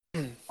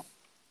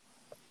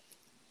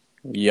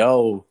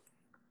Yo,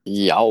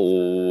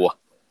 Yo.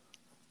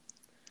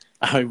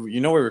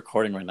 we're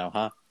recording right now,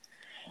 huh?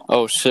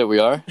 Oh shit, we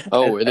are?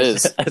 Oh, it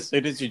As, is. as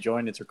soon as you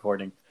join, it's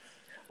recording.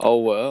 Oh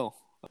well.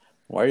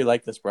 Why are you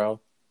like this, bro?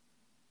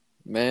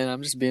 Man,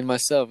 I'm just being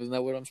myself. Isn't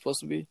that what I'm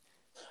supposed to be?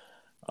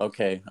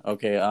 Okay.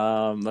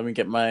 Let me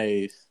get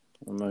my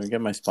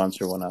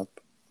sponsor one up.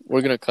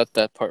 We're gonna cut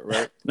that part,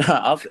 right?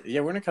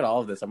 Yeah, we're gonna cut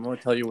all of this. I'm gonna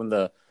tell you when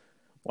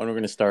we're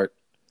gonna start.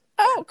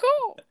 Oh,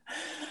 cool.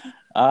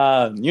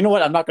 You know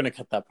what? I'm not gonna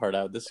cut that part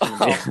out. This is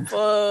gonna be.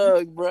 Oh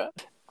fuck, bro.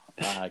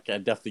 I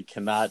definitely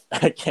cannot.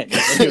 I can't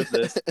continue with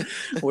this.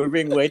 We're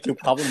being way too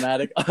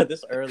problematic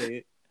this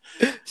early.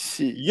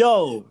 Shit.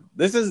 Yo,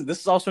 this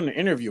is also an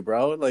interview,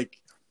 bro.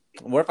 Like,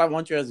 what if I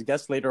want you as a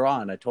guest later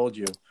on? I told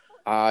you.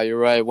 You're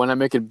right. When I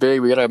make it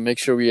big, we gotta make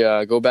sure we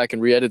go back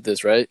and re-edit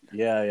this, right?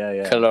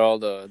 Yeah. Cut out all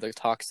the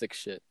toxic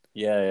shit.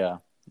 Yeah.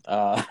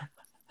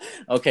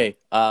 Okay.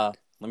 Let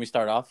me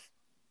start off.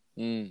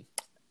 Mm.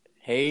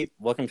 Hey,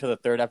 welcome to the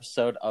third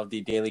episode of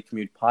the Daily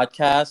Commute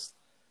Podcast.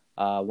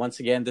 Once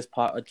again, this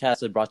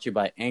podcast is brought to you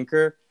by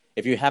Anchor.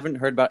 If you haven't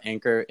heard about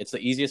Anchor, it's the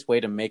easiest way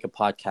to make a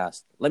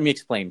podcast. Let me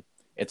explain.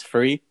 It's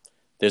free.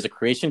 There's a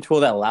creation tool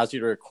that allows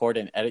you to record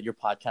and edit your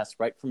podcast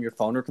right from your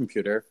phone or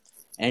computer.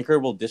 Anchor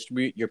will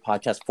distribute your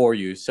podcast for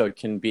you so it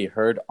can be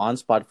heard on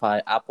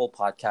Spotify, Apple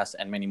Podcasts,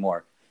 and many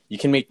more. You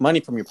can make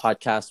money from your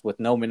podcast with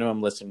no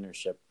minimum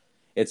listenership.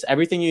 It's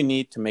everything you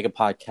need to make a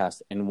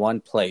podcast in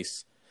one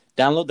place.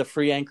 Download the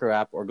free Anchor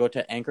app or go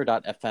to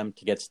anchor.fm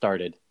to get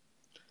started.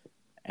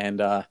 And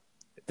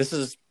this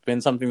has been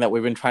something that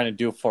we've been trying to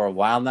do for a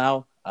while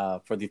now.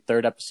 For the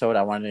third episode,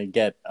 I wanted to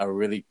get a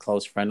really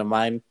close friend of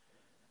mine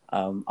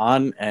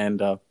on.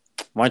 And why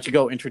don't you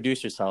go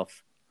introduce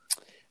yourself?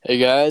 Hey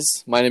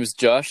guys, my name is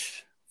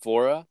Josh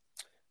Vora.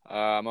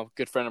 I'm a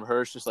good friend of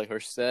Hirsch, just like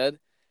Hirsch said.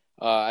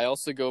 I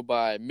also go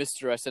by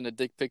Mr. I sent a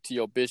dick pic to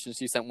your bitch and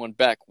she sent one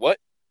back. What?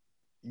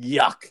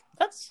 Yuck.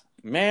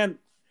 Man.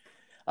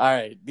 All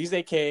right. These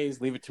AKAs,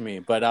 leave it to me.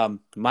 But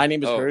my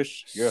name is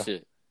Hirsch.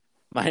 Shit.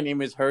 My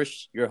name is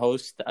Hirsch, your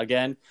host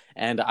again.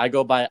 And I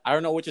go by, I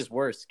don't know which is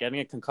worse, getting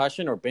a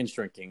concussion or binge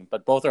drinking,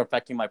 but both are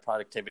affecting my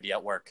productivity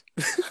at work.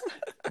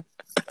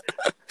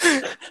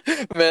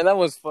 Man, that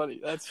was funny.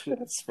 That's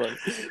funny.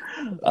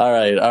 All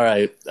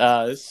right.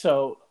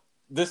 So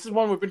this is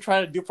one we've been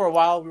trying to do for a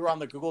while. We were on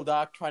the Google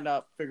Doc trying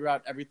to figure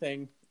out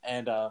everything,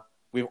 and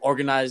we've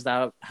organized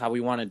out how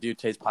we want to do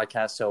today's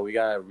podcast. So we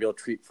got a real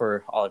treat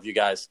for all of you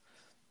guys.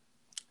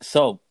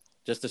 So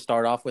just to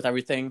start off with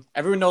everything,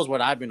 everyone knows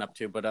what I've been up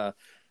to, but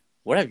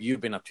what have you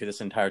been up to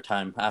this entire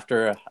time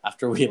after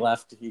we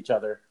left each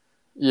other?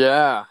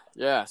 Yeah.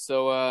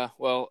 So,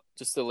 well,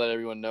 just to let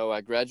everyone know, I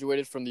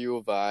graduated from the U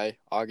of I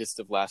August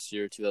of last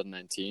year,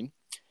 2019.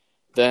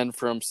 Then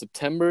from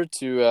September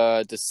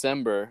to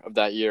December of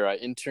that year, I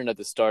interned at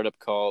the startup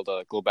called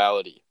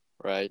Globality,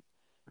 right?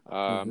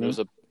 It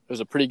was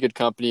a pretty good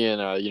company,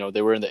 and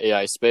they were in the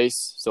AI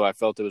space, so I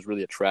felt it was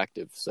really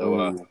attractive.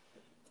 So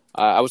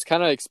I was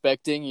kind of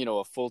expecting,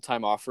 a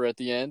full-time offer at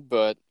the end,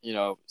 but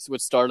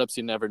with startups,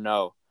 you never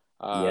know.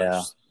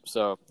 Yeah.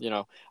 So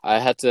I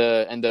had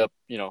to end up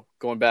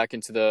going back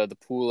into the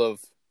pool of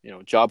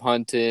job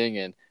hunting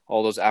and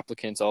all those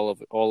applicants all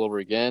over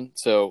again.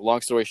 So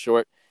long story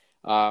short,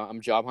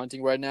 I'm job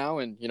hunting right now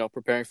and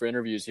preparing for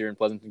interviews here in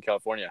Pleasanton,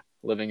 California,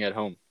 living at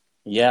home.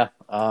 Yeah.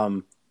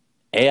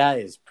 AI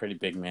is pretty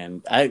big,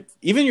 man.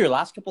 Even your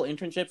last couple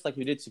internships, like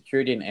you did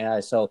security and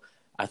AI, so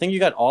I think you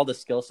got all the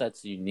skill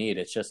sets you need.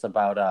 It's just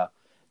about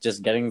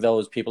just getting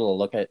those people to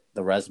look at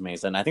the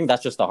resumes, and I think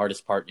that's just the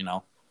hardest part,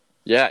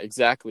 Yeah,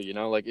 exactly.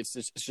 Like it's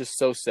just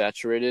so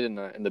saturated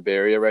in the Bay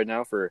Area right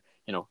now for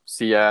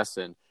CS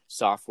and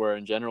software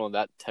in general in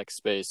that tech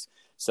space.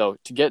 So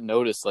to get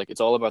noticed, like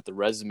it's all about the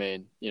resume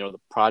and the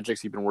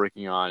projects you've been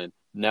working on and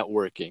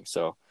networking.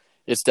 So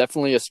it's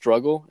definitely a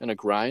struggle and a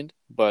grind,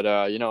 but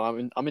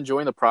I'm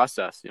enjoying the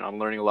process. I'm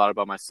learning a lot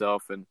about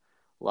myself and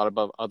a lot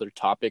about other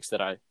topics that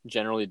I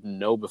generally didn't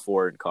know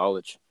before in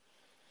college.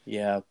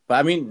 Yeah, but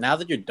I mean, now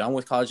that you're done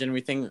with college and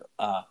everything,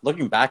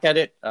 looking back at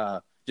it,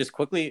 just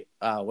quickly,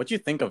 what do you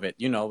think of it?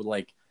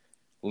 Like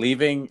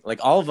leaving,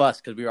 like all of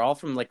us, because we were all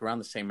from like around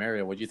the same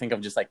area. What do you think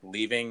of just like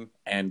leaving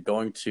and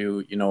going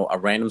to, a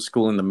random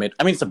school in the mid?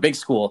 I mean, it's a big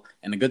school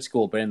and a good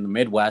school, but in the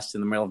Midwest,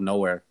 in the middle of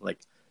nowhere. Like,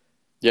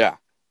 yeah,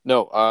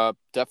 no,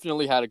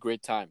 definitely had a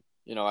great time.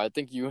 I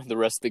think you and the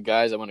rest of the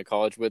guys I went to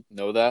college with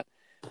know that.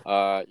 It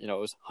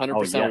was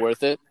 100%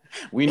 worth it.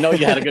 We know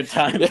you had a good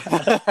time.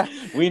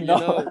 We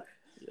know.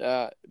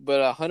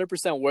 But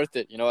 100% worth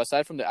it.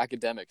 Aside from the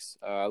academics,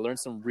 I learned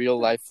some real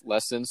life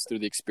lessons through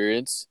the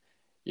experience.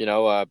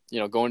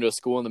 Going to a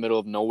school in the middle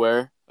of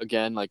nowhere,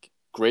 again, like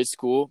great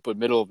school, but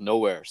middle of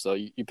nowhere. So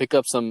you pick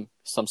up some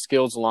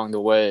skills along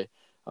the way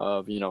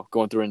of,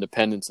 going through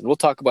independence. And we'll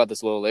talk about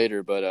this a little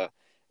later, but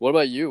what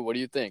about you? What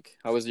do you think?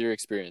 How was your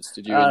experience?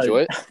 Did you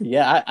enjoy it?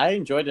 Yeah, I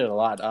enjoyed it a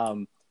lot.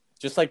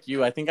 Just like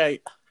you,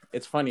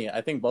 it's funny.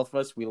 I think both of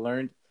us, we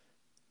learned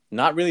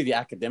not really the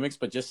academics,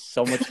 but just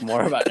so much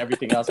more about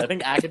everything else. I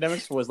think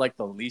academics was like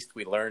the least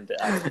we learned.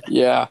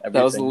 Yeah,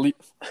 that was Everything.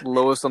 the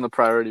lowest on the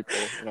priority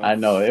poll. You know? I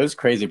know it was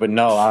crazy, but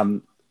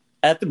no.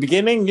 At the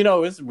beginning, it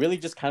was really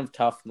just kind of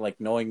tough, like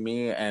knowing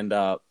me and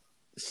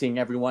seeing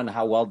everyone,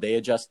 how well they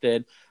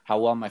adjusted, how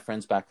well my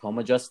friends back home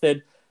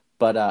adjusted.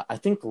 But I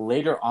think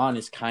later on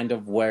is kind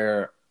of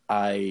where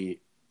I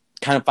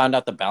kind of found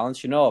out the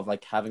balance, of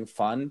like having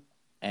fun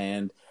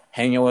and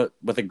hanging out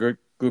with a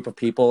group of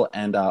people,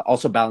 and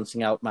also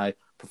balancing out my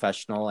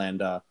professional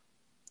and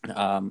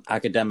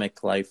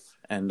academic life.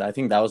 And I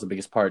think that was the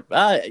biggest part.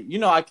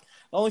 The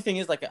only thing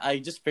is, like, I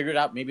just figured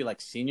out maybe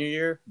like senior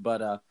year,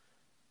 but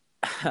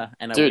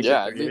and I Dude, wasted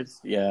yeah, 3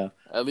 years. Yeah.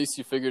 at least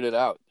you figured it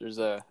out.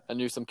 I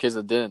knew some kids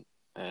that didn't,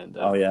 and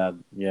Oh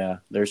yeah,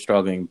 they're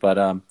struggling. But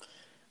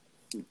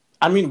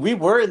I mean, we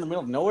were in the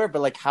middle of nowhere.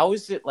 But like, how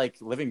is it like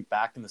living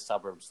back in the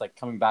suburbs, like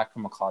coming back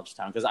from a college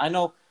town? Because I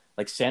know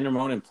like San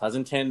Ramon and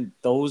Pleasanton,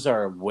 those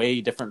are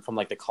way different from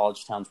like the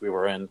college towns we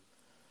were in.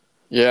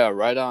 yeah,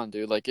 right on,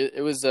 dude. Like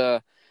it was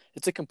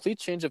it's a complete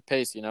change of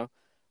pace, you know.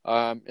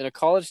 In a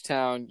college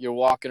town, you're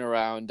walking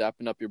around,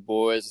 dapping up your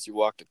boys as you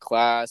walk to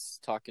class,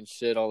 talking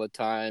shit all the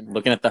time,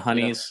 Looking at the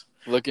honeys.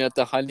 looking at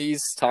the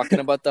honeys, talking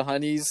about the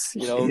honeys,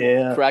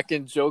 Yeah.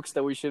 cracking jokes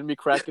that we shouldn't be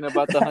cracking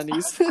about the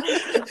honeys.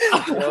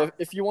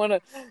 If you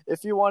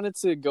wanted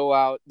to go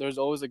out, there's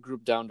always a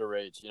group down to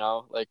rage,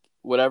 like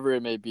whatever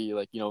it may be,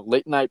 like,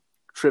 late night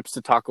trips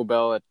to Taco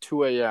Bell at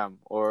 2 a.m.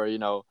 or,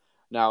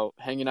 now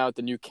hanging out at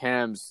the new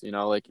cams,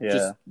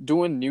 just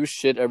doing new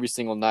shit every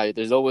single night.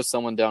 There's always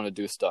someone down to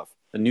do stuff.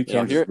 The new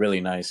cams is really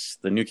nice.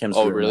 The new cams.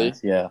 Oh, really? Really?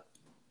 Nice. Yeah.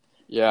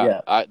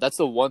 Yeah. That's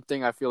the one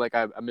thing I feel like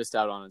I missed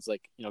out on. It's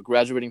like,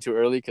 graduating too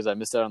early because I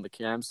missed out on the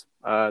cams,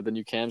 the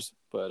new cams.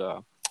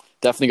 But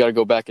definitely got to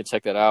go back and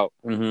check that out.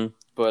 Mm-hmm.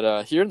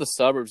 But here in the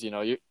suburbs,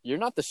 you're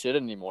not the shit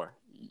anymore.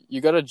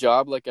 You got a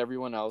job like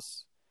everyone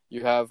else.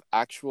 You have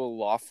actual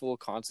lawful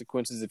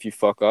consequences if you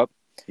fuck up.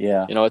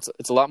 Yeah.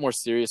 It's a lot more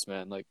serious,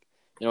 man. Like,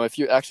 if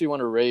you actually want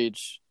to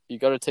rage, you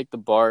got to take the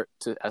BART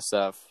to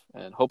SF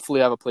and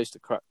hopefully have a place to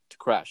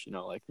crash.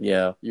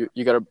 Yeah. You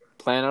got to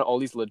plan out all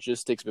these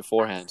logistics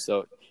beforehand.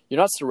 So you're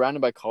not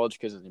surrounded by college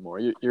kids anymore.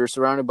 You're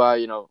surrounded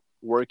by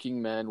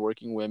working men,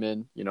 working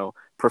women,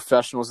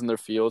 professionals in their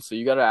field. So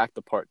you got to act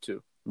the part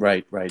too.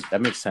 Right.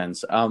 That makes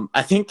sense.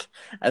 I think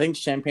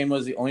Champaign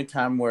was the only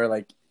time where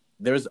like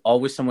there was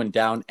always someone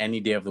down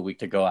any day of the week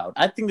to go out.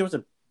 I think there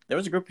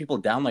was a group of people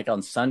down like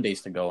on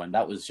Sundays to go, and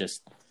that was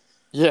just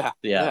yeah.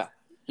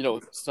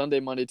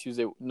 Sunday, Monday,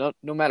 Tuesday, no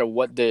matter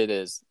what day it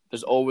is,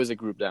 there's always a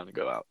group down to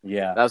go out.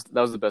 Yeah. That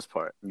was the best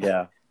part.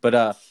 Yeah.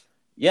 But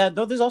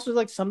there's also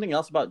like something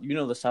else about,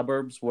 the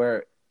suburbs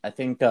where I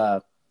think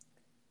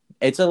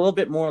it's a little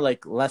bit more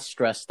like less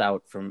stressed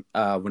out from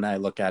when I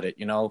look at it,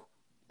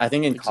 I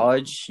think in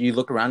college you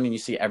look around and you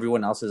see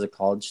everyone else is a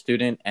college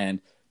student, and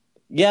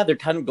yeah, they're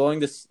kind of doing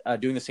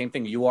the same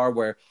thing you are,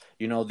 where,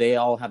 they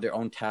all have their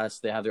own tests,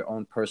 they have their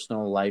own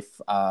personal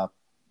life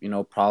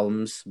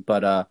problems,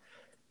 but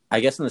I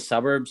guess in the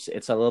suburbs,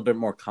 it's a little bit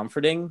more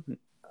comforting.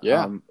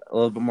 Yeah. A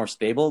little bit more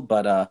stable.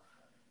 But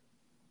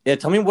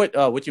tell me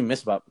what you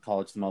miss about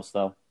college the most,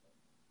 though.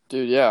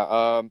 Dude,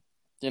 yeah.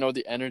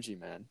 The energy,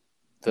 man.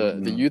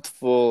 The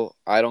youthful,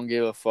 I don't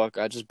give a fuck,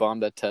 I just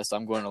bombed that test,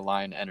 I'm going to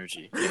line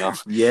energy,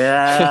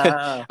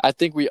 Yeah. I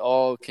think we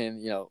all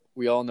can,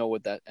 we all know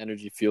what that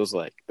energy feels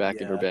like back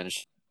in Urbana.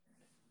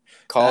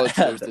 College,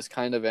 there's this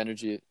kind of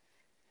energy.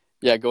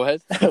 Yeah, go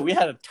ahead. We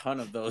had a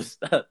ton of those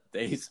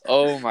days.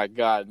 Oh my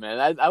god,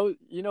 man! I was,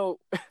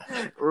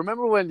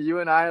 remember when you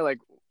and I like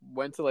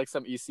went to like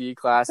some ECE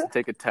class to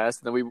take a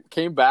test, and then we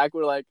came back.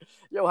 We're like,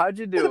 "Yo, how'd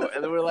you do?"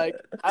 And then we're like,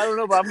 "I don't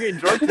know, but I'm getting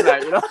drunk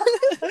tonight."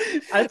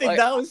 I think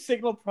that was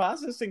signal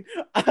processing.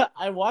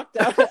 I walked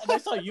out and I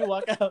saw you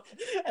walk out,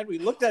 and we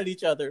looked at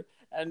each other,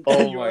 and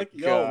you were like,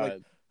 "Yo,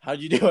 like, how'd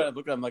you do it?"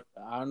 I'm like,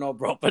 I don't know,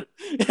 bro, but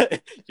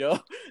yo,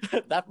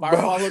 that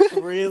fireball looks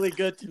really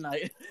good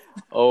tonight.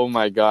 Oh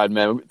my god,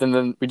 man! And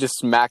then we just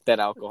smacked that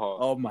alcohol.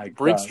 Oh my god!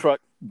 Brinks truck.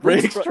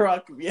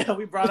 Yeah,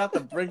 we brought out the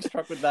Brinks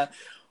truck with that.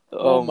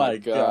 Oh my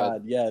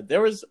god! Yeah,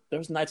 there was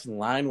nights in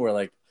line where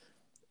like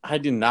I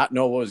did not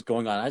know what was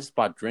going on. I just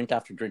bought drink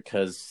after drink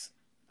because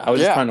I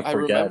was just trying to forget.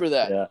 I remember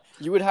that. Yeah.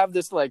 You would have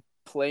this like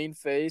plain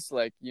face,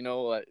 like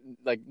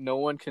like no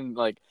one can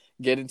like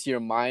get into your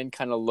mind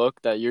kind of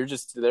look that you're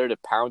just there to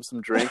pound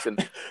some drinks, and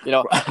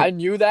I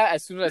knew that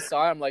as soon as I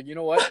saw it. I'm like, you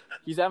know what?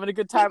 He's having a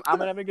good time. I'm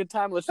having a good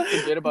time. Let's just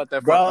forget about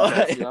that, bro.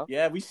 Test,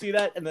 Yeah, we see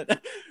that, and then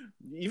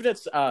even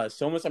at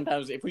Soma,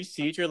 sometimes if we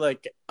see each other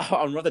like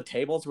on one of the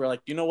tables, we're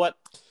like, you know what?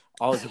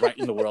 All is right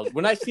in the world.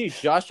 When I see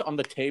Josh on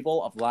the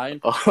table of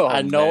line,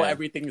 I know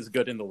everything is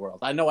good in the world.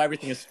 I know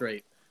everything is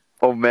straight.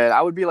 Oh man,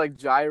 I would be like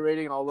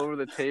gyrating all over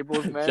the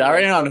tables, man.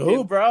 Gyrating on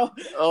who, bro?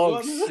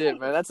 Oh shit,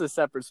 man, that's a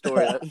separate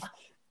story.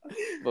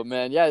 But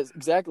man, yeah,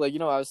 exactly.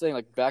 Like, I was saying,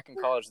 like back in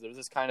college, there was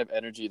this kind of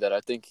energy that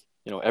I think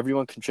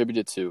everyone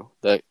contributed to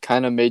that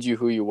kind of made you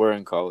who you were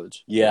in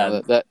college.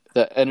 Yeah, that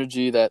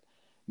energy that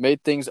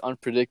made things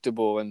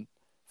unpredictable, and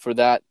for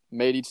that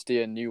made each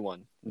day a new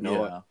one.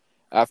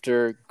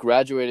 after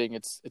graduating,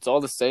 it's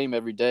all the same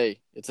every day.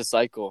 It's a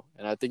cycle,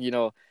 and I think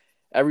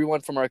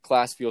everyone from our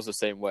class feels the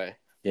same way.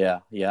 Yeah,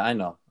 I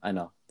know.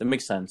 That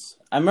makes sense.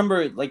 I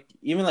remember like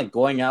even like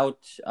going out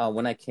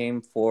when I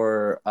came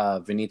for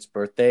Vinit's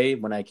birthday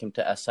when I came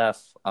to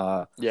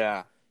SF.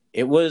 Yeah.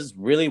 It was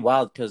really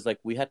wild because like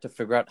we had to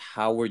figure out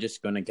how we're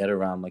just gonna get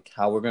around, like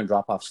how we're gonna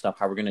drop off stuff,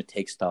 how we're gonna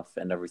take stuff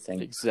and everything.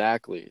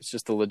 Exactly. It's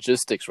just the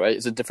logistics, right?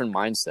 It's a different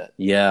mindset.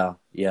 Yeah.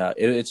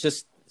 It's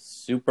just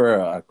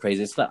super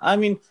crazy. It's not. I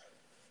mean,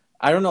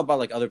 I don't know about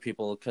like other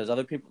people because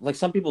other people like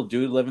some people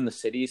do live in the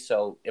city,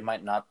 so it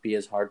might not be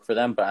as hard for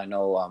them. But I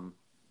know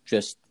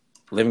just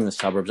living in the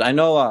suburbs, I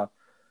know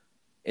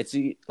it's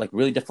like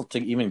really difficult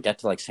to even get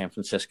to like San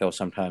Francisco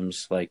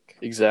sometimes. Like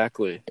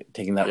exactly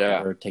taking that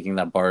or taking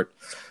that BART.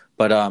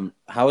 But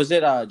how is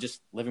it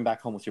just living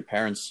back home with your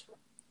parents?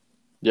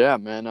 Yeah,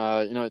 man.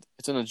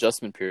 It's an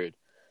adjustment period.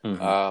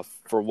 Mm-hmm.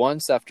 For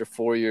once, after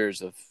 4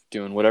 years of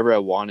doing whatever I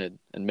wanted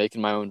and making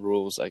my own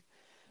rules, like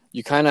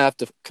you kind of have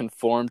to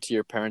conform to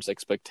your parents'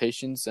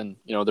 expectations and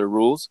their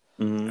rules.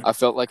 Mm-hmm. I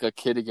felt like a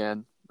kid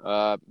again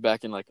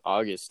back in like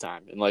August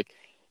time, and like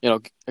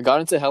I got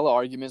into hella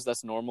arguments.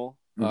 That's normal.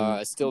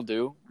 I still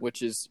do,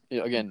 which is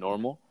again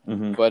normal.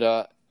 Mm-hmm.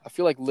 But I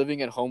feel like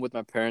living at home with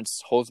my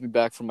parents holds me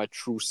back from my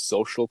true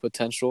social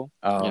potential.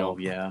 Oh,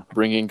 yeah.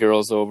 Bringing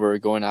girls over,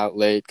 going out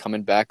late,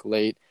 coming back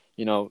late.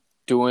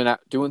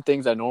 Doing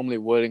things I normally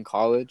would in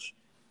college,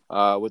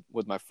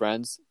 with my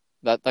friends.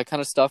 That kind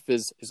of stuff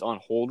is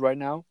on hold right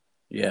now.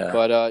 Yeah.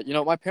 But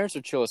my parents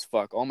are chill as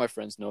fuck. All my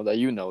friends know that.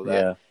 You know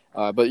that.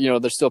 Yeah. But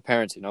they're still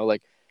parents.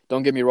 Like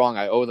don't get me wrong.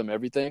 I owe them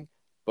everything.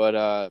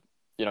 But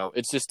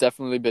it's just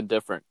definitely been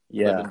different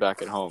living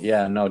back at home.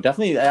 Yeah, no,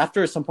 definitely.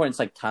 After some point, it's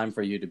like time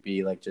for you to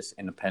be like just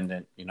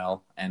independent,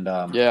 and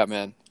yeah,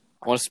 man.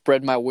 I want to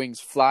spread my wings,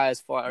 fly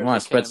as far. I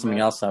want to spread something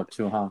else out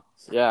too, huh?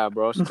 Yeah,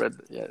 bro. Spread.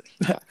 Yeah.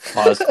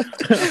 Pause.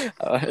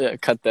 Yeah,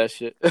 cut that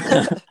shit.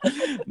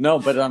 No,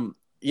 but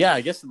yeah,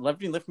 I guess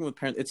living with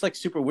parents, it's like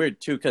super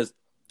weird too, because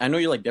I know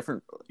you're like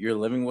different. You're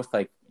living with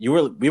like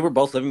we were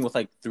both living with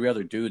like 3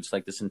 other dudes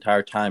like this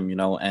entire time,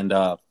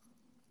 and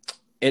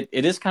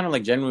it is kind of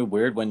like genuinely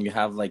weird when you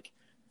have like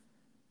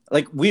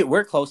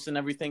we're close and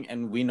everything,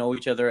 and we know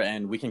each other,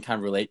 and we can kind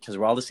of relate because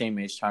we're all the same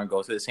age, trying to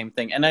go through the same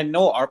thing. And I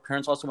know our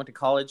parents also went to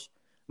college,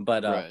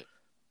 but right.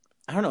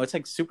 I don't know. It's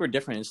like super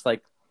different. It's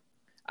like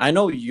I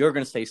know you're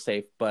gonna stay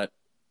safe,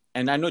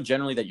 and I know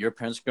generally that your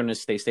parents are gonna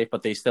stay safe,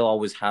 but they still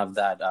always have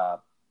that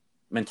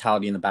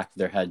mentality in the back of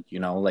their head.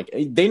 Like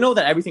they know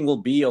that everything will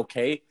be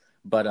okay,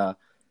 but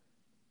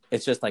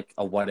it's just like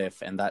a what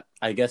if, and that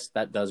I guess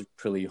that does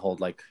really hold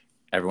like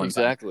everyone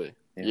exactly. Back.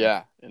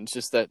 Yeah, and it's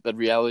just that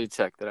reality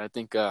check that I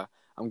think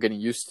I'm getting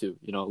used to.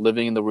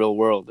 Living in the real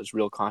world, there's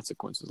real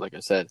consequences, like I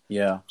said.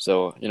 Yeah.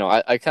 So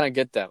I kind of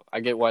get that. I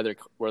get why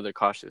they're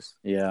cautious.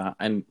 Yeah,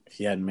 and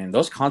yeah, man,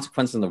 those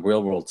consequences in the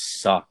real world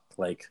suck.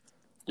 Like,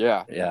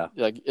 yeah,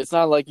 like it's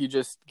not like you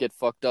just get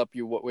fucked up.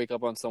 You wake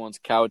up on someone's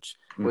couch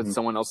with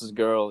someone else's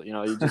girl.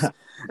 You just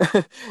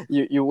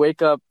you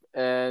wake up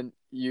and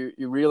you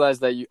realize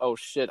that oh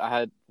shit, I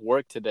had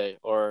work today,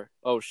 or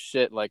oh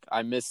shit, like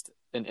I missed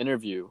an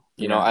interview.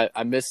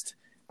 I missed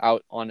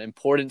out on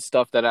important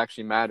stuff that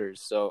actually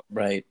matters. So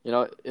right,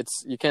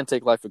 you can't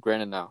take life for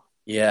granted now.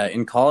 Yeah,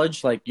 in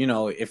college, like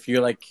if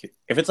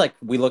it's like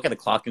we look at the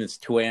clock and it's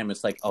 2 a.m.,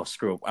 it's like, oh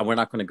screw it, we're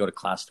not going to go to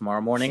class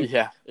tomorrow morning.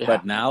 Yeah.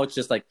 But now it's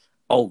just like,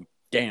 oh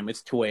damn,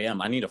 it's 2 a.m.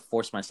 I need to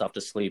force myself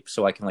to sleep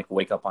so I can like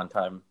wake up on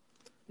time.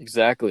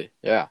 Exactly.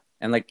 Yeah.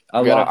 And like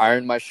I gotta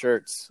iron my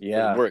shirts.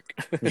 Yeah. For work.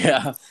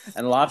 Yeah,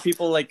 and a lot of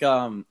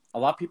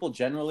people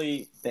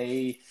generally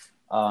they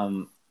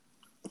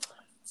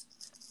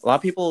a lot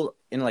of people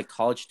in like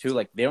college too,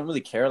 like they don't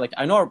really care. Like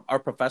I know our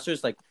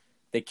professors, like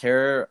they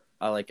care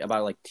like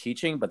about like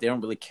teaching, but they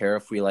don't really care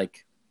if we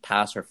like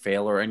pass or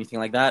fail or anything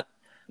like that.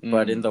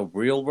 But in the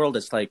real world,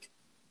 it's like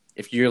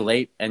if you're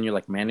late and you're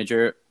like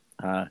manager,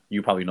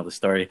 you probably know the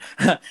story.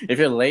 If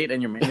you're late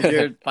and your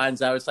manager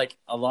finds out, it's like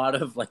a lot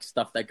of like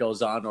stuff that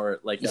goes on, or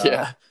like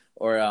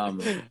or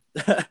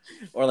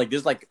or like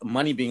there's like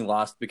money being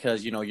lost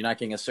because you're not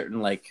getting a certain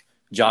like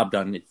job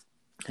done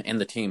in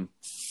the team.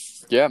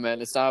 Yeah,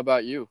 man, it's not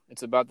about you.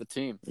 It's about the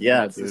team.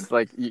 Yeah, it's just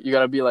like you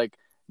gotta be like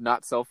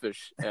not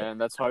selfish, and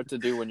that's hard to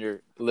do when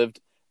you're lived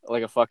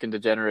like a fucking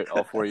degenerate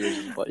all 4 years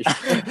of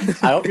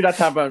life. I hope you're not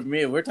talking about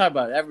me. We're talking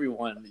about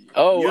everyone.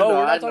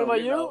 We're not talking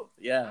about you?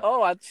 Yeah.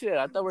 Oh, I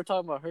thought we were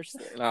talking about her.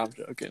 No, I'm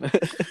joking.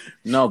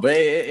 No, but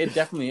it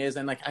definitely is,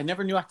 and like I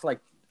never knew I could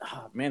like.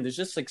 Oh, man, there's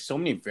just like so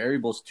many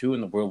variables too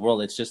in the real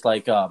world. It's just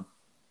like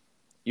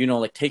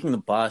like taking the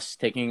bus,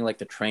 taking like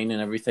the train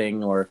and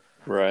everything, or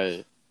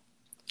right.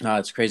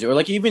 It's crazy. Or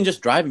like even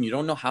just driving, you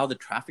don't know how the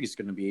traffic is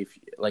going to be.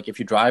 If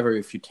you drive or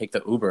if you take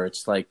the Uber,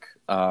 it's like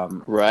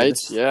right.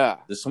 Yeah.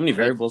 There's so many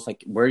variables,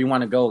 like where you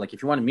want to go. Like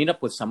if you want to meet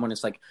up with someone,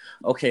 it's like,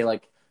 okay,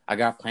 like I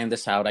got to plan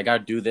this out. I got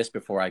to do this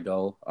before I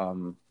go.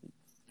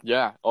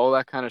 Yeah. All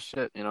that kind of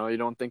shit, you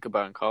don't think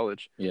about in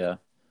college. Yeah.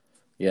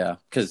 Yeah.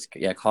 Cause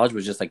college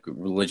was just like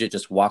legit,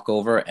 just walk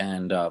over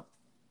and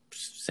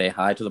say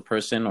hi to the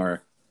person,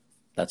 or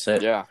that's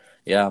it. Yeah.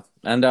 Yeah.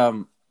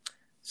 And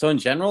so in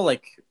general,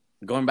 like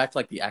going back to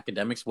like the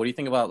academics, what do you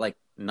think about like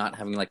not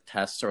having like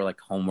tests or like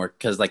homework?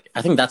 Because like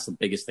I think that's the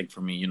biggest thing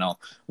for me.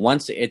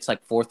 Once it's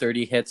like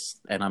 4:30 hits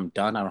and I'm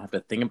done, I don't have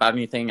to think about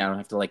anything. I don't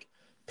have to like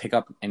pick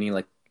up any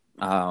like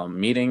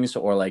meetings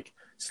or like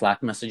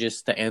Slack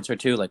messages to answer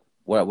to. Like,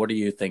 what do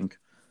you think?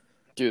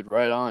 Dude,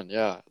 right on.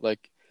 Yeah.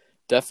 Like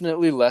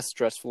definitely less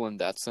stressful in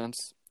that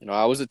sense.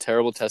 I was a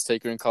terrible test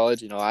taker in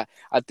college. I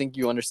think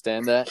you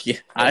understand that. Yeah,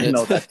 I And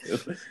know it's that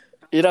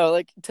too.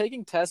 like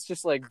taking tests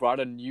just like brought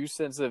a new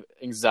sense of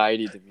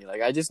anxiety to me.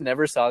 Like I just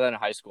never saw that in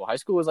high school. High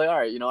school was like, all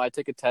right, I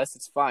take a test,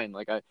 it's fine.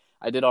 Like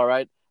I did all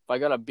right. If I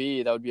got a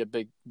B, that would be a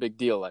big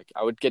deal. Like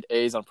I would get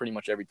A's on pretty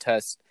much every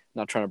test.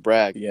 Not trying to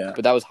brag. Yeah.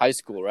 But that was high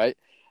school, right?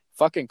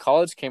 Fucking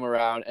college came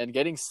around and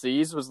getting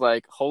C's was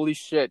like, holy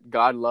shit,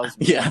 God loves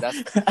me. Yeah.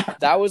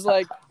 That was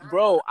like,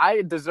 bro,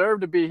 I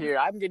deserve to be here.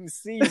 I'm getting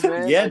C's,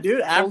 man. Yeah, like,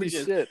 dude. Holy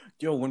Averages. shit.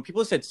 Yo, when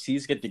people said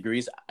C's get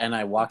degrees and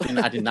I walked in,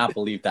 I did not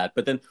believe that.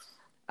 But then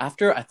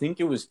after, I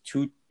think it was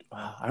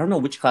I don't know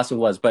which class it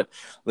was, but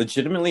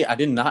legitimately, I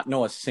did not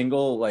know a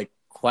single like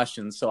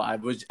question. So I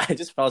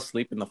just fell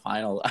asleep in the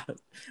final.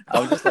 I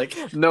was just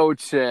like, no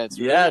chance.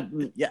 yeah,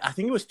 really? yeah. I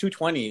think it was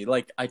 220.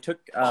 Like I took.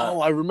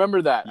 I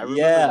remember that.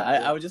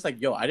 I was just like,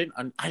 yo, I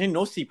didn't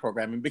know C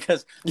programming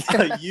because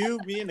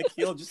me, and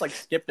Nikhil just like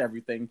skipped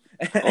everything.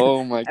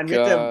 Oh my and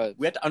god,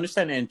 we had to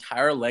understand an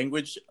entire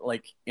language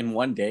like in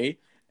one day,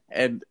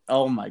 and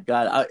oh my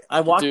god, I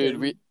walked dude,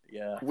 in.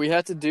 We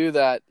had to do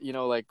that,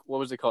 like, what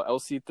was it called?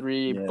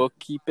 LC3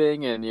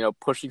 bookkeeping and,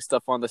 pushing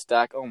stuff on the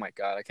stack. Oh my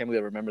God. I can't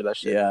believe I remember that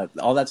shit. Yeah.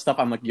 All that stuff.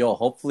 I'm like, yo,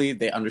 hopefully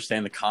they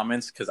understand the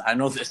comments because I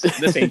know this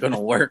ain't going to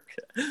work.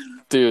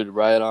 Dude,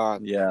 right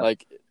on. Yeah.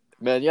 Like,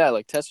 man, yeah,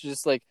 like tests are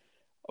just like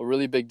a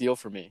really big deal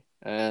for me.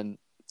 And,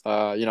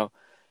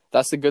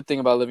 that's the good thing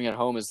about living at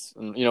home is,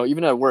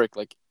 even at work,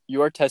 like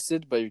you are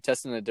tested, but you're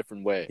tested in a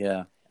different way.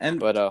 Yeah.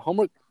 But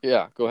homework,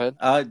 yeah, go ahead.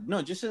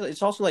 No, just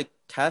it's also like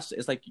tests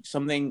is like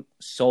something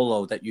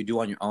solo that you do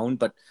on your own,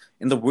 but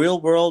in the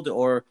real world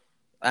or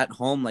at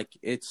home, like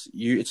it's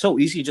so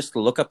easy just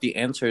to look up the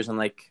answers and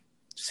like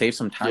save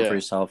some time for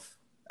yourself.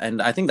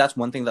 And I think that's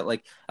one thing that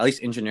like at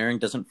least engineering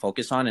doesn't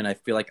focus on, and I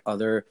feel like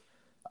other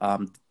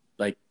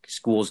like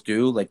schools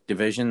do, like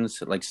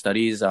divisions, like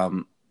studies,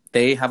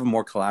 they have a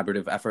more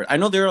collaborative effort. I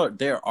know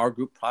there are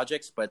group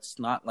projects, but it's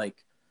not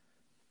like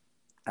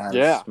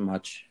as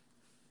much.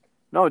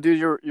 No, dude,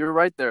 you're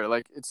right there.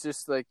 Like it's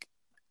just like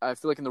I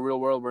feel like in the real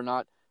world we're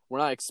not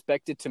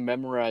expected to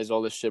memorize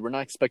all this shit. We're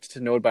not expected to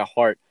know it by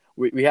heart.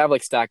 We have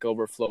like Stack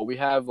Overflow. We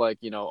have like,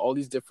 all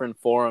these different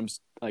forums,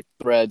 like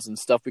threads and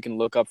stuff we can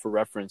look up for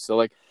reference. So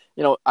like,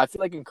 I feel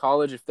like in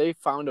college if they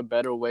found a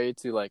better way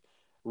to like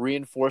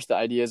reinforce the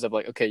ideas of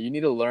like, okay, you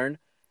need to learn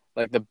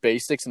like the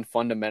basics and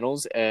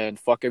fundamentals and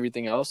fuck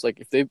everything else. Like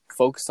if they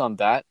focus on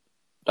that,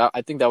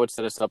 I think that would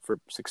set us up for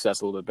success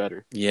a little bit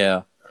better.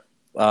 Yeah.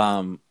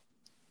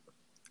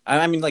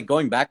 I mean, like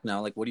going back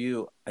now, like what do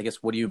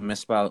you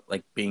miss about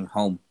like being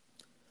home?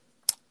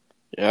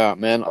 Yeah,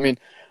 man. I mean,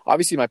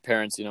 obviously my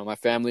parents, my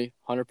family,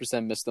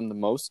 100% miss them the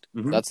most.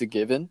 Mm-hmm. That's a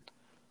given.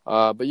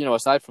 But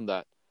aside from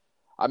that,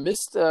 I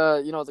missed,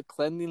 the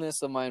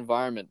cleanliness of my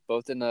environment,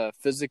 both in a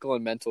physical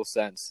and mental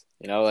sense.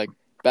 Like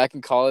back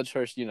in college,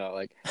 Hirsch,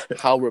 like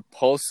how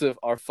repulsive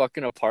our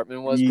fucking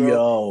apartment was,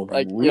 bro.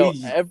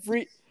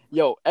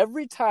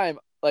 Every time,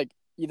 like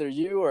either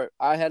you or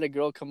I had a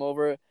girl come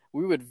over,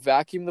 we would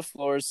vacuum the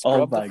floors,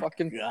 scrub the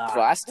fucking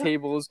glass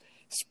tables,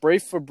 spray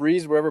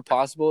Febreze wherever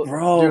possible.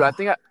 Bro. Dude, I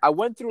think I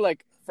went through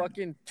like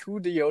fucking 2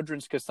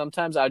 deodorants because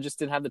sometimes I just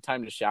didn't have the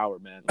time to shower,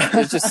 man. Like,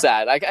 it's just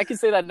sad. I can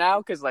say that now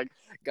because, like,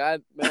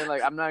 God, man,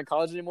 like I'm not in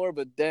college anymore,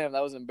 but damn,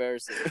 that was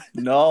embarrassing.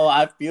 No,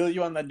 I feel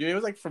you on that, dude. It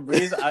was like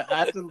Febreze. I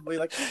had to be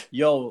like,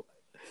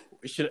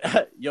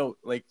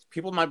 like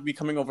people might be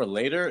coming over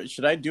later.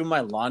 Should I do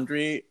my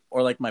laundry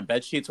or like my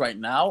bed sheets right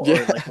now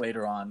or like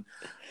later on?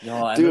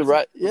 Dude,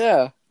 right?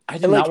 Yeah. I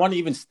did not want to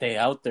even stay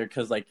out there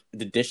because like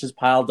the dishes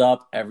piled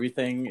up,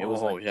 everything. It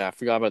was yeah, I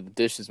forgot about the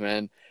dishes,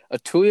 man.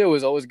 Atulia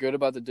was always good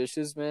about the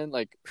dishes, man.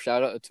 Like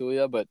shout out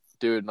Atulia, but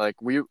dude, like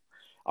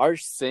our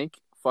sink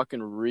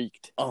fucking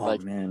reeked. Oh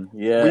like, man,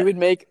 yeah. We would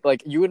make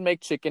like you would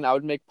make chicken, I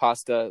would make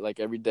pasta like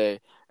every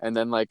day, and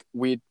then like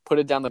we'd put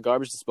it down the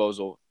garbage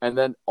disposal, and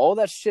then all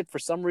that shit for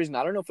some reason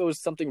I don't know if it was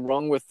something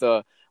wrong with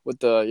the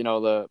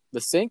the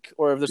sink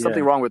or if there's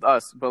something wrong with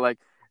us, but like.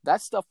 That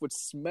stuff would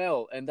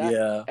smell, and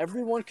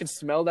everyone could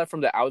smell that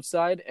from the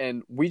outside,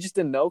 and we just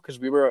didn't know because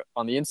we were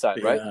on the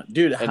inside, right?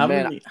 Dude,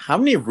 how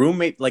many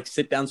roommate like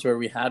sit downs where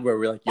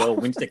we're like, yo,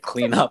 we need to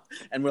clean up,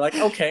 and we're like,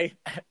 okay,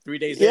 3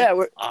 days. Yeah,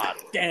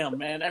 damn,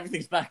 man,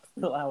 everything's back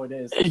to how it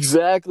is.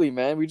 Exactly,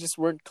 man. We just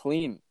weren't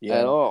clean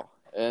at all,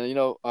 and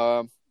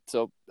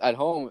so at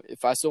home,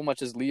 if I so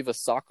much as leave a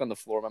sock on the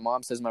floor, my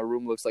mom says my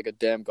room looks like a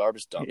damn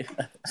garbage dump.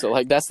 Yeah. So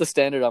like that's the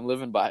standard I'm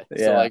living by.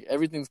 Yeah. So like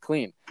everything's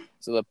clean.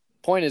 So the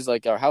point is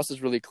like our house is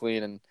really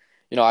clean, and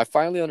I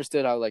finally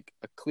understood how like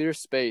a clear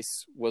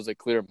space was a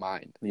clear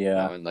mind.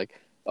 And like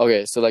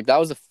okay, so like that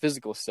was a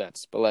physical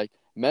sense, but like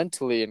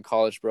mentally in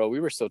college, bro, we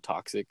were so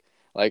toxic.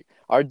 Like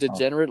our Oh,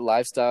 degenerate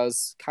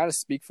lifestyles kind of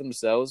speak for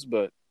themselves,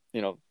 but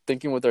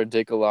thinking with our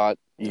dick a lot,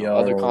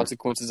 other yo,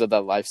 consequences of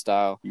that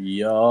lifestyle.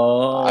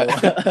 yo.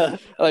 I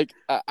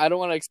don't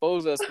want to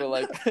expose us, but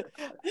like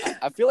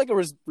I feel like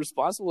a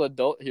responsible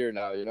adult here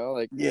now.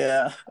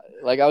 Yeah.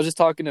 Like I was just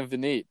talking to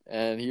Vineet,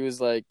 and he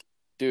was like,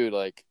 "Dude,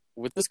 like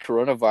with this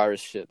coronavirus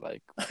shit,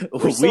 like We,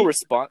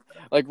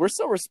 we're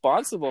so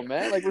responsible,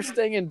 man. Like we're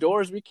staying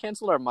indoors. We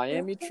canceled our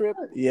Miami trip.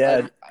 yeah.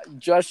 Like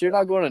Josh, you're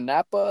not going to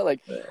Napa.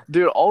 Like,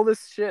 dude, all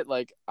this shit.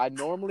 Like I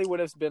normally would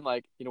have been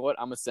like, you know what?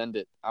 I'm gonna send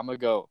it. I'm gonna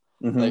go.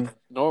 Mm-hmm. Like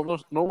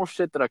normal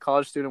shit that a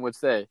college student would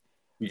say.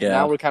 Now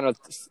Yeah. we're kind of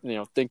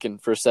thinking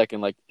for a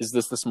second, like, is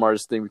this the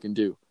smartest thing we can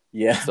do?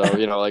 Yeah. So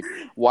like,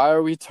 why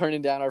are we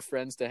turning down our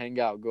friends to hang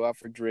out, go out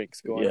for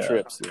drinks, go on Yeah.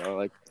 trips?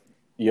 Like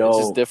it's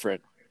just Yo,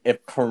 different.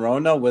 if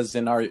Corona was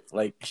in our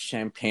like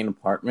champagne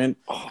apartment,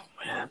 Oh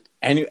man,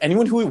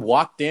 anyone who we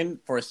walked in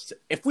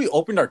if we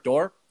opened our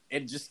door,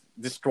 it'd just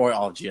destroy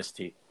all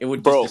GST. It would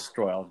just bro,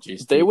 destroy all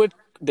GST.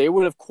 they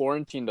would have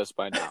quarantined us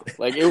by now.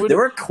 Like it would. They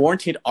were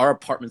quarantined our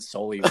apartment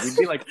solely. We'd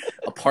be like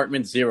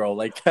apartment 0,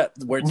 like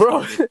where it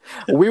Bro, started.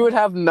 we would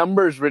have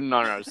numbers written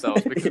on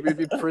ourselves because we'd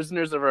be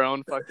prisoners of our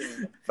own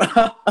fucking.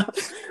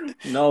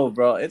 No,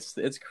 bro, it's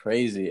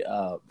crazy.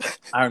 I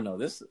don't know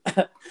this.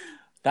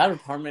 That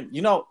apartment,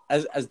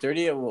 as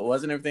dirty it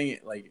was and everything,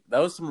 like that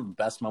was some of the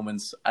best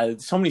moments.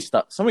 So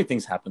many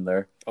things happened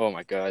there. Oh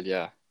my god,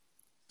 yeah,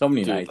 So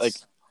many dude, like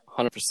nights.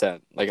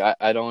 100%. Like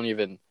I don't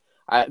even.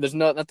 There's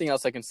nothing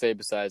else I can say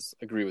besides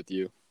agree with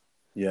you.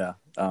 Yeah.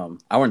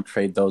 I wouldn't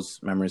trade those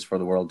memories for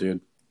the world,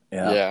 dude.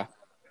 Yeah. Yeah,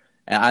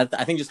 And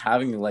I think just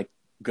having like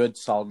good,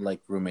 solid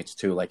like roommates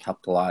too, like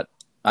helped a lot.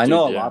 I dude,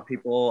 know a yeah. lot of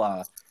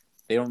people,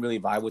 they don't really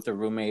vibe with their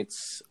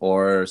roommates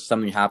or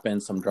something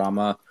happened, some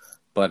drama,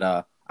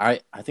 but I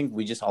think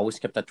we just always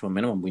kept that to a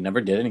minimum. We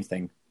never did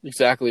anything.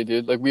 Exactly,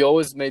 dude. Like we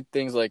always made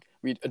things like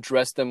we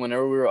addressed them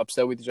whenever we were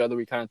upset with each other.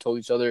 We kind of told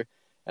each other,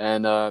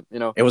 and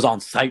It was on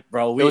site,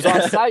 bro. it was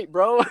on site,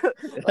 bro.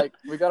 Like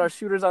we got our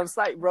shooters on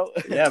site, bro.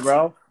 Yeah,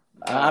 bro.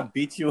 I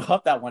beat you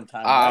up that one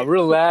time, right?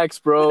 Relax,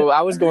 bro.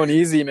 I was going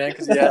easy, man,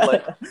 because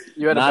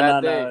you had a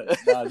bad day.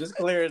 No. Just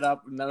clear it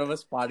up. None of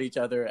us fought each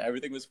other.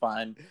 Everything was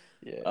fine.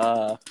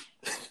 Yeah.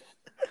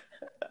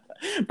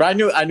 But I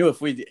knew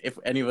if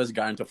any of us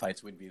got into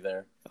fights, we'd be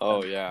there.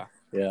 Oh yeah.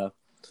 Yeah.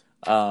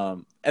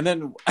 And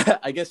then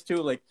I guess too,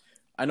 like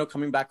I know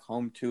coming back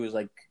home too is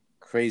like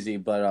crazy,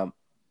 but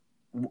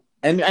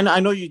and I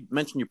know you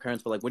mentioned your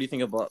parents, but like, what do you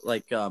think about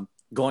like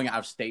going out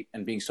of state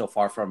and being so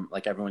far from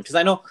like everyone? Because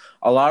I know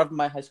a lot of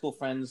my high school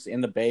friends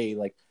in the Bay,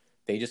 like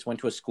they just went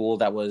to a school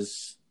that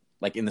was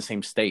like in the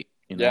same state.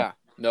 Yeah.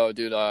 No,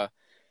 dude. I'm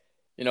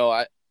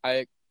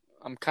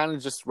kind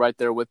of just right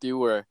there with you,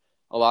 where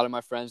a lot of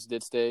my friends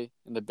did stay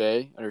in the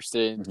Bay or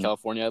stay in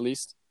California at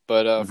least.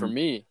 But for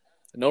me,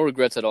 no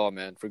regrets at all,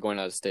 man, for going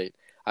out of state.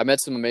 I met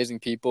some amazing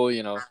people,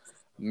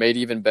 made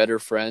even better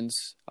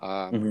friends.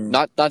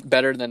 Not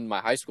better than my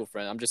high school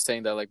friend. I'm just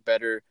saying that like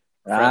better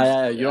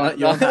friends. You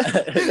don't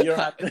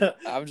have to.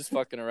 I'm just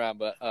fucking around,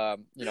 but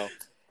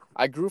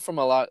I grew from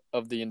a lot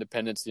of the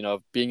independence,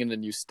 of being in a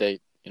new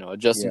state,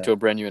 adjusting to a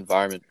brand new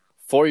environment.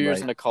 4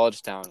 years in a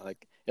college town,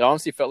 like it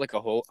honestly felt like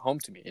a home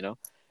to me,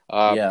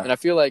 And I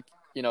feel like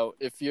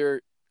if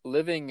you're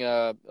living,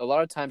 a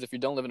lot of times if you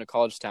don't live in a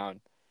college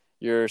town,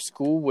 your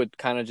school would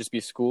kind of just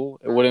be school.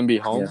 It wouldn't be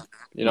home,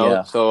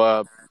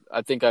 So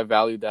I think I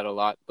valued that a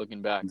lot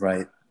looking back.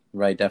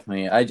 Right,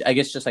 definitely. I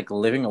guess just like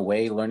living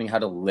away, learning how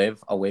to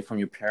live away from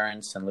your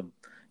parents and live,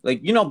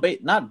 like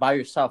not by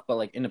yourself, but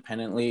like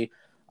independently,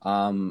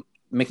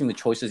 making the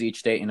choices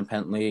each day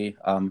independently.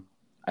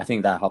 I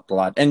think that helped a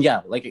lot. And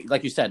yeah,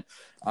 like you said,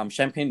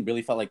 Champaign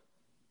really felt like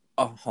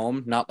a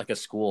home, not like a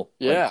school.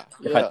 Yeah.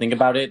 If I think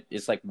about it,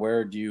 it's like,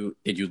 where did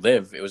you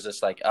live? It was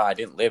just like, I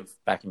didn't live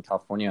back in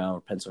California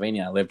or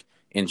Pennsylvania. I lived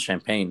in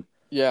Champaign.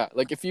 Yeah,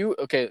 like if you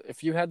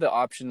had the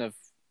option of,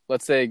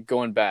 let's say,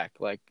 going back,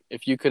 like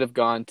if you could have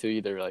gone to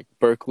either like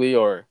Berkeley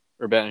or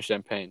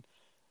Urbana-Champaign,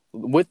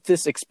 with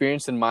this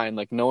experience in mind,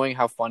 like knowing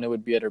how fun it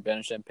would be at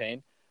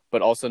Urbana-Champaign,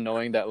 but also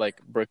knowing that like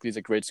Berkeley's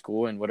a great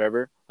school and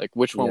whatever, like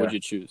which one would you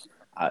choose?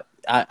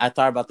 I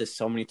thought about this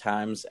so many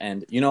times,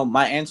 and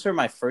my answer,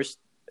 my first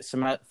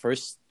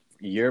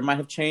year might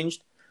have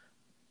changed,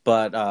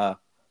 but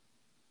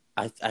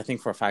I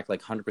think for a fact,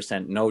 like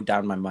 100%, no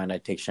doubt in my mind,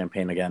 I'd take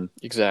Champaign again.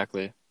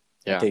 Exactly.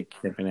 Yeah.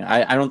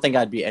 I don't think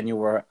I'd be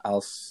anywhere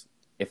else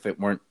if it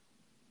weren't.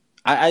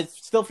 I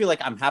still feel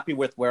like I'm happy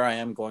with where I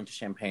am going to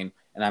Champaign,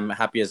 and I'm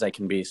happy as I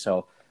can be.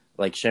 So,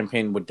 like,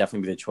 Champaign would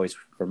definitely be the choice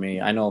for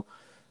me. I know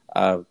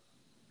a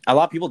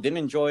lot of people didn't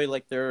enjoy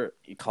like their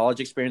college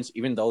experience,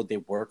 even though they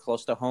were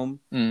close to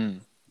home.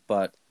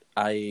 But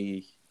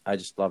I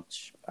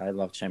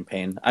loved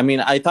Champaign. I mean,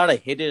 I thought I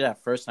hated it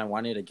at first, and I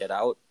wanted to get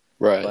out.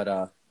 Right.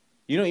 But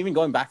even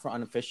going back for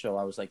unofficial,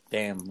 I was like,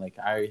 damn, like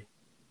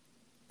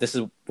this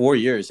is 4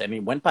 years, and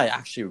it went by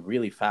actually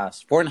really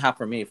fast. 4.5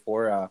 for me,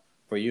 for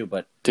you,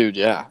 but dude,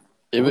 yeah,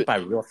 it went by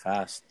real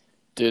fast.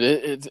 Dude,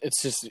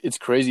 it's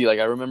crazy. Like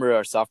I remember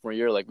our sophomore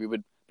year, like we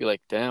would be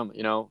like, damn,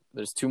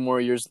 there's 2 more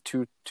years,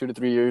 2 to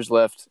 3 years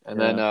left, and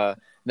then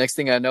next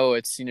thing I know,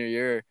 it's senior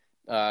year.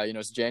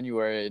 It's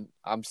January, and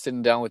I'm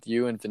sitting down with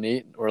you and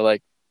Vineet. We're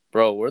like,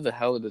 bro, where the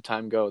hell did the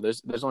time go?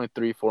 There's only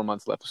 3-4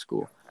 months left of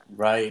school.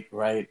 Right.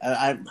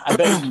 I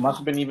bet it must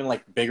have been even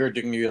like bigger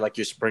during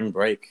your spring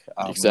break.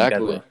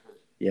 Exactly.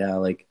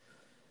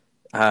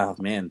 Oh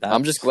man,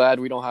 I'm just glad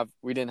we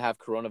didn't have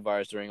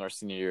coronavirus during our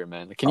senior year,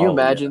 man. Can you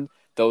imagine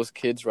those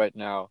kids right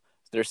now?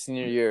 Their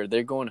senior year,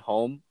 they're going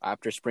home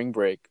after spring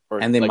break,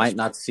 and they might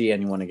not see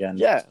anyone again.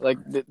 Yeah,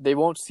 they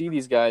won't see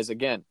these guys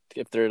again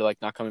if they're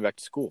not coming back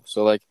to school.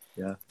 So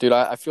dude,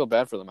 I feel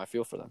bad for them. I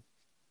feel for them.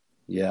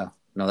 Yeah,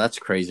 no, that's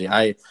crazy.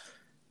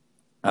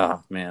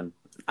 Oh man,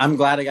 I'm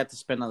glad I got to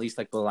spend at least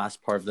the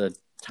last part of the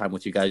time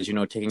with you guys.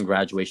 Taking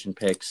graduation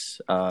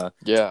pics.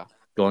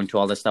 Going to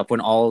all this stuff when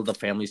all the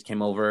families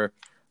came over.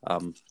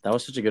 That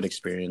was such a good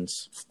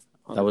experience.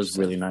 100%. That was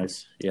really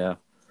nice. Yeah.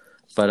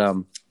 But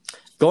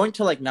going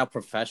to now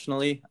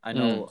professionally, I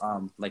know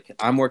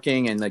I'm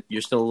working and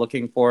you're still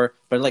looking for,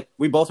 but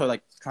we both are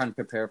trying to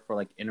prepare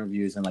for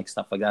interviews and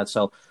stuff like that.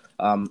 So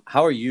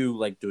how are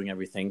you doing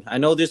everything? I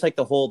know there's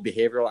the whole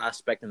behavioral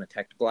aspect and the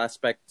technical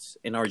aspects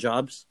in our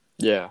jobs.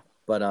 Yeah.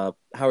 But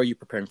how are you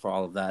preparing for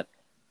all of that?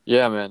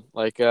 Yeah, man.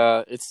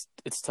 It's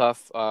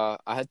tough. I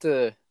had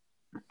to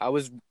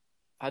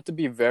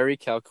be very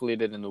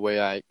calculated in the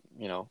way I,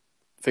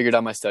 figured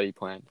out my study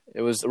plan.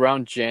 It was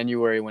around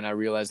January when I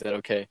realized that,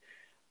 okay,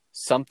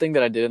 something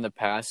that I did in the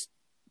past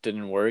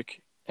didn't work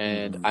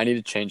and I need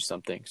to change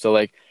something.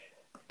 So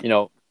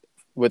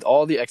with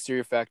all the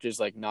exterior factors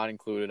not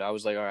included, I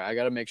was like, all right, I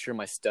got to make sure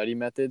my study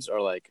methods are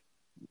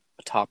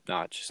top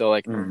notch. So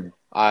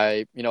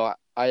I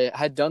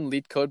had done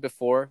lead code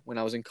before when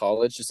I was in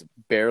college, just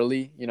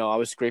barely. I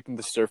was scraping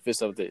the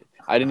surface of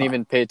I didn't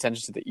even pay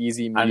attention to the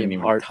easy, medium, I didn't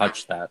even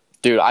touch that.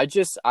 Dude,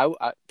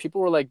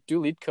 people were like, do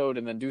lead code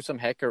and then do some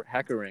hacker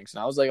ranks,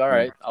 and I was like, all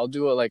right, I'll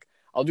do it.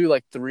 I'll do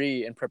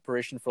 3 in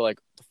preparation for the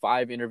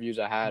 5 interviews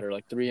I had or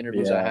 3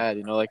 interviews I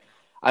had.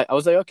 I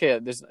was like, okay,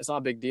 it's not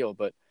a big deal.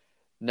 But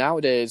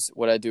nowadays,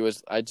 what I do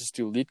is I just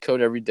do lead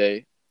code every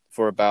day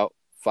for about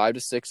 5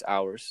 to 6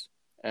 hours,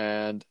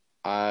 and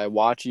I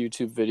watch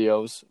YouTube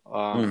videos,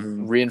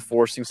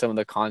 reinforcing some of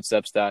the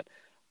concepts that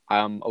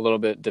I'm a little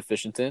bit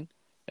deficient in.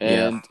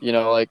 And,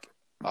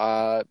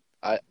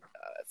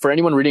 for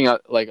anyone reading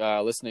out,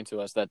 listening to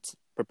us that's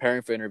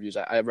preparing for interviews,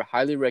 I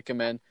highly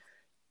recommend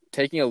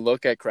taking a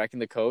look at cracking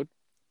the code,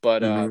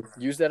 but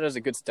use that as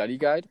a good study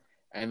guide,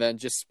 and then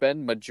just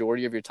spend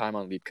majority of your time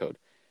on lead code.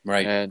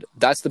 Right. And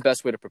that's the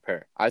best way to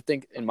prepare. I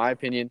think, in my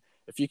opinion,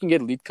 if you can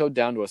get lead code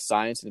down to a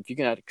science, and if you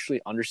can actually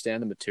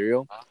understand the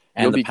material,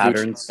 and the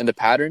patterns. And the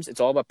patterns,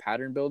 it's all about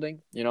pattern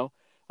building, you'll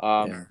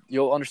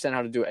understand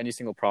how to do any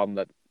single problem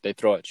that they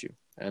throw at you.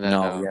 And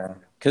then,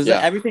 because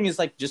everything is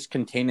just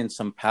contained in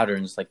some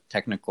patterns,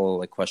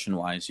 technical, question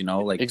wise,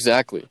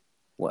 exactly.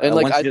 And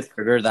once you just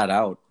figure that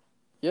out.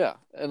 Yeah,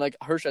 and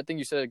Hirsch, I think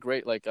you said it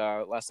great.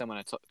 Last time when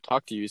I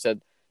talked to you, you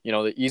said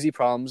the easy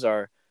problems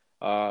are,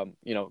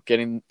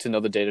 getting to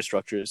know the data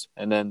structures,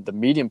 and then the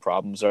medium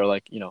problems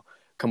are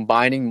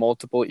combining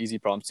multiple easy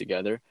problems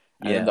together.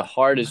 And then the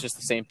hard is just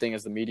the same thing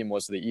as the medium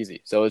was to the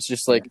easy. So it's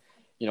just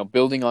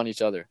building on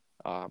each other.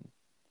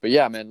 But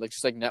yeah, man,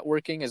 just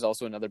networking is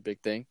also another big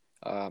thing.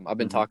 I've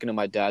been talking to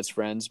my dad's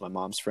friends, my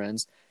mom's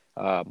friends,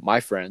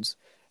 my friends,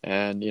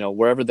 and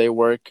wherever they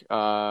work,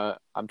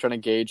 I'm trying to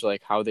gauge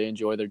how they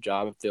enjoy their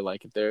job, if they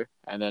like it there,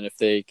 and then if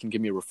they can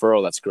give me a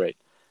referral, that's great.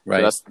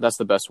 Right. So that's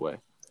the best way.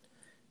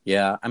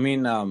 Yeah, I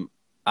mean,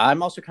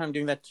 I'm also kind of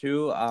doing that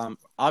too.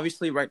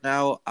 Obviously, right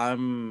now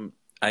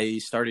I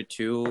started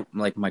to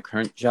my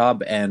current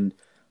job, and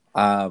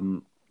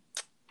I'm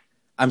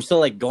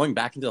still going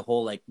back into the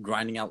whole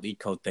grinding out lead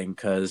code thing,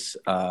 because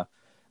to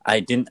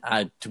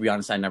be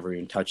honest, I never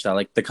even touched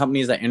that. The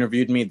companies that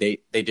interviewed me, they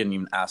didn't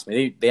even ask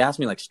me. They asked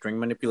me string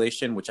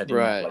manipulation, which I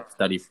didn't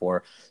study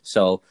for.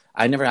 So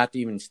I never had to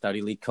even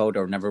study lead code,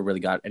 or never really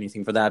got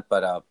anything for that.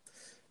 But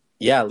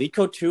yeah, lead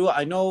code too.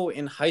 I know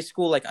in high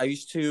school, I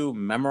used to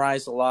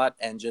memorize a lot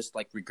and just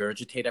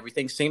regurgitate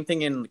everything. Same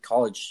thing in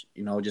college,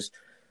 just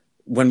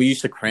when we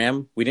used to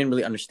cram, we didn't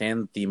really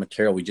understand the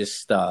material. We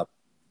just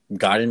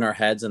got in our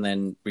heads and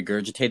then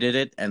regurgitated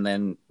it, and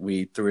then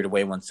we threw it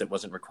away once it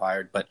wasn't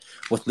required. But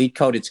with lead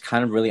code, it's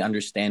kind of really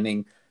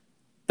understanding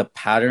the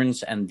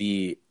patterns and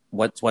the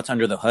what's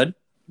under the hood.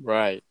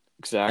 Right.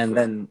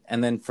 Exactly.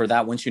 And then for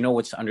that, once you know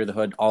what's under the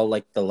hood, all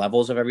the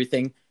levels of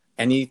everything,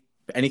 anything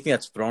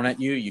that's thrown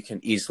at you, you can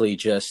easily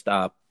just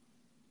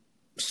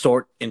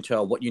sort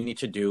into what you need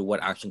to do,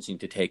 what actions you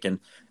need to take,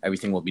 and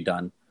everything will be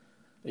done.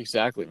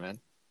 Exactly, man.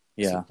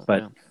 Yeah,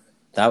 but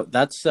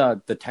that's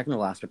the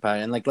technical aspect of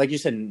it. And like you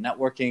said,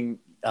 networking,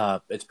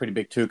 it's pretty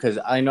big too, because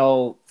I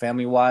know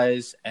family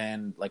wise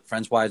and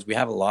friends wise, we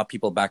have a lot of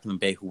people back in the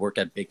Bay who work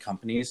at big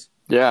companies.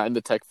 Yeah, in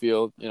the tech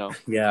field,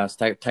 Yeah, it's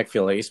tech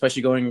field,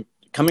 especially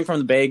coming from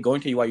the Bay, going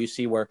to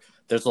UIUC, where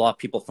there's a lot of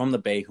people from the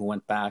Bay who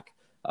went back.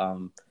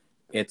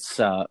 It's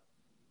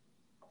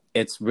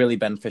really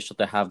beneficial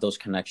to have those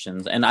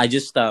connections. And I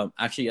just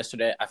actually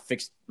yesterday I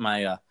fixed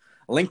my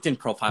LinkedIn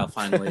profile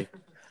finally.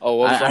 Oh,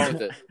 what was wrong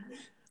with it?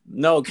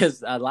 No,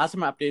 because last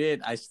time I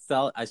updated, I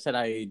said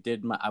I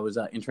was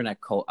internet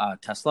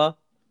Tesla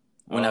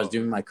when I was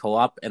doing my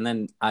co-op, and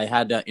then I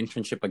had an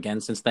internship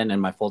again since then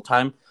and my full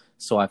time.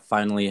 So I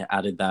finally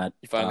added that.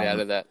 You finally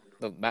added that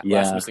last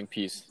yeah, missing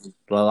piece.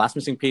 the last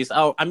missing piece.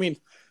 Oh, I mean,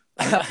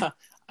 I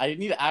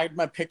need to add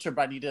my picture,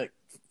 but I need to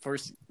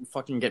first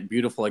fucking get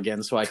beautiful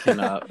again so I can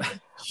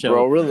show.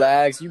 Bro,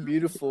 relax. You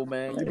beautiful,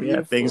 man. You beautiful.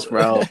 Yeah, thanks,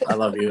 bro. I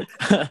love you.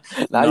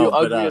 Now No, you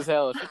ugly but, as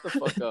hell. Shut the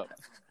fuck up.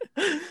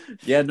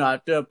 Yeah, no, I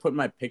have to put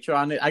my picture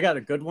on it. I got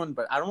a good one,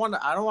 but I don't want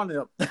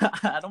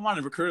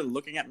a recruiter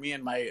looking at me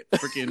in my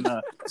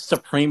freaking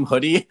Supreme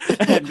hoodie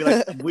and be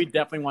like, we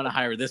definitely want to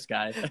hire this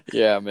guy.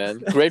 Yeah, man.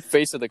 Great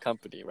face of the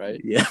company,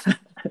 right? Yeah.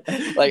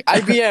 Like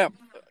IBM,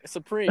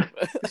 Supreme.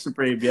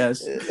 Supreme,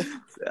 yes.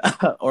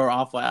 Or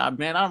off white.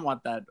 Man, I don't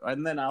want that.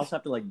 And then I also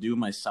have to like do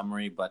my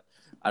summary, but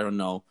I don't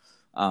know.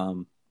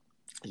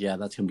 Yeah,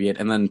 that's gonna be it.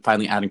 And then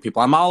finally adding people.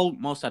 I'm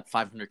almost at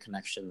 500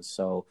 connections.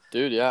 So,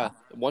 dude, yeah.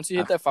 Once you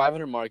hit that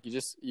 500 mark,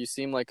 you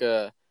seem like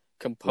a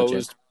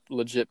composed,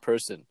 legit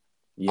person.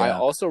 Yeah. I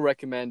also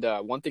recommend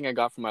one thing I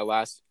got from my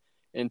last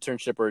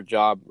internship or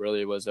job.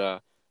 Really was I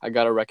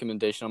got a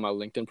recommendation on my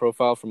LinkedIn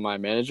profile from my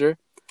manager,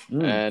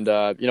 and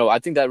I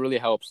think that really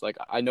helps. Like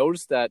I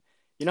noticed that.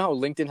 You know how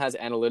LinkedIn has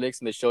analytics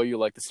and they show you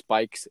like the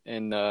spikes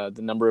in the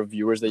number of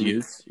viewers that you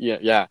use?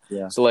 Yeah.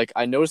 So like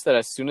I noticed that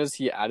as soon as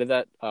he added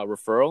that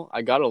referral,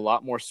 I got a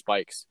lot more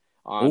spikes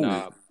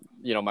on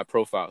my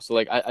profile. So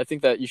like I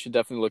think that you should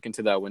definitely look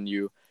into that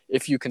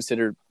if you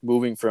consider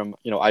moving from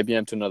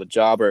IBM to another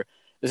job, or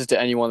this is to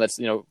anyone that's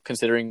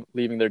considering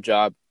leaving their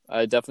job.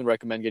 I definitely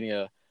recommend getting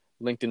a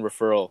LinkedIn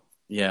referral.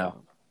 Yeah,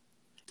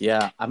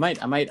 I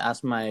might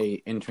ask my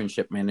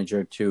internship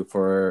manager too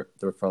for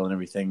the referral and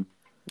everything.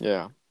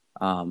 Yeah.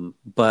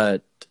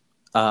 But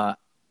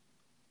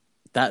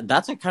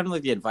that's like kind of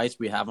like the advice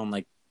we have on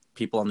like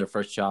people on their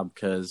first job,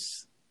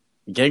 because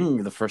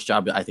getting the first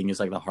job I think is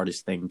like the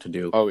hardest thing to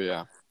do. Oh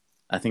yeah,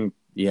 I think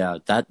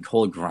that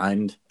whole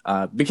grind.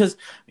 Because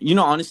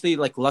honestly,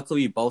 like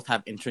luckily we both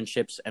have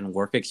internships and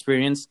work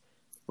experience.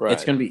 Right.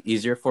 It's gonna be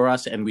easier for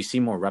us, and we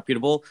seem more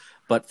reputable.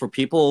 But for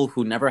people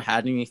who never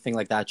had anything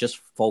like that, just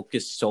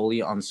focused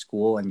solely on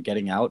school and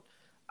getting out,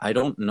 I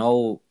don't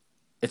know.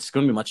 It's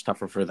going to be much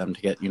tougher for them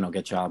to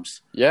get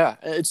jobs. Yeah,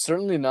 it's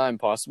certainly not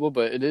impossible,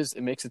 but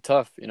it makes it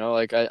tough.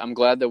 Like I'm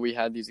glad that we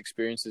had these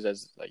experiences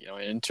as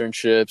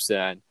internships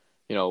and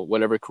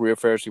whatever career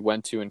fairs we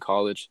went to in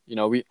college.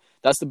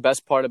 That's the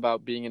best part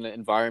about being in an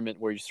environment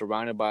where you're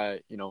surrounded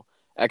by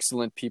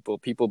excellent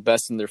people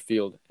best in their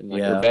field, and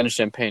like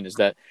Urbana-Champaign is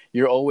that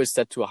you're always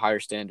set to a higher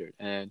standard,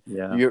 and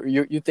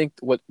you think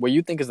what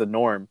you think is the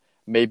norm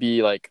may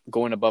be like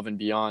going above and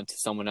beyond to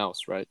someone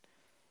else, right?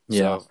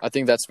 Yeah, so I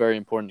think that's very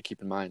important to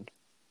keep in mind.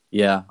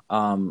 Yeah,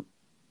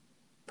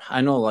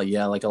 I know,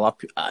 like a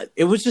lot.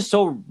 It was just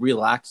so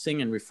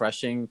relaxing and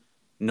refreshing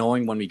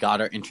knowing when we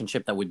got our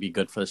internship that would be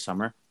good for the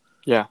summer.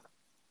 Yeah,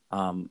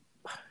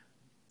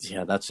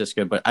 yeah, that's just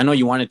good. But I know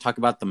you want to talk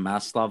about the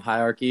Maslov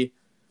hierarchy.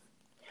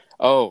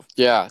 Oh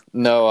yeah,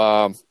 no.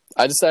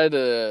 I decided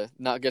to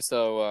not get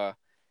so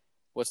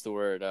what's the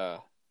word?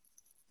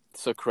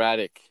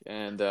 Socratic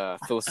and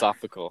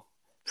philosophical.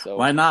 So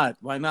why not?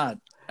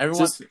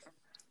 Everyone's.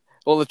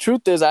 Well, the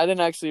truth is, I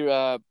didn't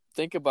actually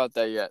think about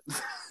that yet.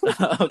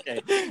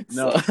 Okay.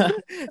 No.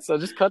 So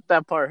just cut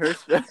that part, Hirsch.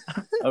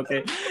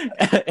 Okay.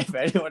 If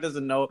anyone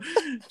doesn't know,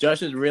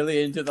 Josh is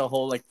really into the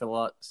whole like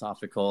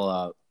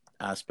philosophical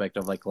aspect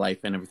of like life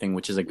and everything,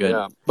 which is a good.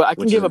 Yeah, but I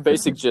can give a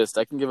basic gist.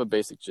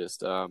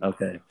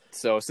 Okay.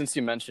 So since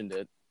you mentioned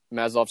it,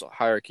 Maslow's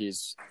hierarchy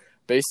is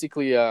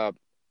basically a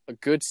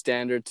good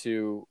standard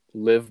to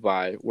live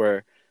by,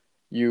 where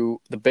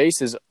the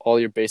base is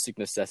all your basic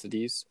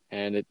necessities,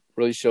 and it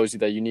really shows you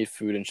that you need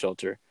food and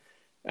shelter.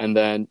 And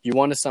then you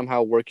want to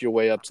somehow work your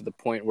way up to the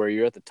point where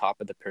you're at the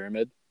top of the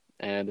pyramid.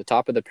 And the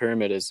top of the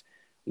pyramid is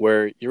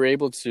where you're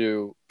able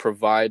to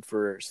provide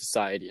for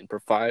society and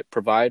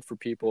provide for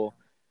people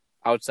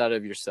outside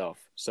of yourself.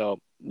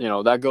 So,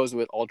 that goes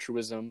with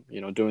altruism,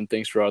 doing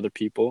things for other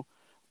people.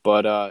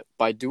 But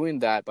by doing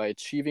that, by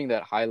achieving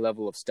that high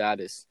level of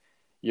status,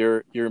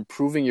 you're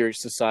improving your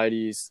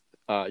society's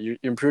you're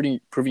improving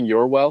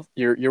your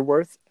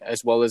worth,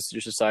 as well as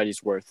your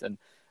society's worth. And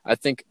I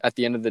think at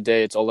the end of the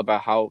day, it's all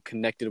about how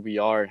connected we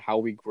are and how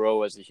we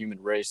grow as a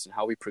human race and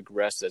how we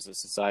progress as a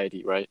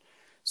society, right?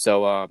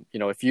 So,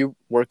 if you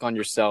work on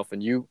yourself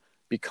and you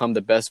become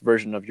the best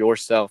version of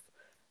yourself,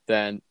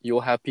 then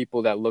you'll have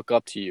people that look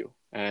up to you.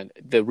 And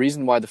the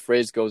reason why the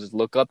phrase goes is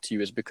look up to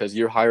you is because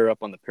you're higher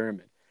up on the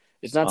pyramid.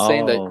 It's not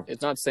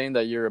saying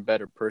that you're a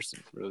better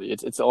person, really.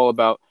 It's all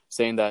about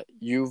saying that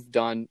you've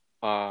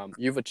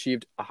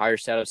achieved a higher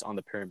status on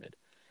the pyramid.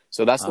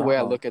 So that's the way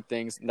I look at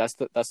things. And that's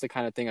the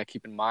kind of thing I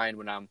keep in mind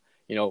when I'm,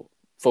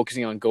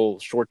 focusing on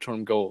goals,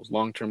 short-term goals,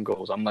 long-term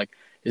goals. I'm like,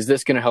 is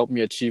this going to help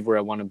me achieve where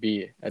I want to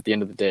be at the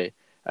end of the day?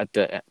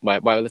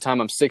 By the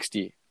time I'm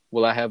 60,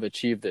 will I have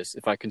achieved this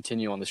if I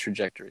continue on this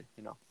trajectory?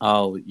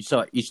 Oh,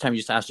 so each time you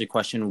just ask the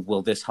question,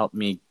 will this help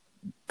me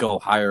go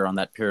higher on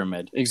that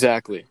pyramid.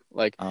 Exactly.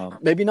 Like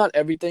maybe not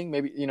everything.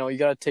 Maybe you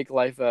got to take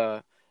life.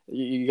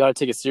 You got to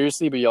take it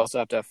seriously, but you also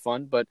have to have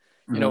fun. But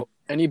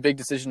any big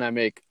decision I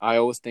make, I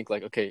always think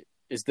like, okay,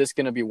 is this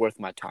gonna be worth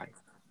my time?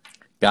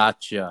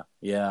 Gotcha.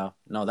 Yeah.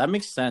 No, that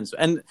makes sense.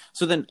 And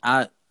so then,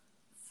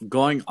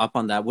 going up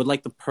on that, would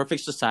like the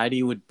perfect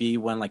society would be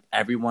when like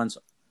everyone's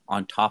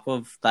on top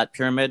of that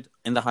pyramid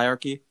in the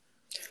hierarchy?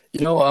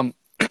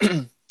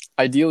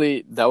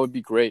 Ideally that would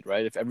be great,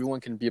 right? If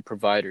everyone can be a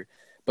provider.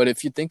 But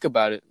if you think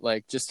about it,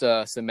 like just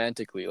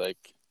semantically, like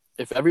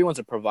if everyone's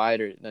a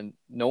provider, then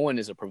no one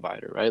is a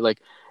provider, right?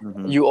 Like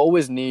you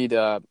always need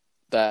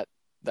that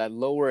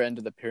lower end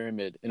of the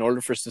pyramid in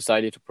order for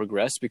society to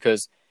progress.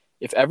 Because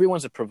if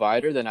everyone's a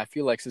provider, then I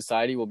feel like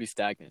society will be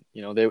stagnant.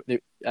 They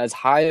as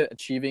high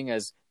achieving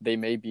as they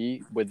may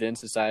be within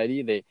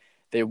society,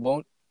 they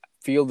won't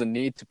feel the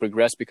need to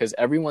progress because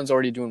everyone's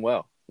already doing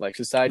well. Like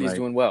society's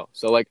doing well.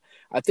 So like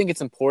I think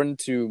it's important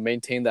to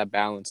maintain that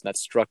balance, that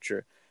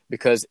structure,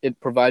 because it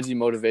provides you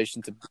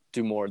motivation to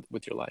do more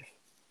with your life.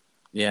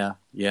 Yeah.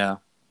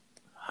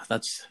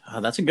 That's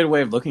a good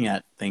way of looking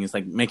at things,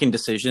 like making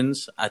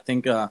decisions. I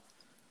think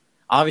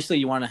obviously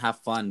you want to have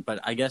fun, but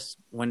I guess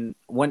when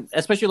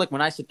especially like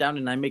when I sit down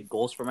and I make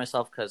goals for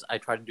myself, because I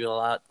try to do a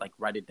lot, like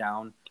write it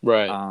down.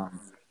 Right.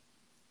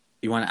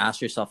 You want to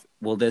ask yourself,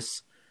 will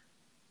this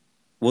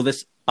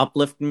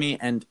uplift me?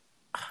 And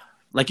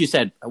like you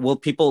said, will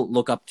people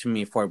look up to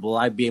me for it? Will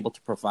I be able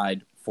to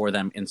provide for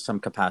them in some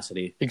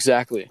capacity?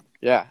 Exactly.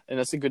 Yeah. And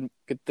that's a good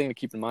thing to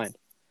keep in mind.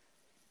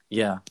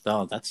 Yeah.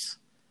 Oh, that's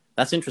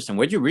interesting.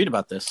 Where'd you read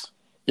about this?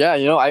 Yeah,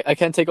 I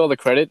can't take all the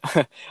credit.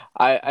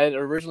 I had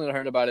originally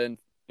heard about it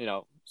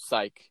in,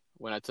 psych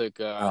when I took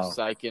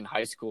psych in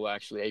high school,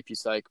 actually, AP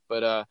psych.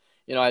 But,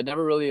 I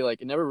never really,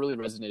 it never really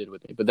resonated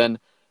with me. But then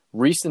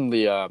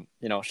recently,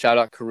 shout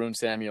out Karun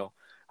Samuel,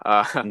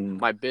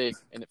 my big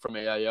from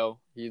AIO.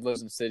 He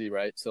lives in the city,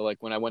 right? So,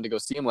 like, when I went to go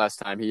see him last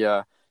time, he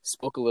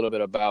spoke a little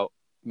bit about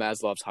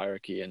Maslov's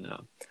hierarchy. And,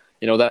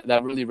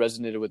 that really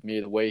resonated with me,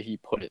 the way he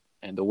put it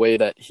and the way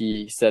that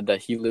he said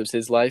that he lives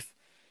his life.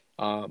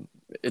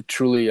 It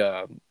truly,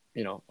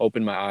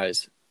 opened my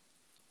eyes.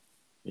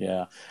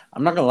 Yeah.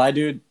 I'm not gonna lie,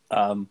 dude.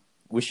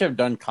 We should have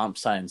done comp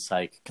sci and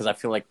psych, because I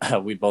feel like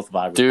we both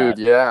vibe with Dude,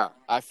 that. yeah.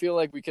 I feel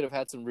like we could have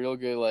had some real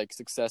good,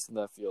 success in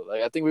that field.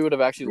 Like, I think we would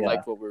have actually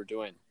liked what we were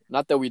doing.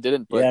 Not that we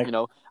didn't, but,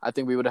 I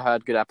think we would have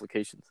had good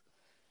applications.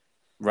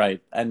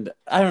 Right. And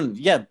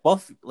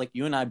both, like,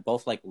 you and I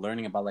both like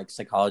learning about, like,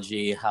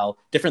 psychology, how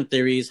different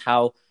theories,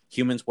 how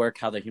humans work,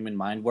 how the human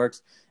mind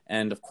works,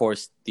 and of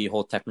course the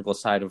whole technical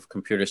side of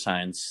computer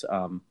science.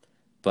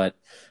 But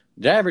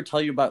did I ever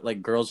tell you about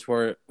like girls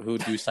who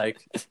do psych?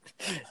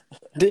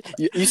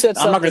 You said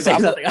something. I'm not gonna say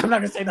nothing. I'm not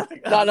gonna say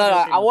nothing. No.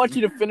 I want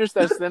you to finish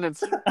that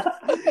sentence.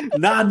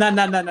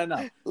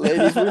 No.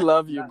 Ladies, we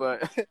love you,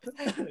 but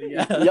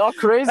y'all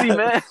crazy,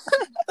 man.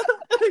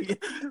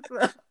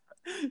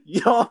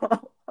 Yo.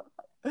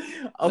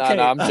 Okay.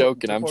 No, I'm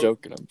joking. I'm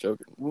joking.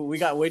 We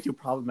got way too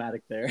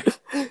problematic there.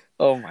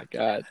 Oh my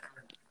god.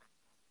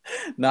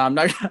 No, I'm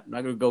not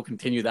gonna go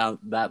continue down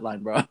that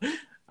line, bro.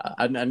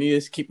 I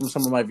need to keep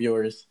some of my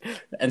viewers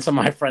and some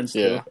of my friends too.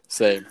 Yeah,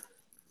 same.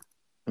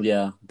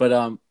 Yeah,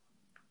 but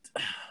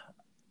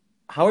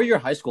how are your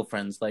high school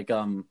friends? Like,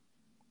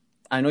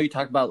 I know you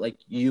talked about like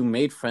you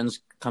made friends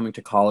coming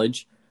to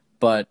college,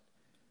 but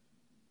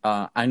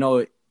I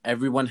know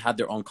everyone had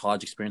their own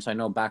college experience. I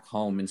know back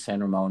home in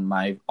San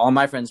Ramon, all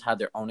my friends had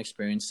their own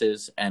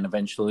experiences, and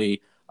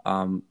eventually,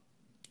 kind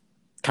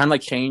of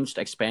like changed,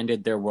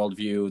 expanded their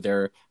worldview,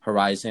 their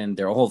horizon,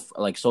 their whole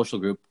like social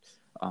group.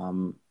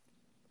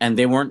 And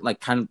they weren't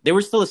like they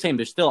were still the same.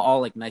 They're still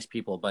all like nice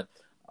people, but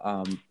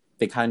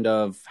they kind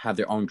of have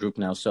their own group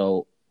now.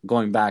 So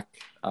going back,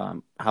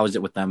 how is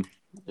it with them?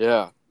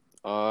 Yeah.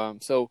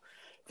 So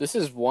this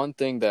is one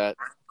thing that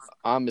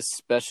I'm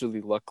especially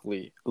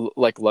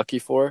lucky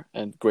for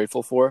and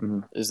grateful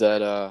for, is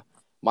that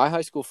my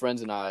high school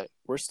friends and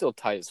we're still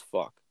tight as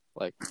fuck.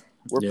 Like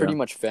we're pretty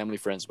much family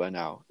friends by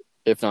now,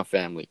 if not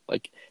family.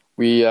 Like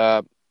we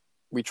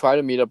try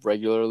to meet up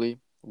regularly.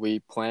 We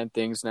plan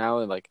things now,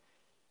 and like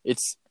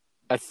it's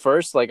at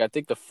first, like I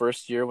think the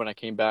first year when I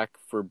came back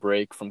for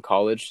break from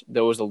college,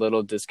 there was a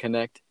little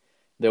disconnect.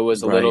 There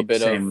was a little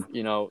bit of,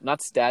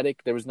 not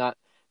static. There's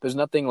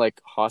nothing like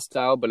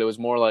hostile, but it was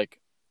more like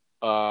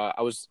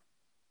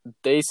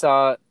they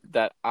saw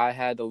that I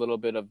had a little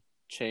bit of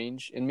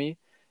change in me,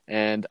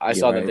 and I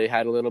saw that they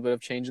had a little bit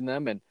of change in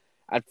them. And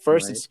at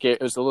first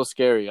it was a little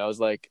scary. I was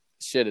like,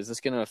 shit, is this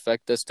going to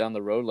affect us down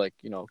the road? Like,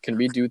 can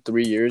we do 3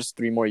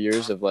 more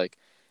years of like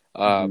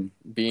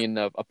being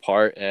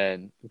apart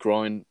and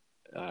growing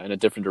in a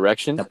different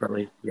direction?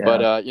 Separately. Yeah.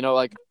 But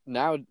like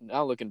now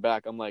looking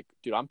back, I'm like,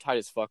 dude, I'm tight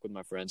as fuck with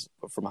my friends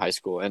from high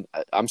school, and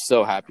I'm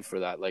so happy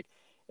for that. Like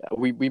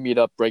we meet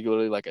up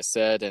regularly, like I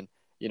said, and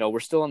we're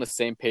still on the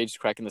same page,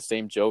 cracking the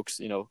same jokes,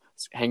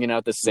 hanging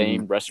out the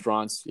same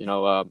restaurants,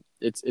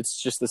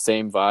 it's just the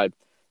same vibe.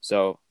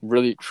 So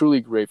really,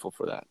 truly grateful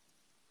for that.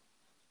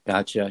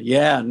 Gotcha.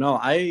 Yeah, no,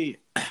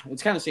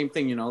 it's kind of the same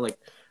thing, like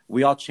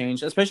we all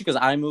changed, especially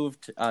because I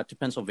moved to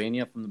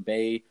Pennsylvania from the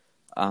Bay.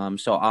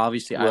 So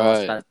obviously I lost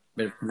Right. that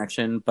bit of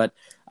connection. But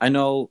I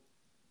know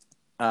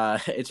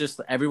it's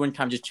just everyone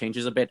kind of just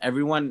changes a bit.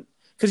 Everyone,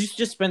 because you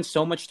just spend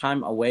so much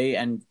time away,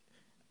 and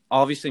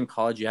obviously in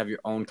college you have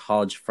your own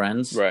college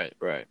friends, Right.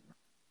 Right.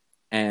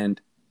 and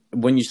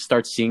when you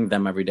start seeing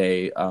them every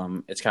day,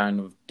 it's kind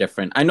of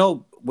different. I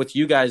know with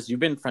you guys, you've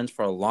been friends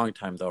for a long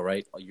time though,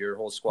 right? Your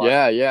whole squad.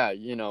 Yeah. Yeah.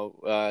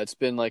 It's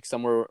been like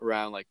somewhere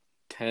around like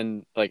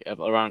 10, like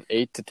around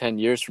 8 to 10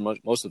 years for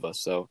most of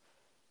us. So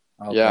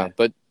yeah, Okay.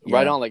 but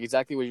right Yeah. on, like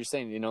exactly what you're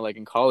saying. Like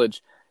in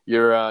college,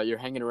 you're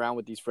hanging around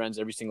with these friends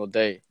every single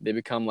day. They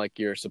become like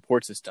your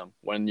support system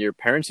when your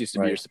parents used to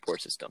be your Right.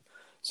 support system.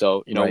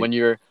 So Right.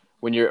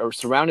 when you're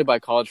surrounded by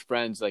college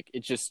friends, like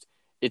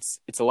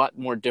it's a lot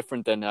more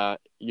different than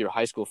your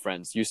high school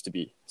friends used to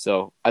be.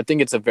 So I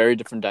think it's a very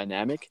different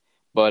dynamic.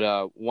 But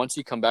once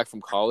you come back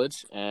from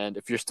college, and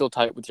if you're still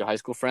tight with your high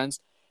school friends,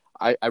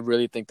 I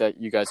really think that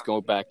you guys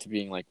go back to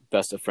being like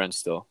best of friends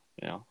still.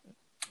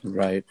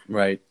 Right.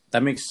 Right.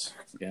 That makes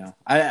yeah.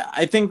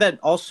 I think that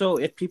also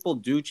if people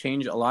do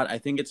change a lot, I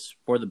think it's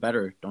for the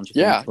better, don't you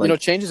Yeah, think? Like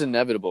change is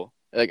inevitable.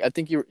 Like I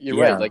think you're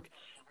right. yeah. Like,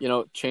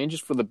 change is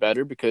for the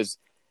better because,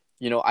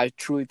 I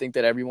truly think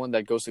that everyone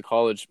that goes to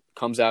college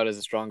comes out as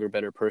a stronger,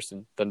 better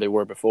person than they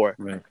were before.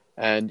 Right.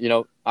 And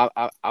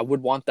I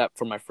would want that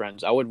for my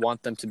friends. I would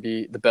want them to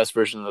be the best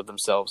version of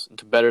themselves and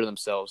to better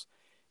themselves,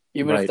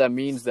 even if Right. that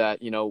means that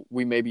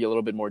we may be a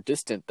little bit more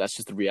distant. That's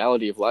just the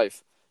reality of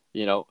life.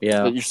 Yeah.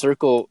 That your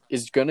circle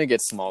is gonna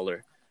get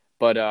smaller,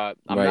 but I'm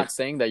Right. not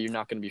saying that you're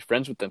not gonna be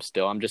friends with them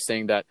still. I'm just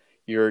saying that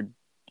you're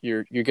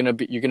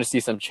gonna see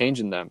some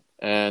change in them,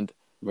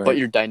 but Right.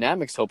 your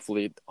dynamics,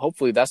 hopefully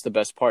that's the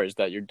best part, is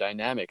that your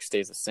dynamic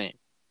stays the same.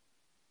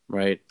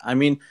 Right. I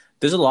mean,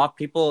 there's a lot of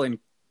people in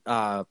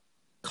uh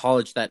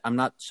college that I'm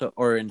not so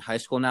or in high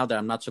school now that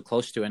I'm not so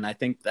close to, and I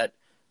think that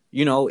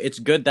it's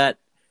good that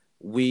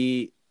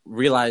we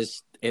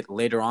realized it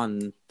later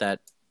on that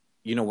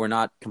we're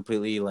not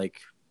completely like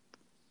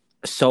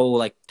so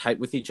like tight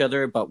with each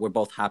other, but we're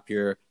both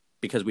happier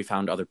because we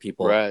found other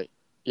people. Right.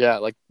 Yeah.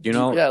 Like, You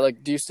know,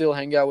 do you still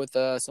hang out with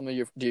some of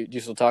your? Do you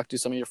still talk to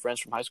some of your friends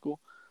from high school?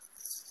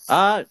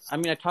 I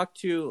mean, I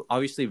talked to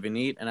obviously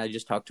Vineet, and I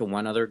just talked to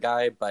one other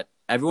guy, but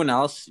everyone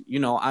else,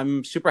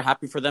 I'm super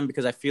happy for them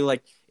because I feel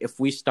like if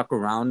we stuck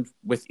around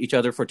with each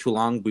other for too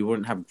long, we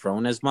wouldn't have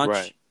grown as Right.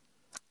 much.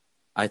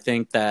 I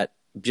think that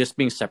just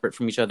being separate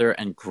from each other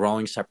and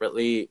growing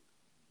separately,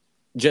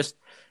 just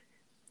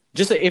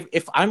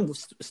if I'm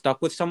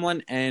stuck with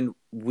someone and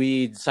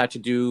we decide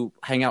to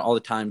hang out all the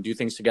time, do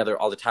things together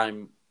all the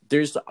time,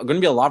 there's going to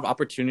be a lot of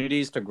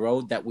opportunities to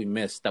grow that we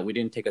missed that we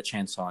didn't take a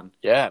chance on.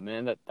 Yeah,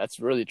 man. That's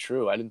really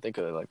true. I didn't think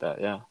of it like that.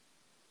 Yeah.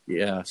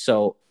 Yeah.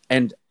 So,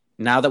 and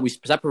now that we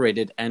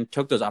separated and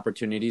took those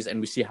opportunities and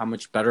we see how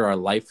much better our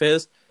life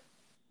is,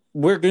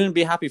 we're going to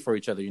be happy for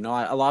each other.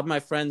 A lot of my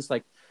friends,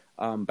 like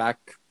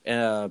back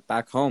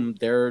home,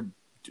 they're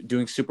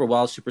doing super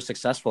well, super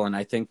successful. And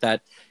I think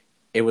that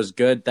it was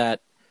good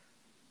that,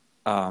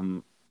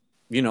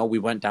 we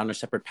went down our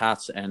separate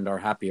paths and are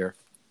happier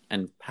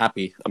and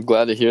happy. I'm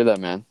glad to hear that,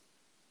 man.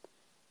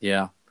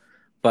 Yeah.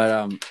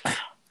 But,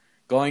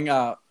 going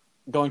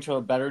to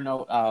a better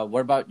note,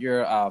 what about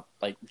your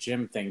like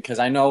gym thing? Because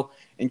I know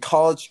in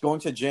college, going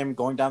to gym,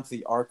 going down to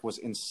the Arc was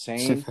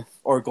insane,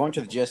 or going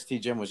to the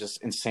GST gym was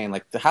just insane.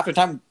 Like half the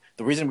time,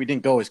 the reason we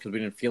didn't go is because we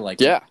didn't feel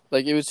like it. Yeah,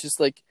 like it was just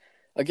like,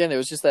 again, it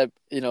was just that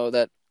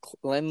that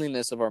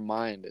cleanliness of our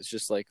mind. It's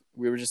just like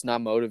we were just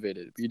not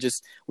motivated.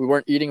 We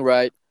weren't eating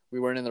right. We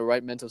weren't in the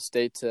right mental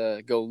state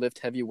to go lift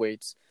heavy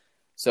weights.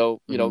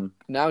 So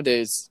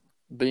nowadays,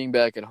 being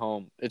back at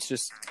home,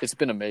 it's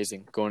been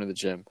amazing going to the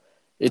gym.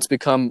 It's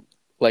become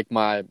like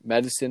my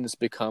medicine. It's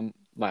become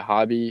my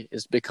hobby.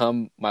 It's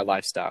become my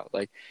lifestyle.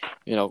 Like,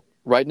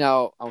 right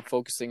now I'm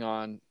focusing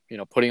on,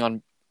 putting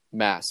on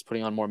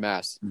more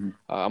mass. Mm-hmm.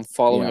 I'm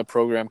following Yeah. a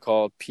program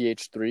called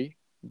PH3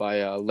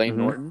 by Lane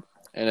Mm-hmm. Norton.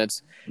 And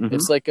Mm-hmm.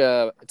 it's like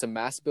it's a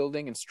mass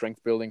building and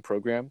strength building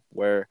program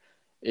where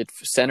it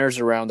centers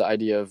around the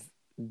idea of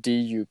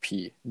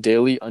DUP,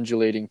 daily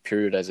undulating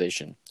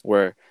periodization,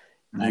 where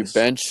you Nice.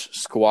 bench,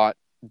 squat,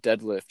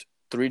 deadlift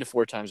 3 to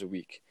 4 times a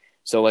week.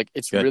 So like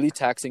it's Good. really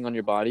taxing on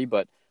your body,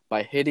 but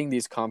by hitting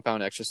these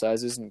compound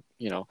exercises and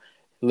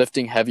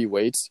lifting heavy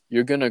weights,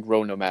 you're gonna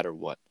grow no matter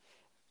what.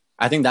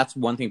 I think that's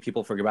one thing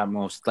people forget about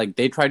most. Like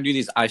they try to do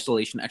these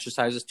isolation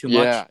exercises too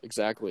much. Yeah,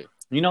 exactly.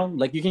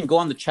 Like you can go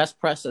on the chest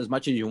press as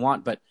much as you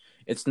want, but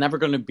it's never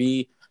going to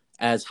be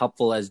as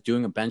helpful as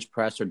doing a bench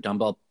press or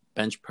dumbbell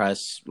bench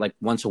press like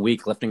once a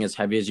week, lifting as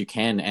heavy as you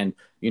can, and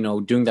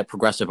doing that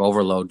progressive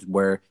overload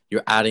where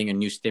you're adding a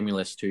new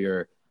stimulus to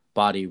your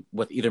body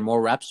with either more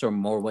reps or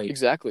more weight.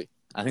 Exactly.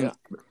 I think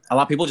a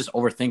lot of people just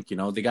overthink.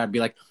 They got to be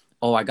like,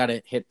 oh, I got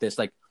to hit this.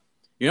 Like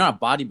you're not a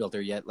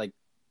bodybuilder yet. Like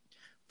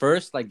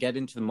first, like get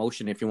into the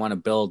motion if you want to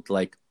build.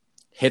 Like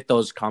hit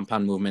those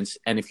compound movements,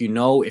 and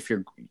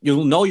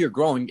you'll know you're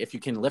growing if you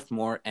can lift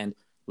more and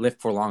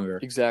lift for longer.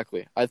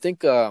 Exactly. I think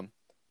the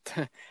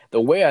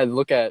way I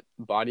look at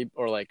body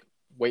or like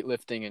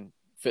weightlifting and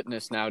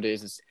fitness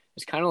nowadays is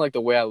kind of like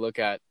the way I look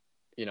at,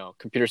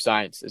 computer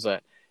science is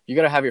that you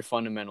got to have your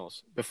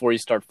fundamentals before you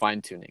start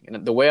fine tuning.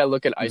 And the way I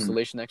look at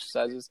isolation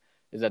exercises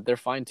is that they're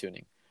fine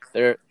tuning.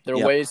 They're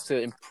ways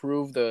to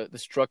improve the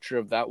structure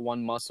of that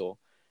one muscle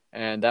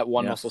and that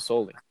one muscle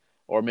solely,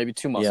 or maybe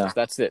two muscles.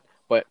 That's it.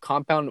 But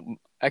compound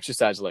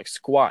exercises like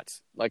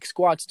squats,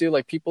 dude,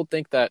 like people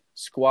think that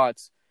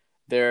squats,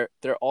 they're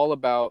all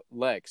about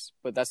legs,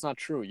 but that's not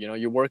true.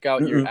 You work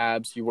out your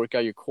abs, you work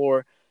out your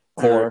core,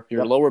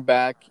 your lower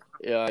back,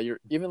 your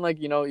even like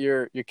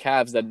your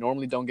calves that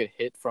normally don't get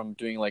hit from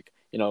doing like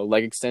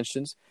leg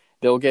extensions,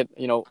 they'll get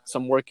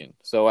some work in.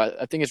 So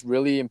I think it's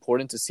really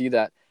important to see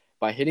that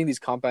by hitting these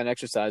compound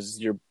exercises,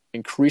 you're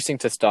increasing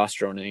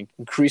testosterone and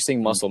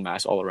increasing muscle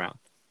mass all around.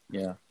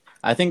 Yeah,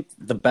 I think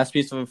the best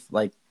piece of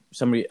like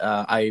somebody,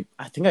 I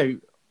think I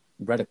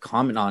read a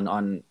comment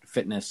on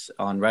fitness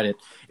on Reddit.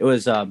 It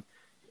was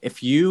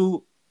if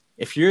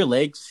your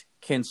legs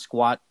can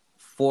squat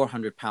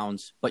 400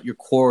 pounds, but your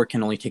core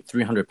can only take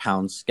 300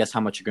 pounds, guess how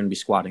much you're going to be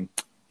squatting?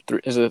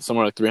 Is it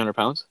somewhere like 300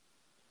 pounds?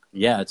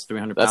 Yeah, it's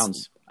 300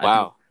 pounds.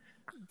 Wow.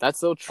 That's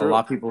so true. A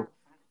lot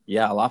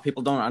of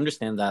people don't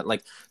understand that.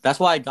 Like, that's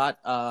why I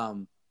got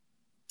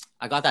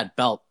that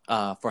belt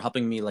for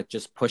helping me like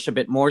just push a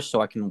bit more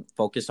so I can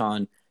focus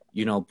on,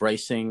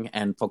 bracing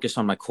and focus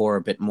on my core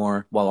a bit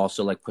more while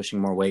also like pushing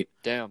more weight.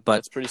 Damn, but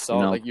that's pretty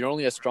solid. Like, you're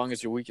only as strong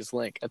as your weakest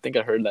link. I think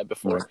I heard that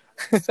before.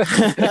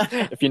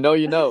 If you know,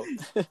 you know.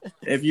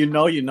 If you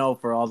know, you know,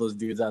 for all those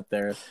dudes out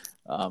there.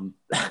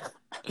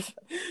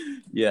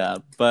 Yeah,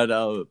 but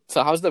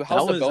so how's the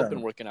belt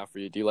been working out for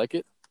you? Do you like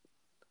it?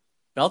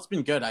 Belt's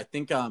been good. I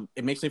think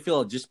it makes me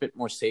feel just a bit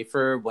more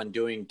safer when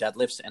doing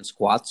deadlifts and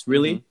squats,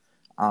 really.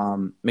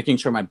 Making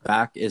sure my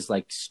back is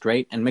like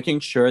straight and making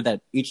sure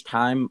that each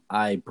time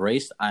I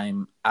brace,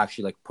 I'm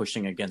actually like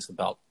pushing against the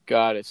belt.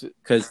 Got it.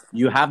 Because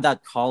you have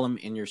that column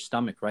in your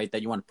stomach, right,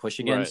 that you want to push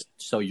against,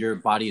 so your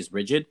body is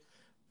rigid.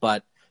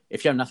 But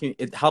if you have nothing,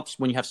 it helps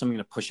when you have something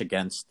to push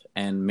against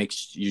and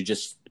makes you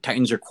just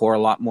tightens your core a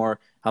lot more,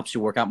 helps you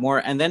work out more.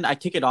 And then I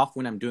take it off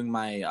when I'm doing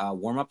my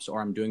warm-ups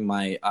or I'm doing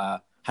my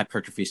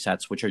hypertrophy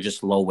sets, which are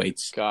just low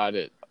weights. Got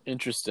it.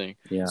 Interesting.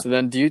 Yeah. So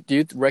then do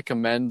you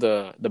recommend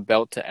the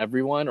belt to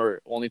everyone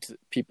or only to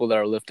people that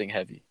are lifting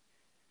heavy?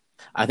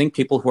 I think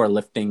people who are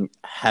lifting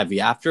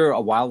heavy, after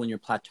a while when you're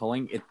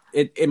plateauing,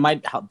 it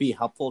might be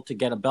helpful to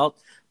get a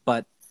belt,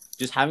 but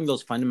just having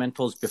those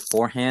fundamentals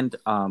beforehand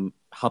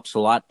helps a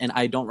lot. And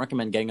I don't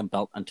recommend getting a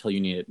belt until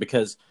you need it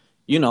because,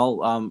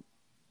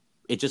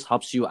 it just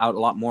helps you out a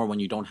lot more when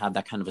you don't have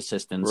that kind of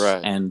assistance.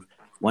 Right. And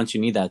once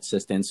you need that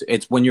assistance,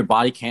 it's when your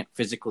body can't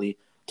physically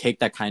take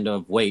that kind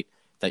of weight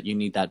that you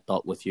need that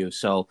belt with you.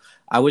 So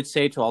I would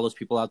say to all those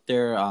people out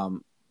there,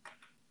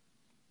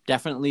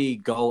 definitely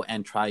go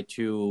and try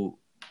to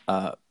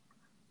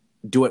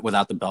do it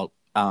without the belt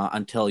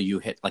until you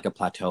hit like a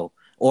plateau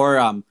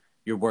or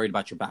you're worried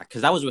about your back.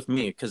 Because that was with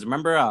me. Because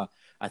remember,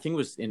 I think it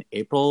was in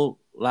April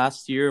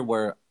last year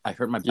where I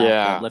hurt my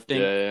back lifting.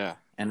 Yeah.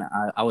 And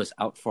I was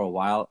out for a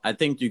while. I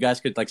think you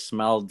guys could like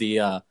smell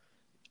the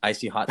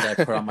icy hot that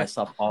I put on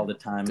myself all the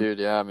time. Dude,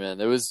 yeah,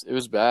 man. It was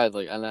bad.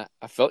 Like, and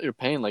I felt your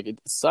pain. Like, it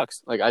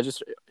sucks. Like, I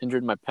just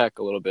injured my pec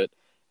a little bit,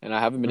 and I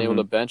haven't been able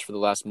to bench for the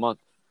last month.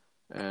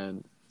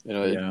 And,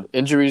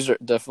 injuries are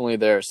definitely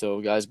there. So,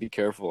 guys, be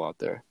careful out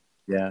there.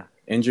 Yeah,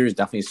 injuries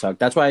definitely suck.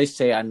 That's why I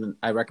say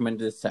I recommend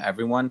this to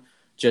everyone.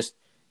 Just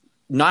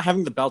not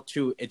having the belt,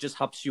 too, it just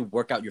helps you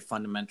work out your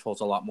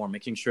fundamentals a lot more,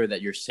 making sure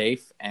that you're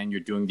safe and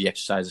you're doing the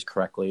exercises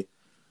correctly.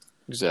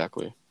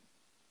 Exactly.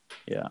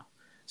 Yeah.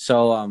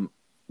 So,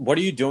 what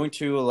are you doing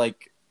to,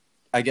 like,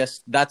 I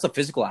guess that's a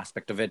physical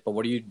aspect of it, but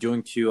what are you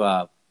doing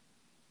to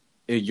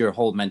your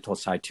whole mental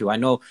side too? I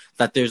know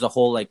that there's a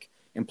whole, like,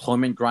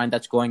 employment grind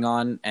that's going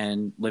on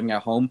and living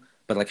at home,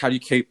 but, like, how do you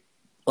keep,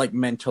 like,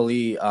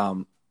 mentally,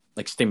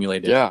 like,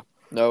 stimulated? Yeah.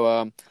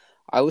 No,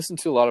 I listen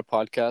to a lot of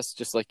podcasts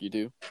just like you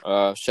do.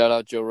 Shout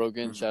out Joe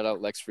Rogan, shout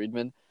out Lex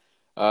Friedman.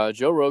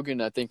 Joe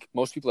Rogan, I think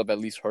most people have at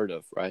least heard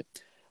of, right?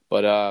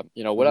 But,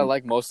 what I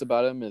like most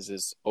about him is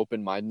his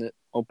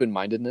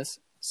open-mindedness.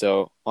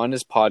 So on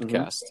his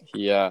podcast,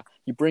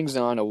 he brings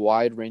on a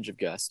wide range of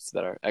guests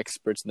that are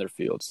experts in their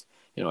fields,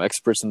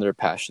 experts in their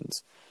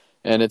passions.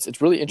 And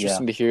it's really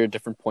interesting to hear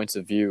different points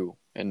of view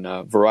and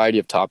a variety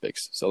of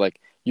topics. So,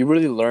 like, you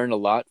really learn a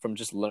lot from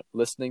just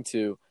listening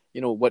to,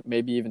 what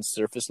maybe even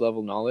surface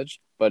level knowledge.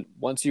 But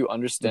once you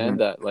understand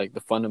that, like, the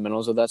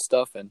fundamentals of that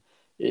stuff, and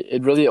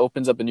it really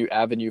opens up a new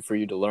avenue for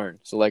you to learn.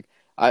 So, like,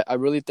 I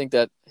really think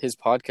that his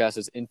podcast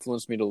has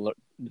influenced me to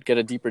get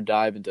a deeper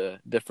dive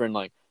into different,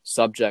 like,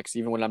 subjects,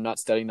 even when I'm not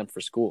studying them for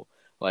school,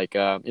 like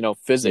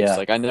physics.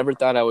 Like, I never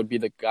thought I would be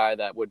the guy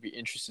that would be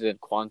interested in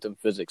quantum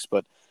physics,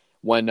 but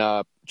when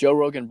Joe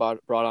Rogan brought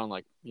on,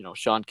 like,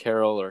 Sean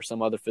Carroll or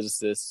some other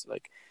physicists,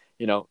 like,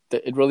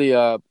 it really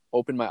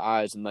opened my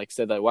eyes and, like,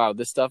 said that, wow,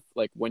 this stuff,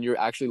 like, when you're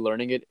actually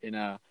learning it in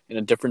a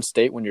different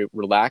state, when you're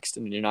relaxed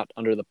and you're not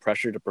under the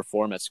pressure to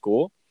perform at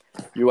school,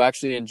 you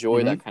actually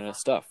enjoy that kind of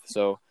stuff.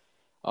 So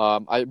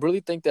I really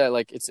think that,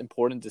 like, it's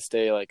important to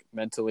stay, like,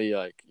 mentally,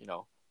 like,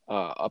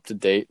 up to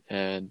date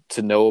and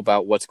to know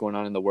about what's going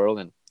on in the world.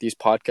 And these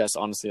podcasts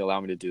honestly allow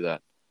me to do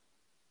that.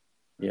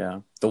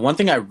 Yeah. The one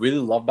thing I really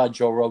love about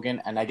Joe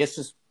Rogan, and I guess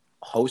just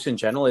hosts in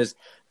general, is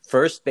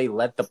first they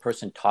let the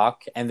person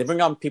talk, and they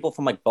bring on people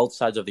from like both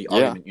sides of the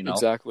argument,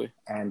 exactly.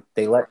 and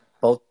they let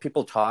both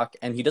people talk,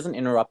 and he doesn't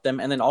interrupt them.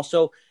 And then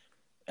also,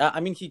 I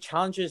mean, he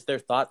challenges their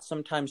thoughts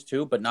sometimes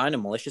too, but not in a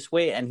malicious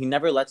way, and he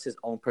never lets his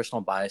own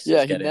personal biases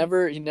he get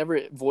in.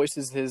 never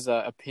voices his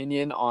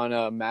opinion on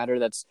a matter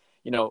that's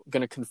going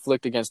to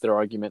conflict against their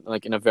argument,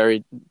 like in a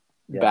very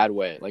bad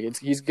way. Like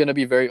he's going to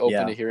be very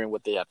open to hearing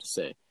what they have to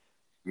say.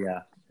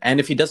 Yeah. And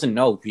if he doesn't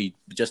know, he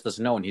just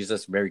doesn't know, and he's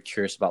just very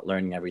curious about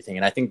learning everything.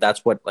 And I think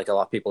that's what like a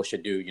lot of people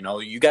should do.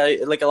 You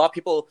guys, like, a lot of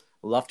people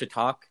love to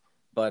talk,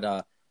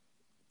 but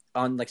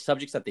on like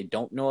subjects that they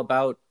don't know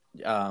about,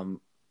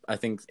 I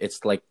think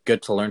it's like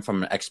good to learn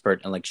from an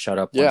expert and like shut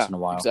up once in a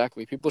while.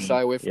 Exactly. People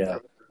shy away from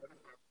that.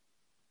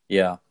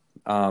 Yeah.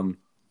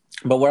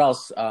 But what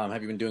else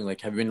have you been doing?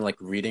 Like, have you been like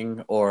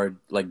reading or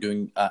like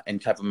doing any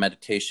type of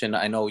meditation?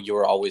 I know you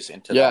were always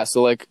into that. Yeah.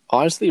 So like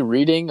honestly,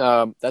 reading,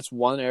 that's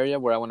one area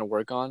where I want to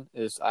work on.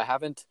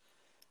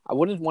 I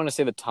wouldn't want to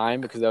say the time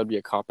because that would be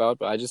a cop out,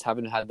 but I just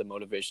haven't had the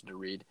motivation to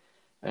read.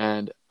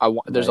 And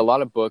there's a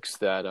lot of books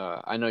that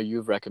I know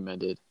you've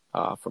recommended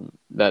from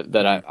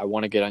that I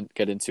want to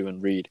get into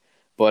and read.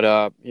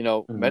 But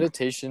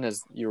meditation,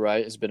 as you're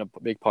right, has been a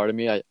big part of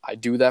me. I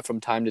do that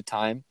from time to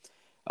time.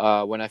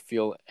 When I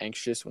feel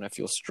anxious, when I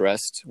feel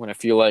stressed, when I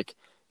feel like,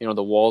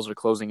 the walls are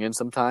closing in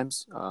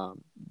sometimes,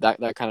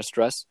 that kind of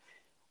stress.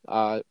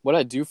 What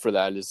I do for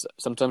that is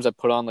sometimes I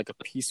put on like a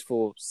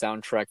peaceful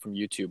soundtrack from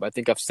YouTube. I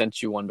think I've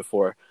sent you one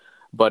before,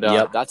 but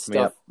that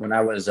stuff when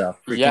I was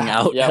freaking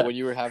out. Yeah, when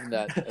you were having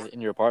that in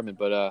your apartment.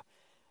 But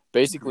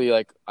basically,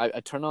 like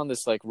I turn on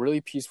this like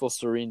really peaceful,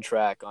 serene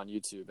track on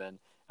YouTube, and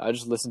I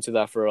just listen to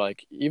that for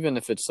like, even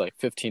if it's like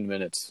 15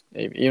 minutes,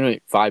 even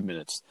like 5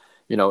 minutes.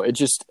 It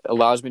just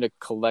allows me to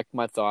collect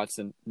my thoughts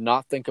and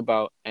not think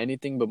about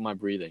anything but my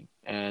breathing.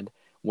 And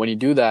when you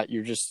do that,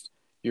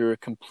 you're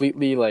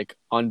completely like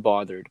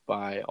unbothered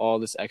by all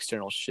this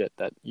external shit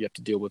that you have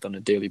to deal with on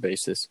a daily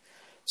basis.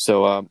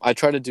 So I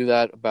try to do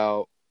that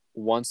about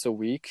once a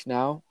week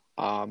now.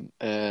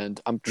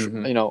 And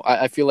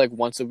I feel like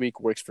once a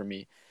week works for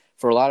me.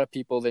 For a lot of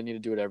people, they need to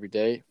do it every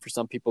day. For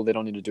some people, they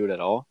don't need to do it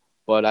at all.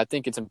 But I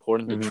think it's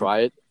important to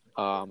try it,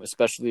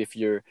 especially if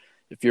you're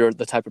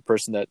the type of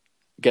person that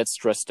gets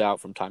stressed out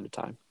from time to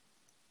time.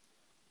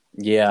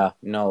 Yeah,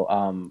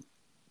 no,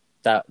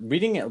 that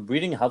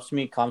reading helps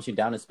me, calms me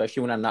down,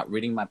 especially when I'm not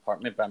reading in my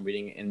apartment, but I'm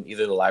reading in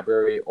either the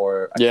library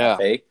or a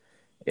cafe.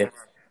 It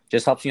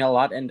just helps me a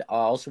lot. And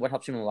also what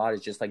helps me a lot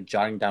is just like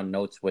jotting down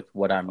notes with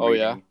what I'm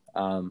reading.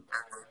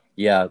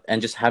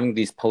 And just having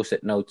these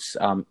post-it notes.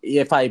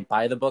 If I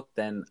buy the book,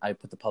 then I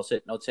put the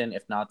post-it notes in.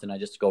 If not, then I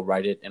just go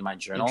write it in my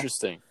journal.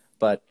 Interesting.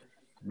 But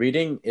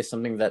reading is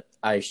something that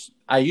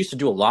I used to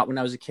do a lot when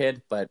I was a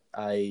kid, but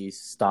I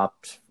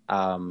stopped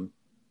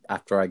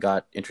after I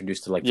got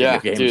introduced to like video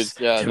games.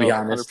 Dude, to be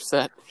honest,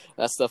 100%.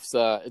 That stuff's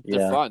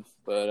they're fun,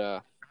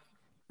 but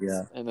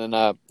and then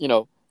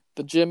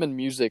the gym and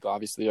music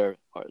obviously are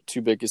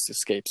two biggest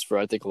escapes for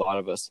I think a lot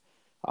of us.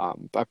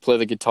 I play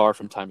the guitar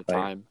from time to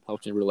time,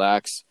 helps me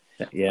relax.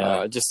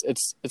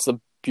 It's a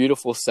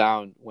beautiful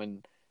sound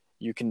when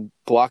you can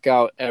block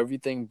out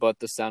everything but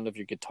the sound of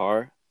your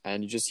guitar.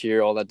 And you just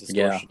hear all that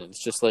distortion. And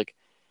it's just like,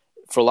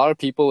 for a lot of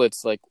people,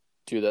 it's like,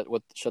 dude,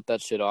 shut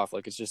that shit off.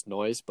 Like, it's just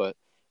noise. But,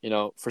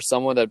 for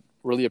someone that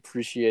really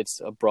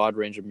appreciates a broad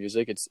range of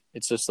music, it's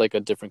just like a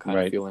different kind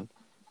of feeling.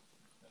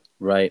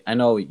 Right. I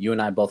know you and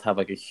I both have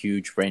like a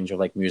huge range of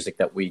like music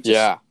that we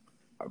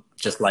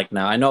just like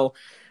now. I know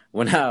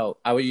when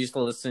I used to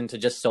listen to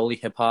just solely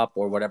hip hop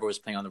or whatever was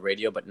playing on the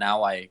radio, but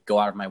now I go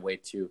out of my way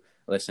to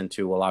listen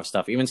to a lot of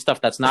stuff, even stuff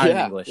that's not in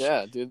English.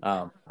 Yeah, dude.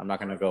 I'm not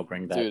gonna go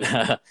bring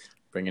that.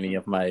 Bring any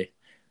of my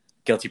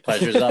guilty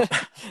pleasures up.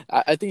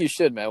 I think you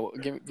should, man.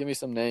 Give me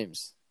some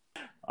names.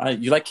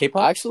 You like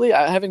K-pop? Actually,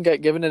 I haven't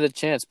given it a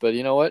chance, but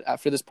you know what?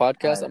 After this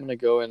podcast, I'm gonna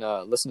go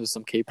and listen to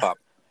some K-pop.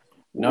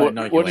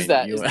 What is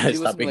that? Do you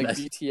listen to like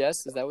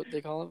BTS? Is that what they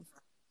call them?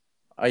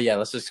 Oh yeah,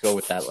 let's just go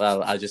with that.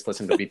 I just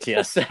listen to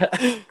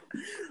BTS.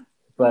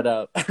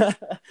 But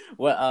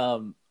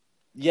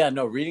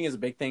reading is a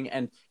big thing,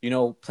 and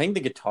playing the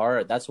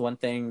guitar, that's one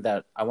thing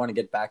that I want to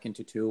get back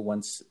into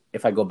too.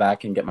 If I go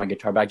back and get my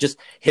guitar back, just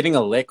hitting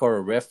a lick or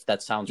a riff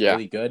that sounds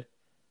really good,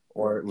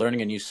 or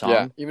learning a new song.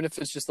 Yeah, even if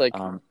it's just like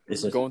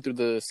going through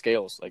the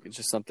scales, like it's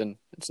just something.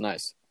 It's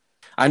nice.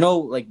 I know,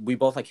 like, we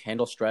both like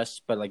handle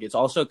stress, but like it's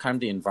also kind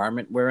of the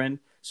environment we're in.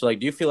 So like,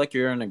 do you feel like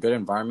you're in a good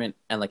environment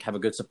and like have a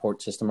good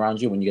support system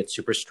around you when you get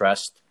super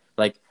stressed?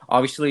 Like,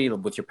 obviously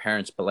with your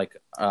parents, but like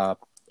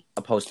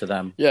opposed to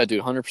them. Yeah,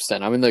 dude,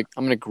 100%.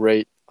 I'm in a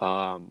great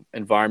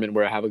environment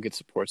where I have a good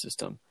support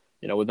system.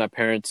 With my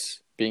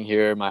parents being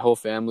here, my whole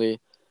family.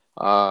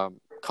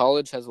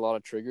 College has a lot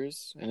of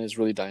triggers and is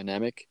really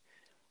dynamic.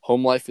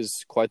 Home life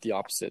is quite the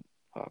opposite,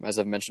 as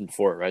I've mentioned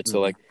before, right? Mm-hmm.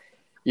 So like,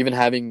 even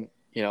having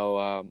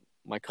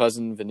my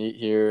cousin Vinit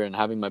here and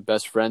having my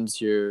best friends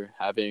here,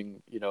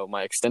 having,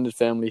 my extended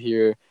family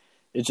here,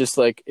 it's just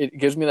like, it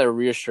gives me that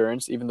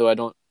reassurance, even though I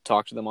don't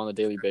talk to them on a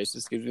daily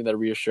basis. It gives me that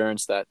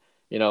reassurance that,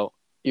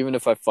 even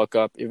if I fuck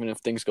up, even if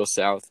things go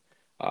south,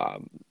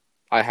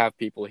 I have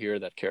people here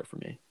that care for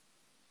me.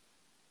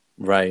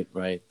 Right.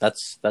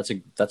 That's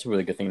a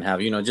really good thing to have.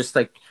 Just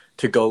like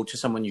to go to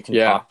someone you can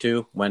talk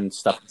to when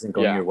stuff isn't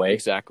going your way.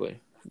 Exactly.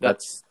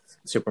 That's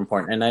super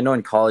important. And I know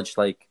in college,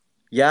 like,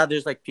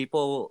 there's like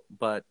people,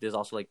 but there's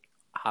also like,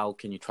 how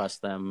can you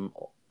trust them?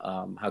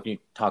 How can you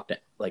talk to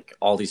like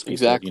all these people?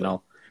 Exactly.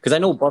 Because I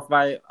know both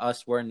by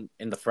us were in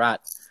the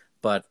frat,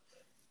 but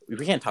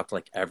we can't talk to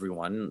like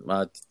everyone.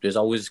 There's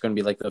always going to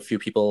be like a few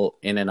people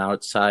in and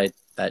outside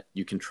that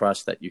you can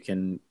trust, that you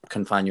can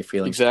confine your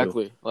feelings to.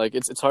 Exactly. Like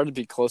it's hard to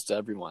be close to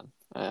everyone,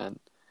 and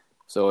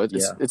so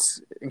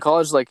it's in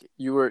college. Like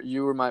you were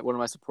one of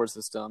my support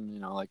system.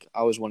 Like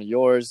I was one of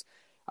yours.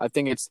 I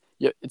think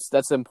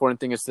that's the important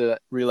thing, is to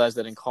realize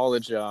that in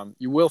college,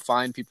 you will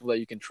find people that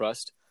you can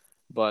trust,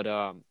 but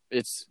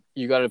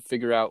you got to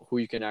figure out who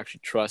you can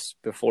actually trust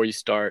before you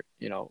start,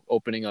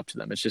 opening up to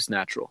them. It's just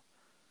natural.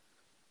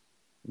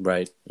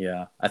 Right.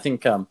 Yeah. I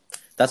think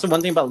that's the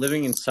one thing about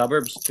living in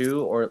suburbs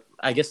too, or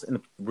I guess in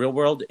the real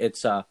world,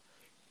 it's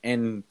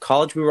in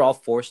college we were all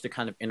forced to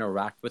kind of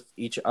interact with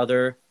each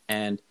other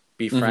and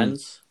be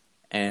friends.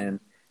 And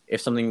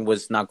if something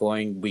was not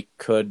going, we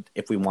could,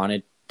 if we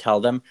wanted, tell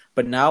them.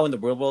 But now in the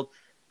real world,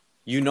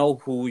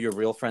 who your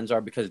real friends are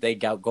because they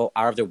go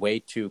out of their way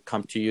to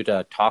come to you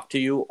to talk to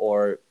you,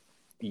 or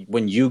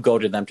when you go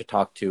to them to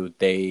talk to,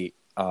 they're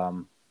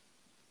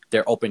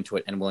open to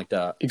it and willing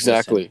to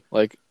exactly listen.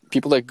 Like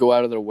people that go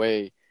out of their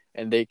way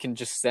and they can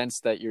just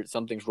sense that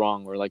something's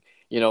wrong, or like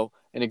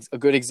a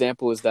good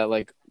example is that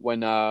like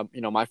when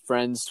my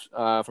friends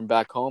from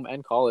back home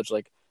and college,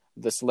 like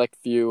the select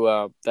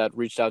few that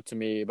reached out to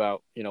me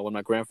about when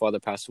my grandfather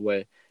passed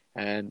away,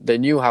 and they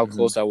knew how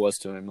close I was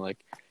to him.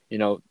 Like,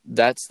 those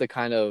are the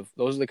kind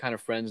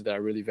of friends that I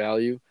really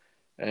value.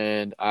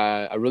 And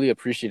I really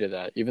appreciated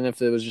that. Even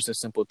if it was just a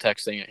simple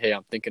text saying, "Hey,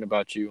 I'm thinking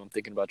about you. I'm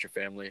thinking about your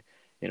family.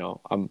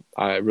 I'm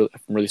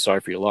really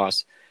sorry for your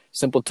loss."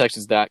 Simple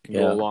texts that can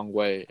go a long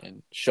way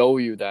and show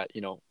you that,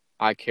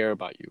 I care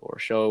about you, or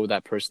show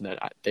that person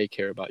that they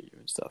care about you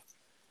and stuff.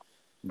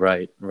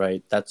 Right.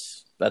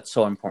 That's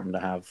so important to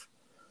have.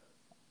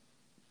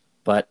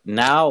 But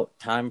now,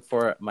 time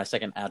for my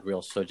second ad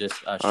reel. So just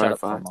shut up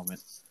for a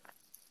moment.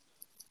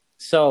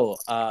 So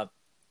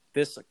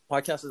this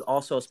podcast is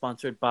also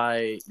sponsored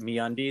by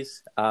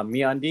MeUndies.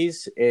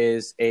 MeUndies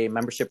is a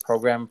membership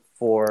program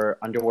for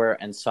underwear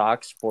and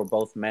socks for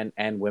both men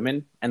and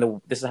women.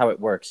 And this is how it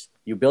works.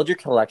 You build your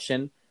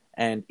collection,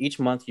 and each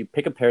month you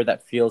pick a pair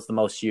that feels the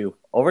most you.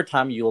 Over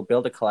time, you will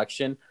build a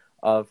collection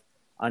of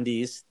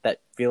undies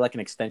that feel like an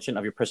extension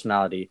of your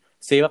personality.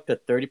 Save up to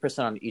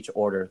 30% on each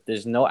order.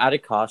 There's no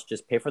added cost.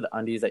 Just pay for the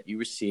undies that you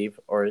receive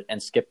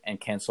and skip and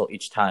cancel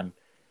each time.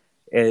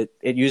 It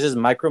uses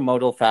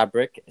micromodal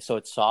fabric, so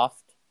it's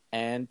soft,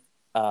 and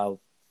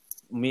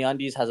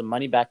MeUndies has a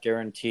money-back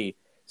guarantee.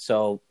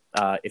 So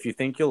if you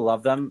think you'll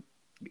love them,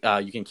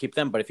 you can keep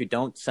them. But if you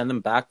don't, send them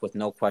back with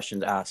no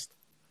questions asked.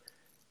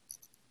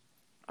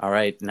 All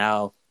right,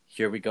 now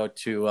here we go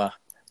to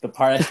the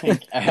part I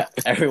think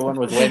everyone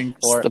was waiting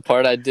for. It's the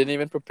part I didn't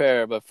even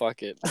prepare, but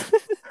fuck it.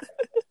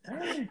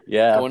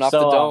 Yeah, going off the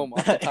dome,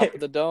 off the top of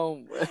the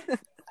dome.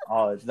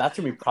 Oh, that's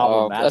gonna be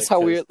problematic.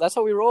 That's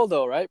how we roll,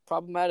 though, right?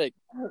 Problematic.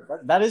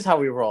 That is how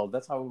we roll.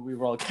 That's how we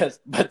roll.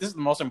 But this is the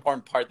most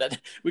important part,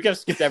 that we could have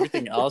skipped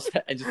everything else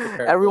and just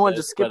prepare. Everyone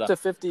just skip to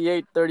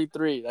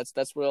 58:33.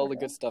 That's where all the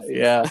good stuff is.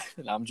 Yeah.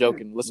 No, I'm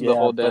joking. Listen to the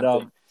whole damn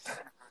thing.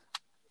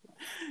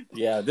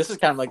 Yeah, this is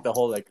kind of like the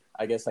whole, like,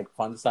 I guess, like,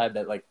 fun side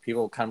that, like,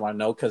 people kind of want to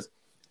know, because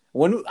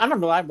when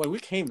we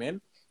came in,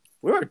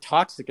 we were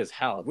toxic as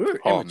hell. We were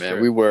immature.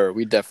 Man,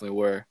 we definitely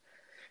were.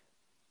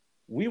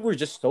 We were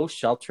just so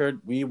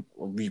sheltered. We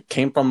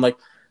came from like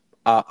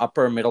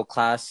upper middle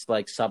class,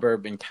 like,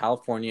 suburb in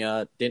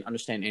California. Didn't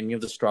understand any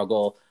of the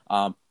struggle.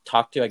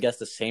 Talked to, I guess,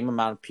 the same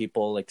amount of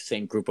people, like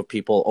same group of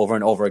people over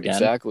and over again.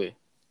 Exactly.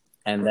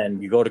 And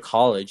then you go to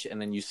college,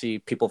 and then you see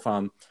people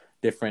from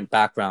different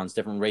backgrounds,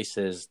 different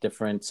races,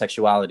 different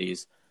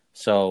sexualities.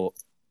 So,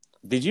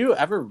 did you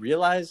ever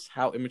realize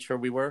how immature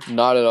we were?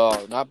 Not at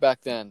all. Not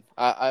back then.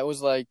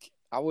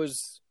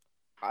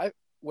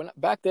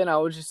 Back then I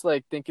was just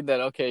like thinking that,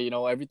 okay,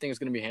 everything is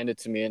going to be handed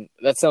to me. And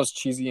that sounds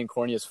cheesy and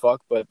corny as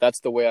fuck, but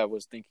that's the way I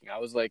was thinking. I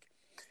was like,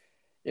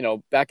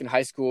 back in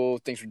high school,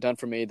 things were done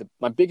for me.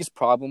 My biggest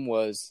problem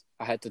was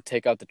I had to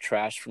take out the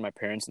trash for my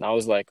parents. And I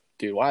was like,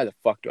 dude, why the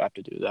fuck do I have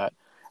to do that?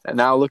 And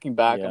now looking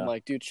back, I'm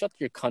like, dude, shut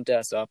your cunt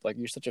ass up. Like,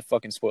 you're such a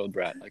fucking spoiled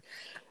brat. Like,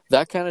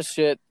 that kind of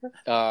shit.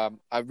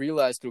 I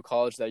realized through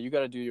college that you got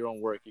to do your own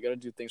work. You got to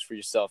do things for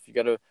yourself. You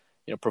got to,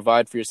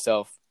 provide for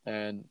yourself.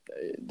 And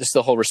just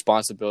the whole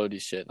responsibility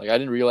shit. Like, I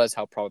didn't realize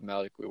how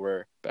problematic we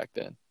were back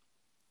then.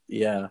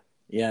 Yeah,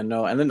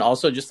 no. And then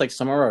also just like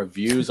some of our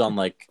views on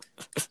like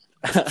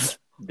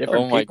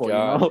different people,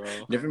 God, bro.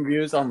 different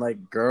views on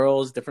like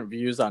girls, different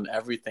views on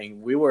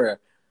everything. We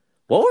were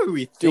What were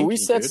we thinking, Dude, we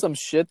said some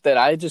shit that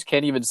I just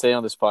can't even say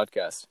on this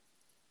podcast.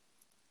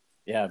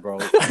 Yeah, bro.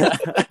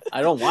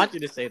 I don't want you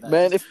to say that.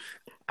 Man,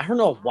 I don't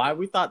know why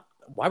we thought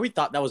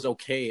that was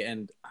okay,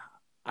 and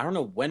I don't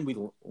know when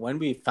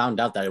we found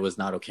out that it was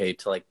not okay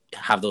to like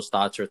have those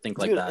thoughts or think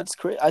like that. It's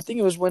crazy. I think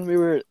it was when we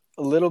were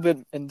a little bit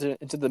into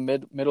the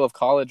middle of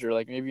college, or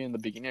like maybe in the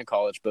beginning of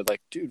college. But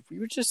like, dude, we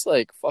were just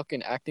like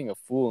fucking acting a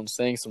fool and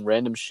saying some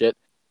random shit.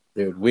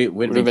 Dude, we'd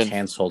been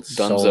canceled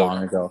so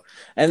long ago.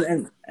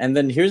 And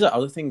then here's the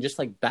other thing, just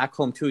like back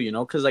home too, you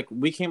know, because like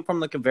we came from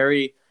like a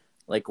very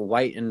like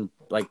white and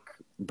like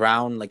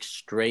brown, like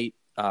straight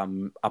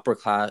upper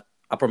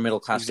middle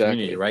class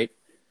community, right?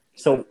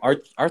 So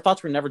our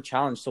thoughts were never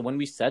challenged. So when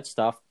we said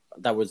stuff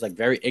that was like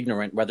very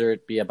ignorant, whether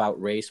it be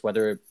about race,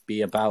 whether it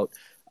be about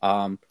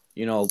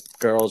you know,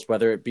 girls,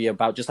 whether it be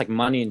about just like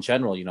money in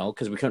general, you know,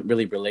 because we couldn't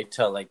really relate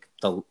to like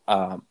the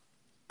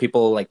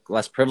people like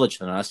less privileged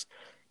than us.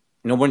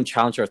 No one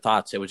challenged our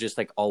thoughts. It was just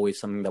like always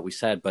something that we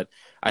said. But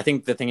I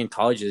think the thing in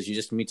college is you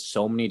just meet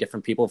so many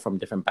different people from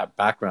different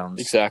backgrounds.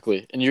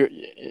 Exactly, and you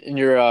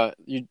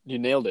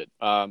nailed it.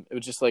 It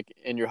was just like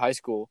in your high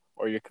school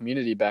or your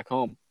community back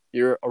home,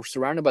 you're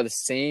surrounded by the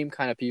same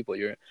kind of people.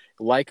 You're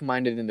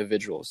like-minded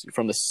individuals. You're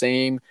from the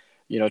same,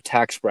 you know,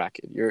 tax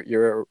bracket.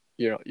 You're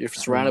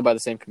surrounded by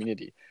the same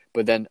community.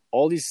 But then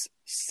all these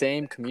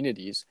same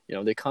communities, you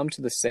know, they come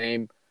to the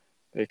same.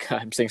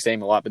 I'm saying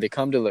same a lot, but they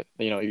come to,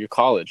 you know, your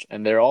college,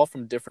 and they're all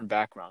from different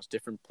backgrounds,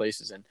 different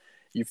places, and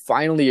you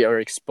finally are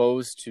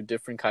exposed to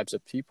different types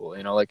of people,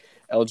 you know, like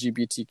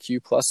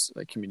LGBTQ plus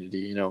community,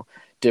 you know,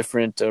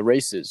 different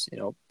races. You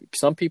know,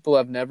 some people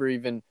have never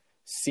even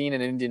seen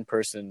an Indian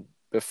person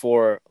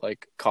before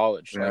like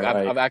college. Like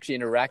I've actually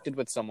interacted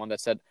with someone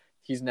that said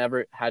he's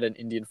never had an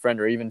Indian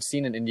friend or even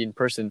seen an Indian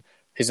person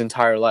his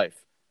entire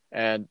life,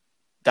 and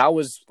that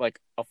was like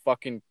a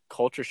fucking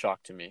culture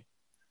shock to me.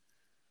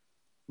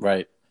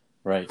 Right.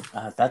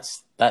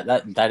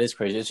 That is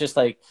crazy. It's just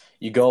like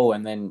you go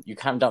and then you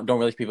kind of don't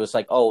realize people. It's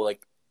like, oh,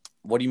 like,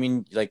 what do you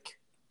mean? Like,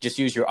 just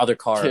use your other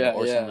card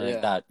or something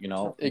like that. You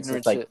know,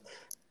 ignorant like,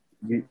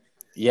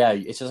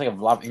 it's just like a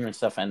lot of ignorant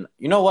stuff. And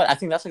you know what? I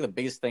think that's like the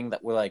biggest thing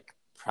that we're like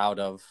proud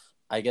of.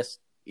 I guess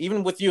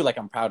even with you, like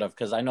I'm proud of,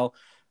 because I know,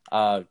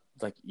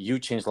 like you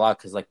changed a lot,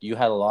 because like you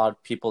had a lot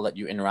of people that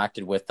you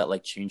interacted with that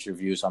like changed your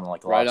views on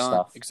like a lot of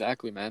stuff.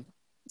 Exactly, man.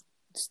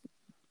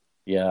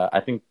 Yeah, I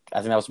think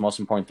that was the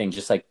most important thing.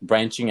 Just like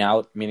branching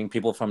out, meeting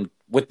people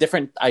with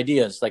different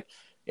ideas. Like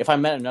if I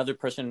met another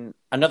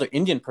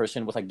Indian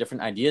person with like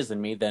different ideas than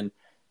me, then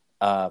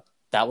that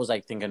was,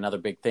 I think, another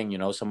big thing. You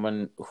know,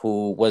 someone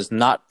who was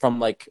not from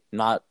like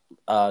not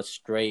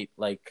straight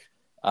like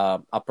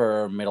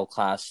upper middle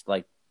class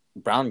like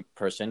brown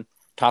person,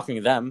 talking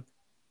to them,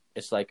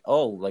 it's like,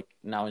 oh, like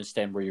now I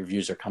understand where your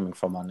views are coming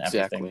from on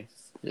everything.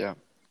 Exactly.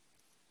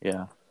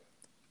 Yeah.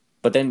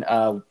 But then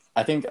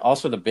I think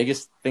also the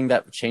biggest thing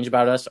that changed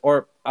about us,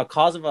 or a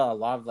cause of a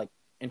lot of like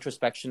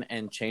introspection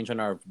and change on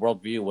our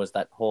worldview, was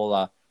that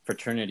whole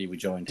fraternity we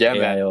joined. Yeah,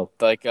 AIO. Man.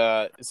 Like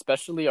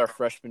especially our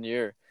freshman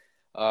year,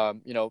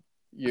 you know,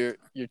 you're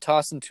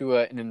tossed into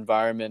an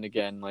environment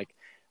again, like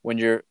when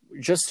you're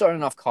just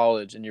starting off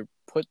college and you're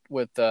put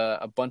with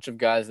a bunch of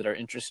guys that are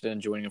interested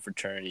in joining a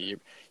fraternity.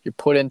 You're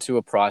put into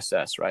a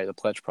process, right? The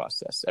pledge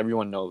process.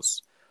 Everyone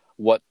knows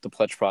what the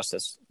pledge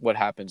process, what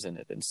happens in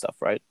it and stuff,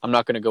 right? I'm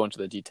not going to go into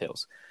the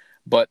details,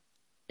 but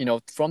you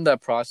know, from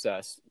that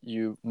process,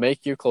 you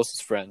make your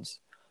closest friends.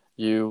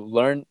 You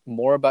learn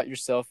more about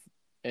yourself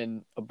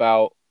in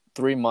about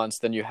 3 months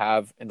than you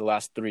have in the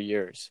last 3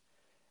 years.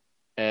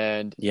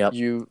 And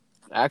you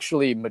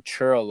actually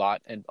mature a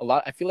lot. And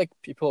I feel like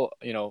people,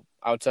 you know,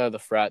 outside of the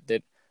frat,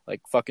 they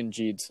like fucking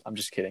Jeeds. I'm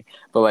just kidding.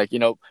 But like, you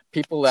know,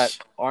 people that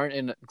aren't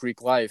in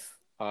Greek life,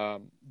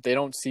 they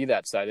don't see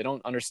that side. They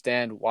don't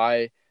understand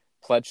why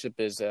pledgeship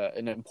is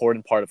an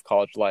important part of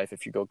college life.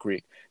 If you go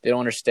Greek, they don't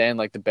understand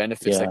like the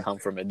benefits that come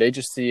from it. They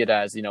just see it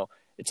as, you know,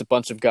 it's a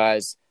bunch of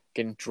guys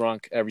getting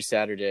drunk every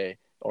Saturday,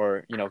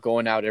 or, you know,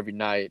 going out every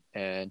night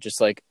and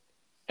just like,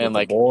 and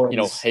like, you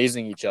know,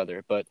 hazing each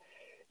other. But,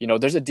 you know,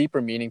 there's a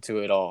deeper meaning to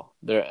it all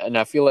there. And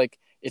I feel like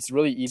it's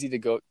really easy to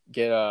go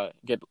get on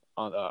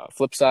the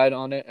flip side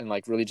on it and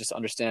like really just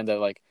understand that,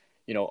 like,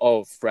 you know,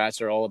 oh, frats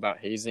are all about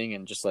hazing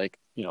and just like,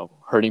 you know,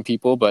 hurting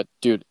people. But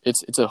dude,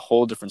 it's a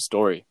whole different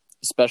story,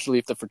 especially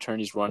if the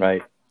fraternities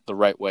run the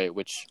right way,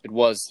 which it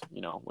was,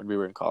 you know, when we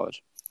were in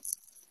college.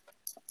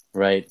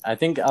 Right. I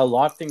think a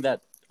lot of thing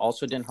that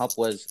also didn't help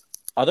was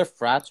other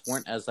frats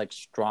weren't as like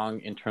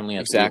strong internally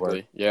as we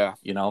were. Yeah.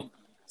 You know,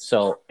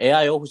 so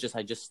AIO was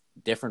just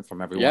different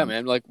from everyone. Yeah,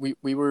 man. Like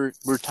we were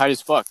tight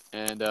as fuck,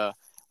 and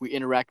we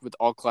interacted with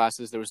all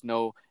classes. There was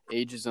no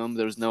ageism.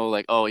 There was no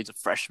like, oh, he's a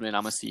freshman,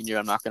 I'm a senior,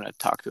 I'm not gonna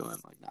talk to him.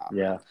 Like, nah.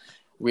 Yeah. Man.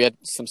 We had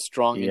some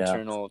strong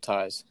internal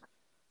ties.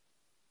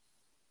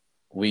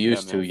 We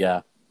used to,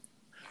 yeah.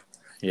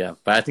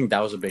 But I think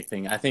that was a big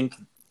thing. I think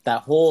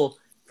that whole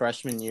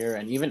freshman year,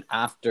 and even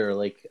after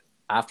we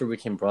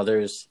became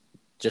brothers,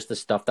 just the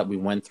stuff that we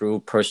went through,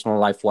 personal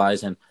life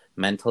wise and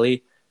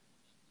mentally,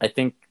 I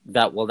think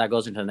that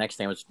goes into the next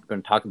thing I was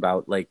going to talk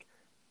about. Like,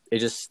 it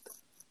just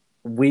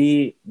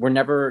we were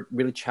never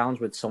really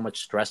challenged with so much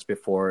stress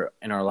before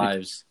in our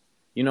lives,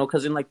 you know,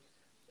 because in like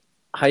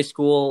high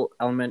school,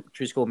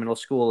 elementary school, middle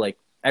school, like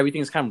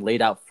everything's kind of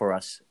laid out for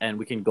us, and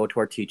we can go to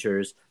our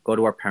teachers, go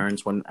to our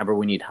parents whenever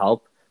we need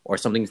help or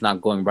something's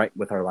not going right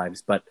with our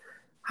lives. But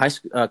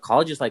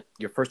college is like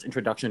your first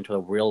introduction to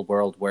the real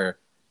world, where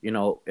you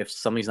know if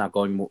something's not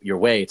going your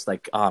way, it's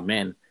like, oh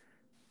man,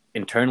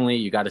 internally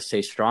you got to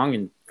stay strong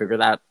and figure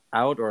that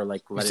out, or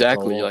like let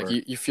Exactly. it go.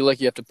 Like you feel like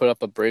you have to put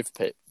up a brave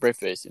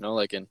face, you know,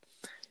 like, and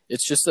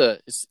it's just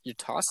you're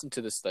tossed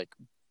into this like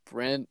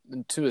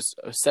into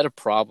a set of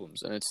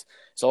problems, and it's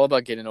all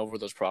about getting over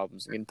those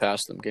problems, getting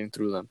past them, getting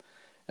through them.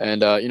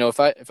 And you know, if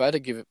I had to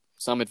give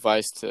some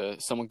advice to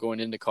someone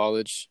going into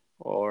college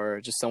or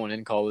just someone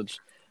in college,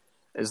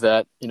 is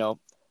that, you know,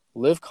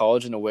 live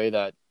college in a way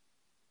that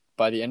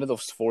by the end of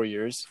those 4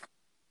 years,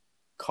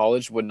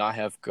 college would not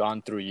have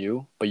gone through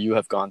you, but you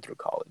have gone through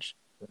college.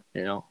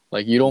 You know,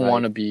 like you don't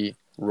want to be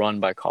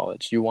run by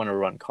college. You want to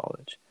run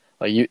college.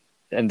 Like you,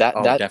 and that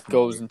Definitely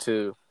goes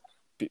into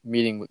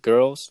meeting with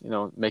girls, you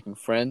know, making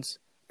friends,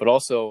 but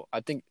also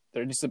I think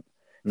there needs to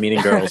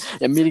meeting girls.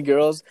 Yeah, meeting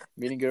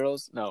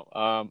girls. No,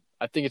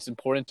 I think it's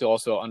important to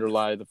also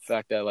underlie the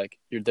fact that like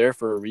you're there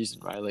for a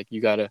reason, right? Like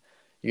you gotta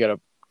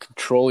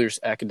control your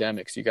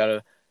academics. You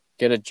gotta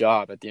get a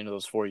job at the end of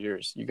those 4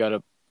 years. You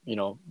gotta, you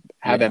know,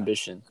 have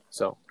ambition.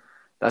 So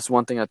that's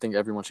one thing I think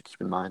everyone should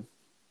keep in mind.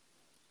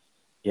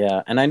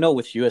 Yeah, and I know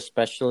with you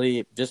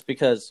especially, just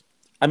because,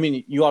 I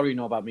mean, you already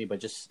know about me,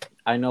 but just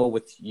I know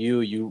with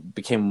you, you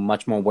became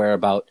much more aware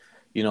about,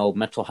 you know,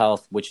 mental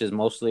health, which is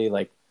mostly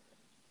like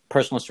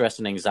personal stress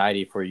and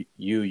anxiety for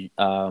you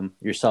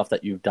yourself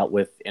that you've dealt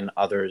with in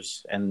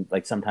others, and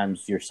like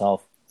sometimes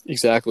yourself.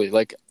 Exactly.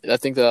 Like I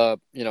think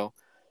you know,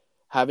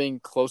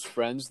 having close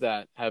friends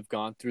that have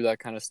gone through that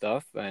kind of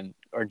stuff and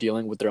are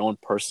dealing with their own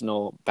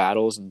personal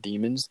battles and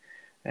demons,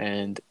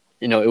 and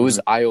you know, it was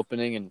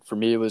eye-opening, and for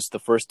me, it was the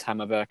first time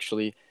I've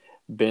actually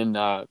been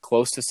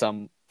close to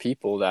some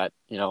people that,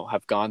 you know,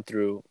 have gone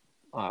through,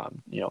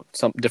 you know,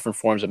 some different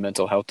forms of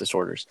mental health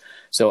disorders.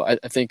 So I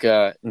think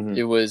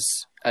it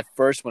was, at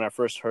first, when I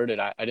first heard it,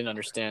 I didn't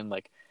understand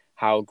like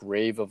how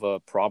grave of a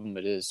problem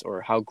it is,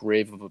 or how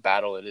grave of a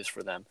battle it is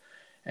for them.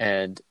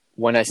 And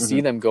when I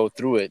see them go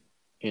through it,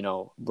 you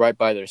know, right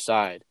by their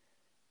side,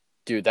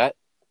 dude, that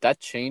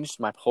changed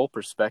my whole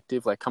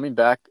perspective. Like coming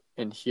back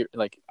and here,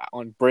 like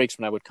on breaks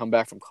when I would come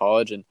back from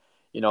college and,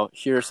 you know,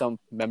 hear some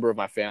member of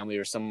my family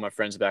or some of my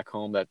friends back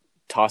home that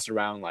toss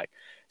around like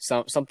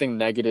something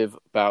negative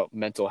about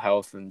mental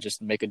health and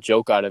just make a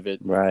joke out of it.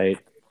 Right.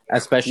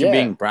 Especially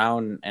being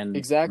brown and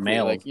exactly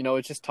male. Like, you know,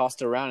 it's just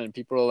tossed around and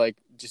people are like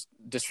just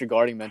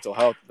disregarding mental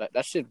health.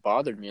 That shit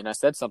bothered me, and I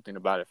said something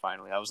about it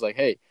finally. I was like,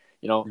 hey,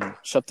 you know,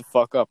 shut the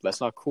fuck up.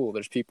 That's not cool.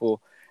 There's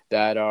people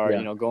that are,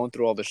 you know, going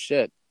through all this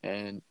shit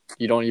and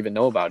you don't even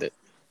know about it.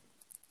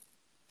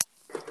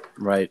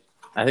 Right.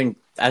 I think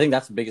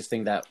that's the biggest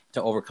thing that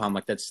to overcome,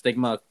 like that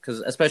stigma, because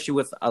especially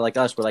with like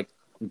us, we're like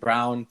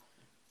brown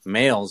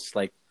males,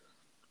 like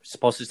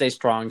supposed to stay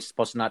strong,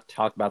 supposed to not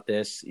talk about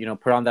this, you know,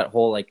 put on that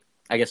whole, like,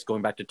 I guess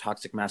going back to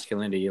toxic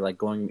masculinity, like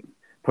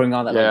putting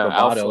on that like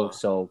bravado, alpha.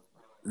 so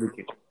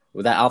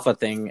with that alpha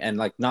thing, and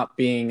like not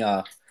being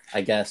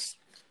I guess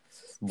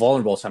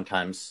vulnerable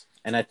sometimes.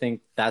 And I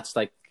think that's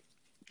like,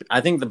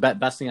 I think the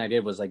best thing I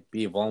did was like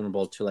be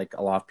vulnerable to like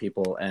a lot of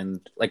people,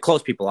 and like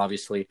close people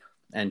obviously,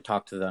 and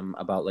talk to them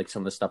about like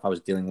some of the stuff I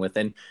was dealing with.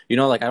 And you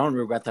know, like I don't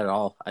regret that at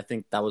all. I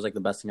think that was like the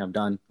best thing I've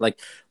done. Like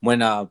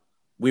when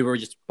we were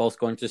just both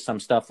going through some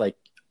stuff, like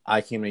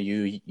I came to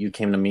you, you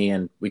came to me,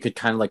 and we could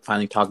kind of like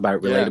finally talk about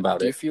it, relate about it.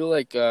 Do you feel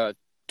like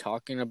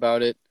talking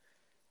about it,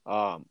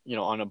 you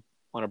know,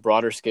 on a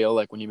broader scale,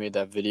 like when you made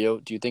that video,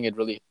 do you think it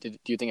really do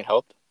you think it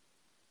helped?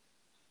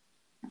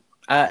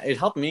 It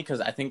helped me because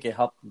I think it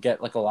helped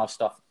get like a lot of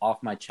stuff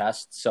off my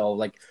chest. So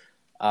like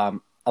a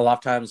lot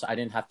of times I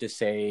didn't have to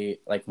say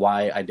like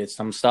why I did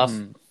some stuff.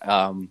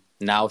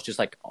 Now it's just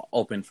like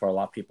open for a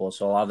lot of people.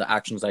 So a lot of the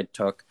actions I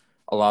took,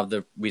 a lot of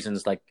the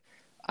reasons like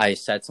I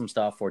said some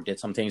stuff or did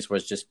some things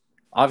was just,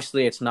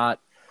 obviously it's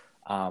not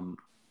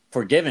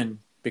forgiven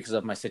because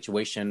of my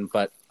situation,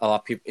 but a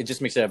lot of people, it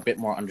just makes it a bit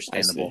more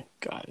understandable.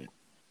 Got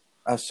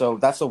it. So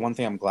that's the one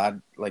thing I'm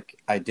glad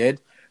like I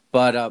did.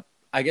 But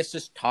I guess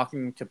just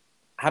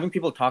having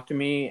people talk to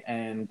me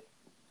and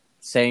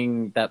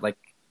saying that, like,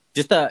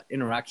 just the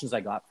interactions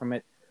I got from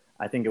it,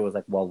 I think it was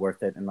like well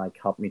worth it and like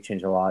helped me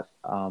change a lot.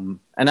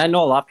 And I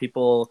know a lot of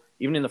people,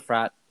 even in the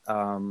frat,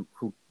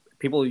 who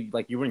people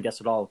like you wouldn't guess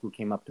at all, who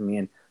came up to me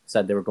and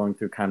said they were going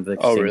through kind of the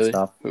same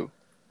stuff. Who?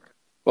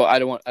 Well, I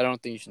don't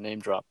think you should name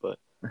drop, but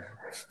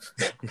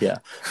yeah,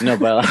 no,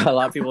 but a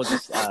lot of people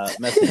just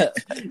messed up.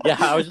 Yeah,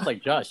 I was just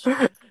like, Josh.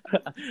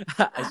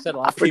 I said a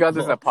lot. I forgot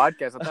this is a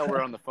podcast. I thought we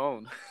were on the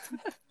phone.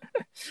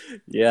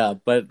 Yeah,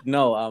 but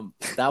no,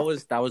 that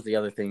was the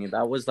other thing.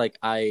 That was like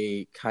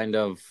I kind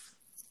of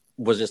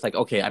was just like,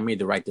 okay, I made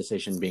the right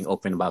decision being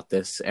open about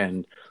this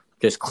and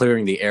just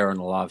clearing the air on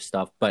a lot of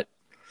stuff. But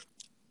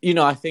you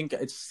know, I think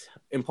it's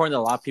important that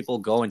a lot of people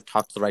go and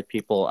talk to the right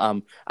people.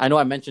 I know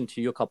I mentioned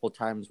to you a couple of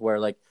times where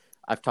like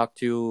I've talked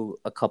to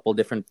a couple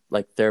different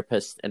like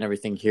therapists and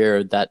everything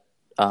here that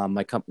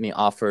my company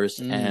offers,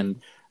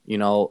 and you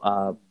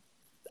know,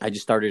 I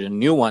just started a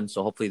new one,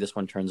 so hopefully this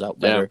one turns out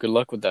better. Yeah, good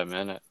luck with that,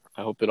 man.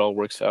 I hope it all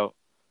works out.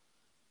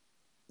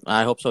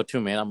 I hope so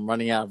too, man. I'm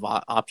running out of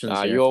options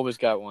here. You always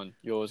got one.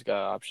 You always got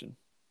an option.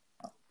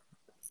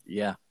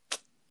 Yeah,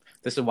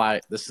 this is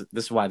why this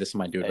is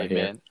my dude right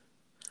here. Man,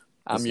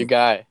 I'm your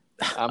guy.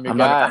 I'm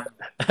not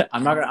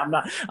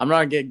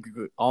gonna get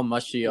all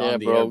mushy on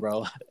the air,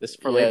 bro. This is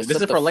for late. This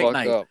is for late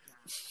night. Up.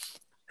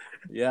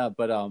 Yeah,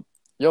 but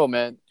yo,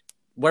 man,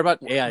 what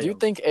about AIO? Do you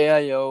think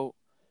AIO?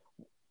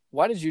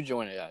 Why did you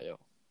join AIO?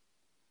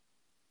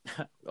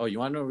 Oh, you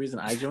want to know the reason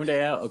I joined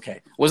AIO?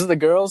 Okay. Was it the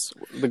girls?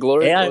 The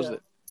glory? AIO... Was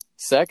it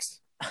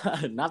sex?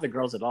 Not the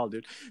girls at all,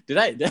 dude.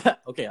 Okay,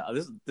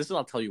 this is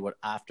I'll tell you what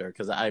after,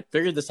 because I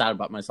figured this out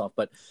about myself,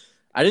 but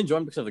I didn't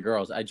join because of the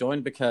girls. I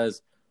joined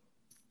because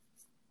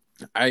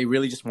I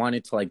really just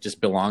wanted to like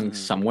just belong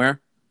somewhere.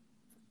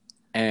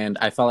 And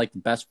I felt like the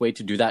best way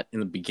to do that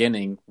in the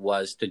beginning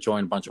was to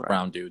join a bunch of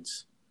brown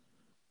dudes.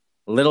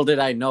 Little did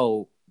I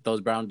know those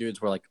brown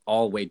dudes were like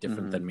all way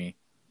different than me.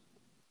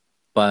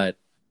 But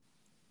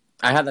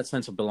I had that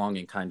sense of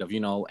belonging kind of, you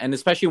know, and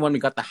especially when we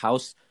got the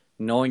house,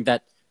 knowing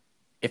that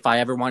if I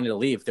ever wanted to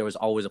leave, there was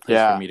always a place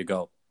for me to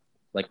go.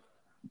 Like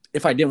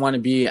if I didn't want to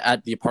be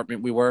at the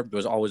apartment we were, there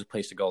was always a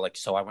place to go. Like,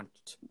 so I went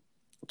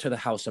to the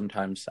house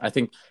sometimes. I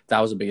think that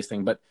was the biggest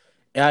thing. But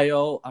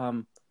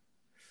AIO,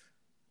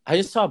 I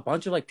just saw a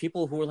bunch of like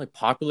people who were like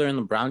popular in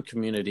the brown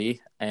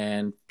community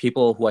and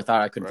people who I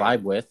thought I could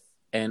vibe with.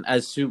 And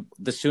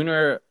the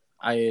sooner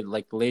I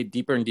like laid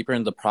deeper and deeper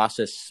in the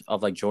process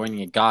of like joining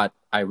it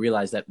I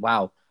realized that,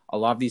 wow, a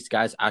lot of these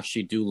guys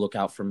actually do look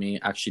out for me,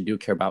 actually do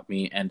care about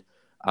me. And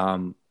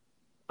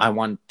I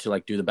want to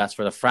like do the best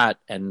for the frat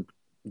and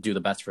do the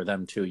best for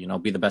them too, you know,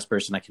 be the best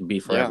person I can be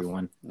for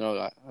everyone. No,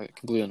 I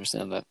completely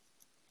understand that.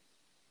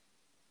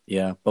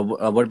 Yeah. But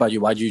what about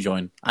you? Why'd you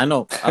join? I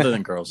know other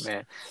than girls.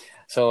 Man.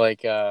 So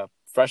like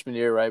freshman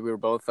year, right? We were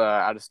both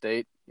out of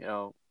state, you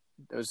know,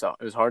 it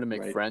was hard to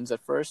make friends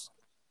at first.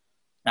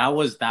 That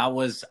was,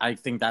 I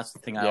think that's the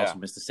thing I also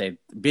missed to say.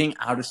 Being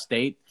out of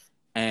state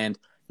and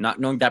not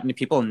knowing that many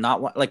people and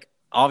not like,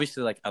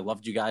 obviously, like I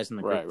loved you guys in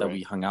the group that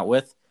we hung out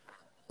with,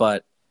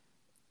 but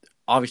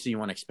obviously you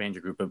want to expand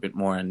your group a bit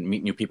more and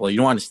meet new people. You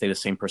don't want to stay the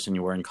same person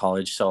you were in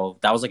college. So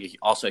that was like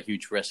also a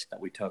huge risk that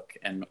we took.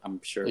 And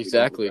I'm sure.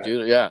 Exactly,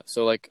 dude. Yeah.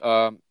 So like,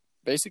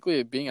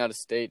 basically being out of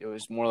state, it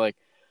was more like,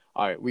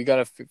 all right, we got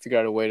to figure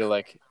out a way to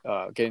like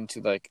get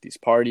into like these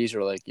parties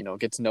or like, you know,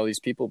 get to know these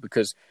people,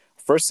 because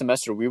first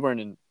semester we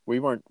weren't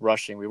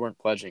rushing, we weren't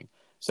pledging.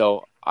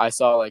 So I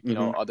saw like, you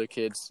know, other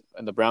kids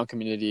in the brown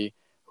community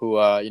who,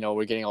 you know,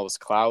 were getting all this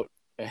clout,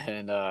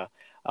 and I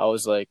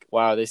was like,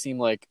 wow, they seem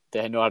like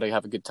they know how to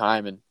have a good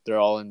time, and they're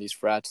all in these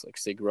frats like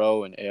Sig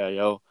Rho and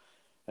AIO.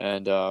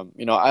 And,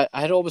 you know, I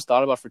had always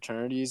thought about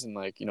fraternities and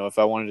like, you know, if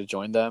I wanted to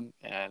join them,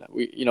 and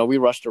we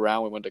rushed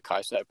around, we went to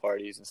Chi Psi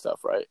parties and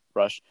stuff, right?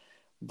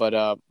 But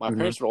my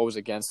parents were always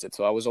against it,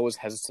 so I was always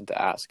hesitant to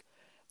ask.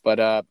 But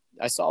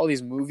I saw all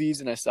these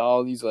movies, and I saw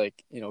all these,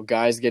 like, you know,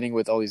 guys getting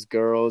with all these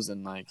girls,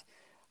 and, like,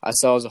 I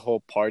saw it was a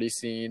whole party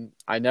scene.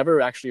 I never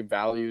actually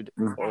valued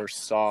or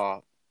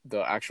saw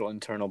the actual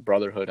internal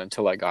brotherhood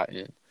until I got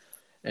in.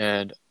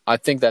 And I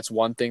think that's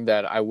one thing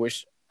that I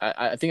wish –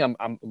 I think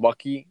I'm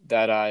lucky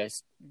that I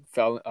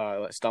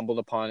stumbled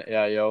upon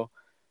AIO,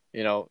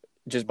 you know,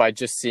 just by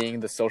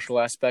seeing the social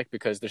aspect,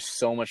 because there's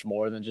so much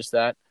more than just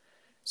that.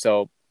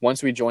 So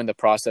once we joined the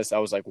process, I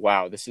was like,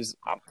 wow,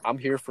 I'm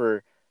here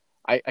for,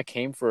 I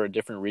came for a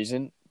different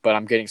reason, but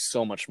I'm getting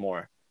so much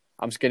more.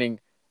 I'm getting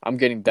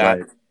that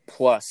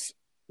plus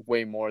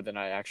way more than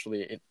I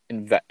actually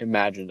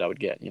imagined I would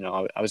get. You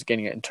know, I was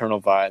getting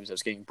internal vibes. I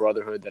was getting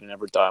brotherhood that I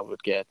never thought I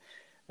would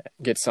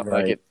get something.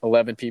 I get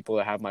 11 people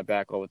that have my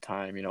back all the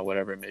time, you know,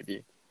 whatever it may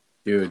be.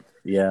 Dude,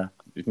 yeah.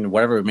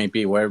 Whatever it may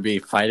be, whether it be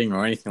fighting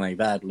or anything like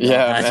that.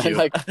 Yeah, man,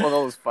 like all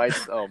those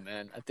fights. Oh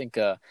man, I think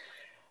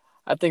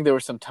there were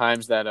some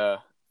times that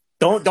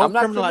don't I'm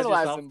not criminalize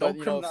yourself. Them, but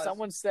you know, if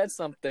someone said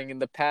something in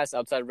the past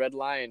outside Red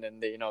Lion,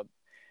 and they, you know,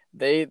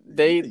 they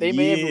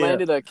may have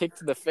landed a kick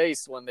to the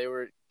face when they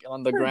were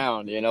on the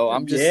ground. You know,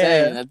 I'm just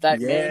saying that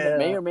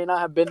may or may not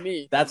have been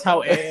me. That's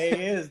how AA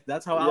is.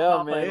 That's how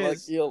Alpha man,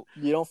 is. Like,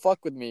 you don't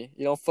fuck with me.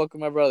 You don't fuck with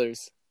my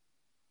brothers,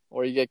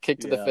 or you get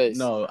kicked to the face.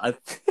 No,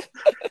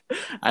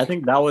 I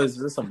think that was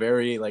just a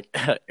very like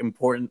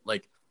important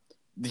like.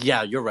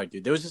 Yeah, you're right,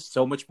 dude. There was just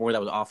so much more that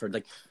was offered.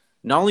 Like,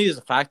 not only is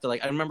the fact that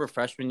like I remember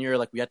freshman year,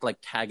 like we had to like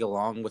tag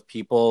along with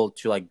people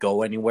to like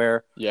go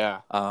anywhere.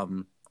 Yeah.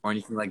 Or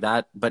anything like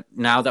that. But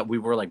now that we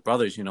were like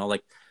brothers, you know,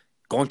 like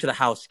going to the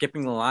house,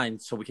 skipping the line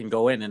so we can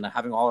go in, and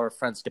having all our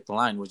friends skip the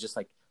line was just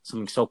like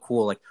something so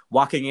cool. Like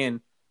walking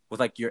in with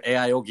like your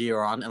AIO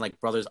gear on and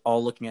like brothers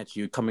all looking at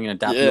you, coming in and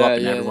dapping you up,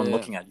 and everyone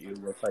looking at you.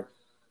 It's like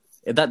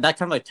that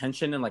kind of like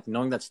tension and like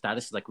knowing that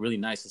status is like really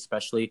nice,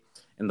 especially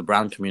in the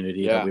brown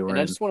community that we were in.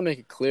 I just want to make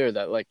it clear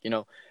that like, you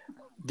know,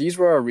 these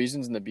were our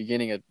reasons in the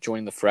beginning of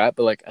joining the frat.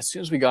 But like as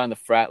soon as we got in the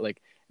frat,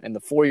 like and the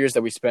 4 years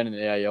that we spent in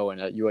AIO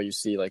and at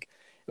UIUC, like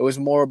it was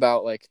more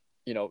about like,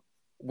 you know,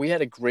 we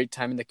had a great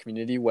time in the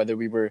community, whether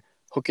we were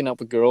hooking up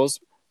with girls.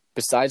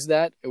 Besides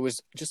that, it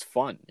was just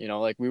fun, you know,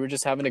 like we were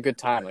just having a good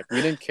time. Like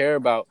we didn't care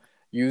about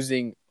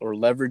using or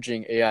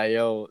leveraging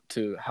AIO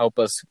to help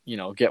us, you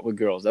know, get with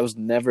girls. That was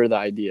never the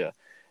idea.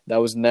 That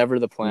was never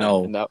the plan.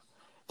 No, And that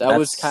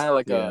was kind of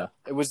like yeah.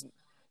 it was,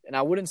 and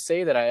I wouldn't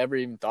say that I ever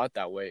even thought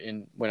that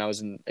way when I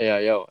was in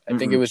AIO. I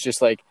think it Mm-mm. was just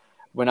like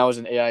when I was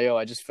in AIO,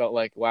 I just felt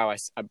like, wow,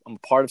 I'm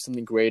part of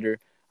something greater.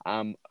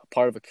 I'm a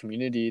part of a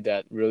community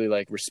that really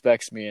like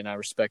respects me and I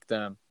respect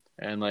them.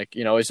 And like,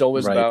 you know, it's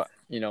always Right. about,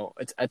 you know,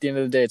 it's at the end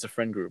of the day, it's a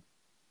friend group.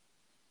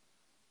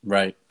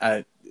 Right.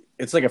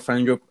 It's like a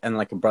friend group and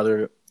like a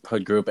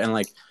brotherhood group. And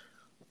like,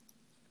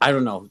 I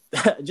don't know,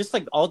 just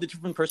like all the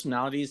different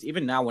personalities.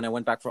 Even now, when I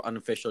went back for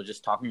unofficial,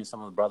 just talking to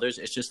some of the brothers,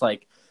 it's just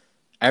like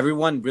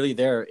everyone really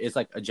there is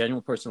like a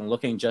genuine person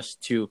looking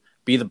just to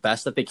be the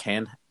best that they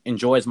can,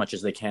 enjoy as much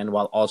as they can,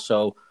 while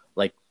also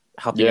like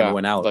helping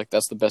everyone out. Like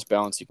that's the best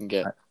balance you can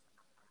get.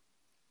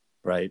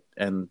 Right.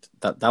 And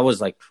that was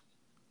like,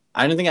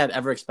 I didn't think I'd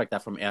ever expect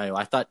that from AIO.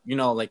 I thought, you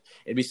know, like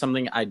it'd be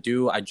something I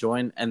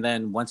join. And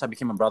then once I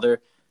became a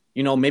brother,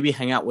 you know, maybe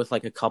hang out with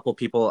like a couple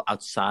people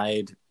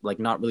outside, like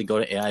not really go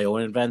to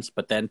AIO events.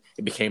 But then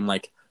it became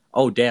like,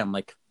 oh, damn,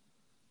 like,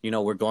 you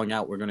know, we're going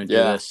out, we're going to do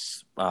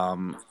this.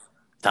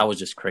 That was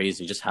just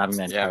crazy, just having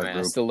that entire man,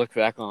 group. I still look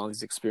back on all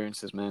these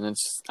experiences, man.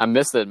 I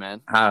miss it,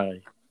 man.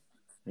 I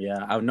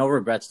have no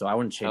regrets, though. I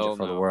wouldn't change it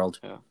for the world.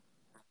 Yeah.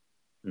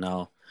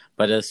 No.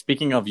 But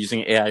speaking of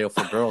using AIO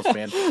for girls,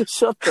 man.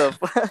 Shut the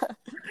fuck.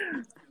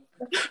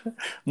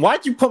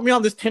 Why'd you put me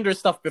on this Tinder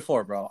stuff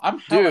before, bro? I'm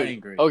hella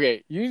angry.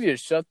 Okay, you need to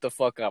shut the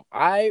fuck up.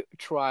 I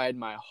tried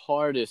my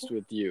hardest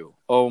with you.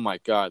 Oh my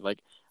god. Like,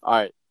 all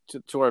right,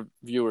 to our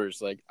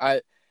viewers, like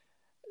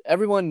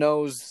everyone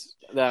knows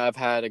that I've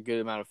had a good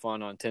amount of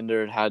fun on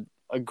Tinder and had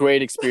a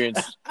great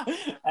experience.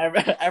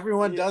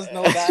 Everyone does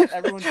know that.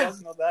 Everyone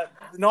does know that.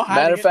 No,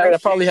 matter of fact, I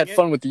probably had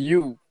fun with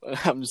you.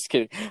 I'm just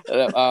kidding.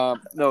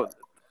 No.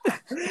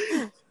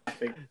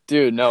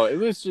 Dude, no, it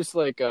was just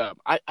like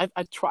I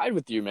tried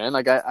with you, man.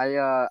 Like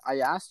I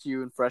asked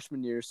you in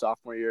freshman year,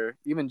 sophomore year,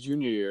 even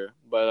junior year,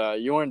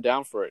 but you weren't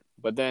down for it.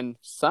 But then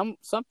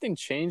something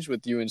changed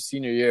with you in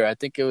senior year. I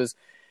think it was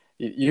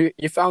you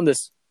found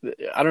this.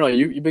 I don't know.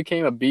 You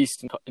became a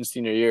beast in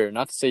senior year.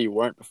 Not to say you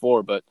weren't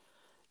before, but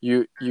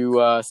you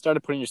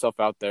started putting yourself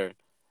out there,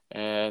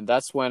 and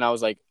that's when I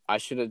was like, I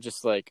should have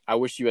just like I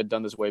wish you had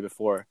done this way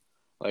before,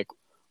 like.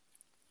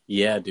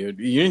 Yeah, dude.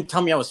 You didn't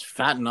tell me I was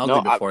fat and ugly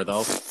before,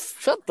 though.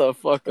 Shut the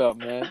fuck up,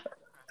 man.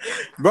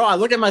 Bro, I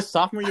look at my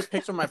sophomore year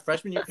pics or my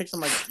freshman year pics. I'm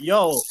like,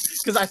 yo,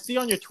 because I see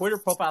on your Twitter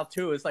profile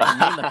too. It's like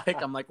me in the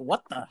pic. I'm like,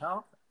 what the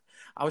hell?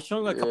 I was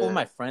showing a couple of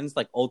my friends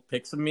like old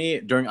pics of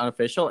me during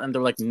unofficial, and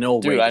they're like, no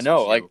way. Dude, I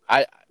know. Like,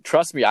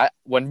 trust me.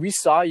 When we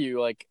saw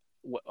you, like,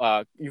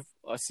 you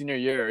senior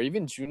year or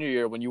even junior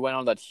year, when you went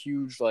on that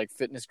huge like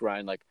fitness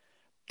grind, like,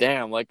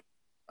 damn, like.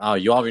 Oh,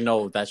 you already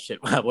know that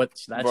shit. What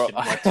that bro, shit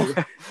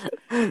was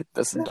too.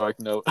 That's a dark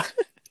note.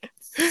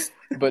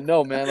 But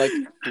no, man, like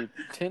dude,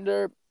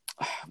 Tinder,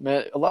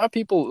 man, a lot of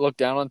people look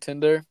down on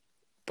Tinder,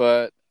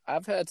 but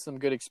I've had some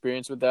good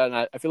experience with that, and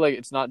I feel like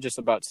it's not just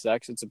about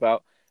sex; it's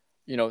about,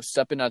 you know,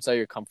 stepping outside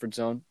your comfort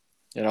zone.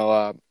 You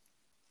know,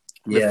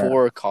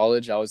 before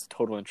college, I was a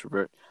total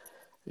introvert.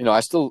 You know,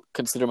 I still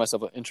consider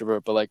myself an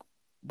introvert, but like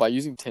by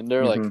using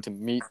Tinder, like to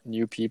meet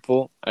new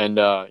people and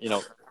you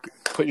know,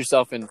 put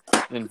yourself in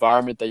an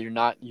environment that you're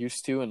not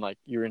used to, and like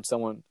you're in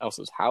someone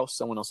else's house,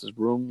 someone else's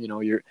room, you know,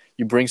 you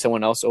bring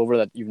someone else over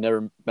that you've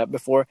never met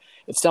before.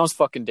 It sounds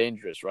fucking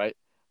dangerous, right?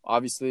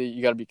 Obviously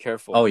you got to be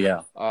careful. Oh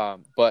yeah.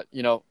 But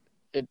you know,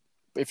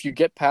 if you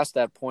get past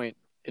that point,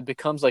 it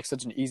becomes like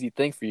such an easy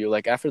thing for you.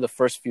 Like after the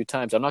first few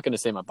times, I'm not going to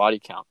say my body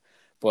count,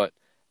 but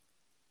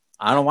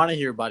I don't want to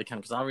hear your body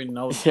count because I already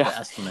know the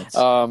estimates.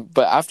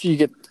 But after you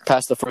get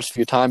past the first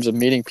few times of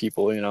meeting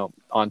people, you know,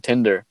 on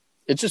Tinder,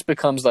 it just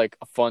becomes like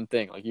a fun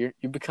thing. Like you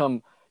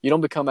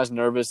don't become as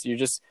nervous.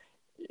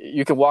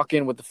 You can walk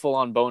in with the full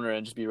on boner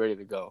and just be ready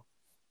to go.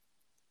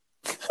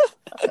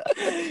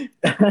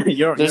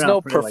 There's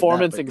no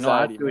performance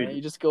anxiety, man.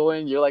 You just go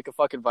in, you're like a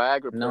fucking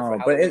Viagra. No,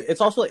 but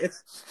it's also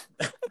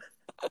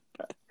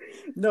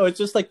no, it's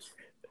just like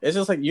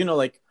you know,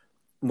 like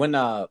when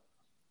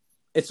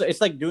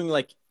it's like doing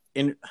like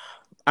I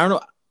don't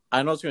know.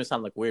 I know it's gonna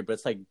sound like weird, but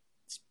it's like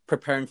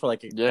preparing for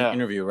like an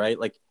interview, right?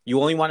 Like you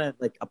only want to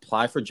like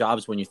apply for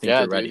jobs when you think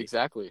you're ready.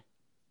 Exactly.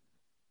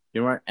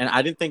 You know what? And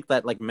I didn't think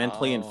that like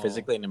mentally and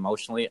physically and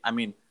emotionally. I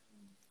mean,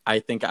 I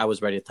think I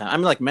was ready at the time. I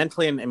mean, like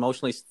mentally and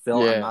emotionally,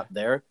 still I'm not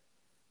there.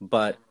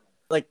 But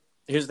like,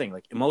 here's the thing: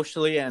 like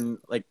emotionally and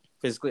like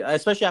physically,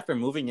 especially after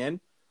moving in,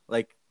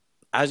 like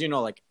as you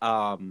know, like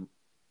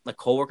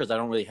coworkers I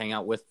don't really hang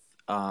out with,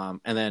 and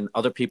then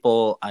other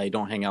people I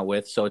don't hang out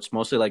with. So it's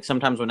mostly like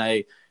sometimes when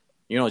I,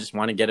 you know, just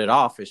want to get it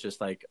off, it's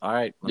just like, all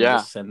right, let me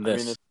just send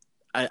this.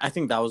 I mean, I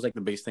think that was like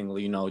the biggest thing,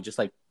 you know, just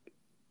like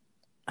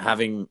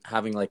having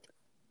like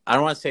I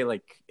don't want to say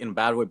like in a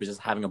bad way, but just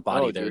having a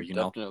body Oh, there, dude, you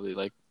know? definitely.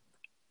 Like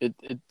it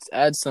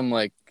adds some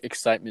like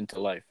excitement to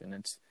life, and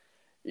it's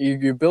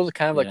you build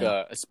kind of like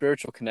Yeah. a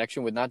spiritual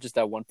connection with not just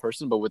that one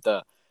person, but with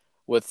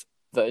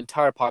the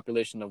entire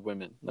population of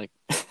women. Like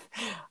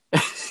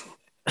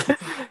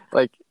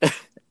like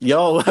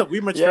Yo,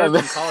 we yeah, matured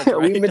man. from college,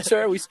 We right?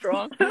 mature, we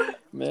strong,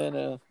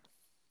 man.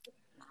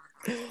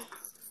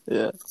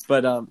 Yeah,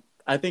 But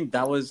I think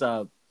that was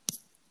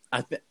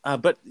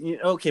but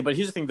okay, but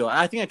here's the thing though.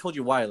 I think I told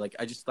you why. Like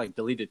I just like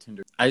deleted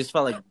Tinder. I just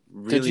felt like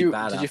really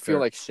bad did you feel after.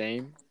 like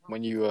shame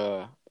when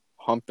you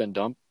hump and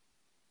dump?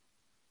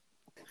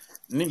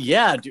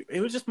 Yeah, dude,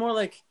 it was just more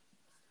like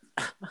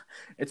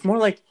it's more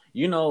like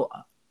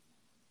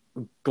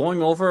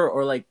going over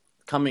or like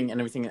coming and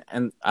everything,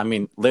 and I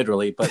mean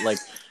literally, but like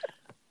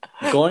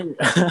going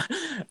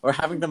or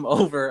having them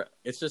over.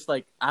 It's just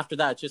like after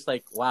that, it's just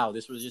like wow,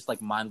 this was just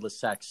like mindless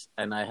sex,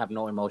 and I have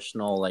no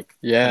emotional like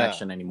Yeah,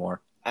 connection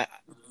anymore. I,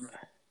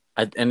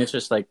 And it's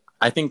just like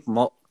I think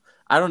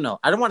I don't know.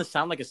 I don't want to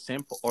sound like a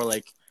simp or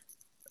like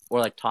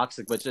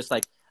toxic, but it's just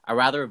like I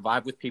rather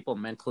vibe with people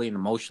mentally and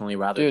emotionally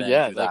rather dude, than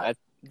yeah, do like that.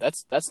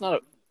 that's not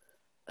a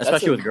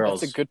Especially with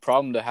that's a girls. good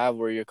problem to have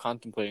where you're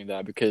contemplating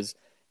that because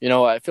you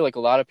know I feel like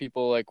a lot of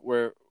people like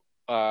where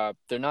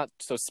they're not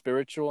so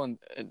spiritual and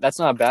that's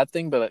not a bad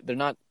thing, but they're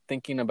not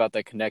thinking about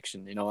that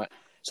connection. You know,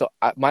 so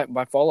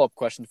my follow up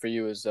question for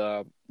you is,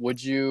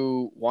 would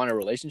you want a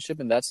relationship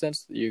in that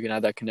sense that you can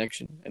have that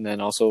connection and then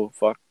also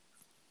fuck?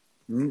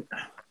 No,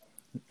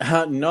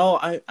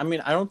 I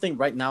mean I don't think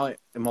right now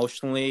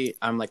emotionally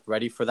I'm like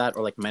ready for that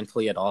or like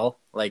mentally at all.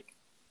 Like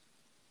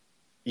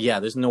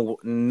yeah, there's no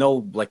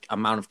like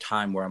amount of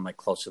time where I'm like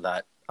close to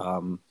that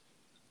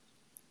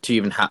to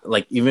even have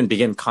like even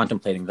begin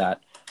contemplating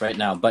that right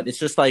now. But it's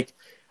just like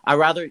I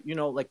rather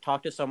like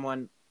talk to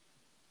someone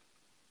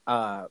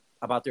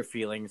about their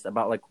feelings,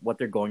 about like what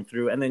they're going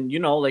through, and then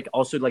like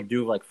also like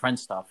do like friend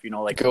stuff.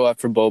 Like Go out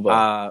for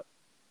boba.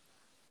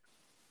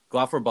 go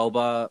out for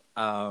boba.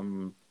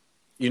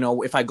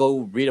 If I go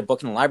read a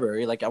book in the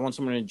library, like I want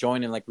someone to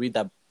join and like read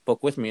that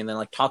book with me, and then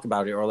like talk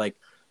about it, or like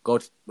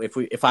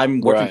if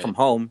I'm working Right. from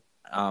home,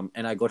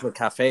 and I go to a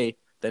cafe,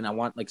 then I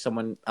want like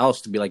someone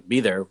else to be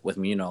there with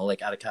me,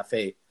 like at a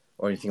cafe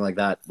or anything like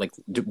that, like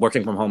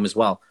working from home as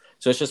well.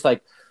 So it's just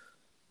like,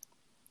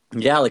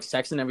 yeah, like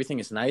sex and everything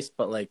is nice,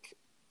 but like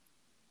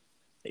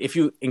if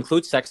you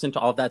include sex into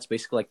all of that, it's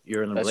basically like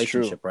you're in a That's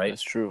true. relationship, right?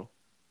 That's true.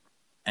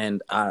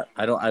 And I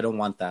don't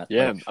want that.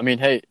 Yeah, Like, I mean,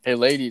 hey,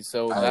 ladies.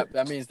 So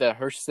that means that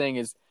Hirsch's saying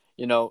is,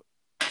 you know,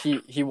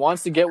 he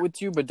wants to get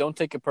with you, but don't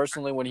take it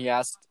personally when he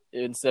asks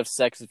instead of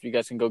sex if you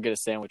guys can go get a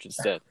sandwich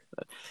instead.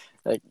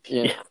 Like,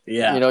 yeah,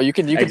 you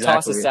can toss a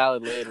exactly.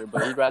 salad later,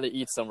 but he'd rather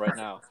eat some right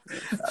now.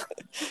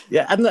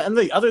 Yeah, and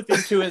the other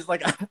thing too is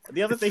like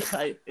the other thing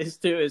is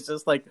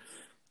just like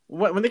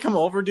when they come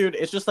over, dude,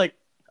 it's just like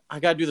I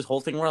gotta do this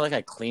whole thing where like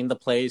I clean the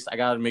place. I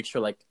gotta make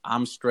sure like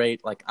I'm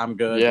straight, like I'm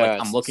good, like Yeah, I'm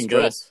it's looking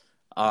good. stress.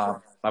 Uh,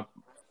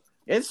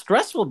 it's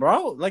stressful,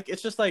 bro. Like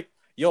it's just like,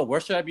 yo,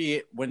 where should I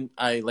be when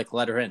I like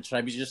let her in? Should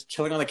I be just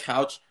chilling on the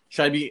couch?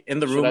 Should I be in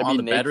the Should room I on be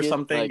the bed or naked?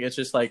 something? Like, It's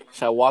just like,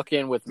 should I walk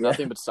in with yeah,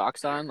 nothing but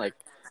socks on? Like,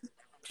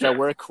 should I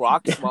wear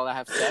Crocs while I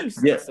have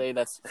sex yeah, and say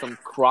that's some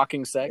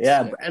crocking sex?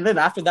 yeah. Like, And then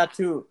after that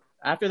too,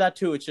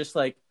 it's just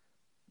like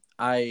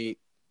I,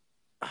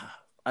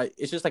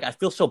 it's just like I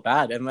feel so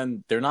bad, and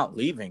then they're not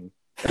leaving.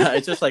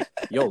 It's just like,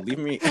 yo, leave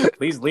me,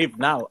 please leave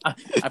now.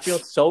 I feel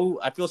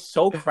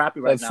so crappy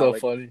right that's now. so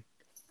Like funny.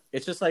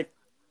 it's just like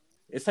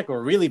it's like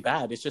really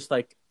bad. It's just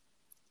like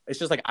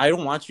I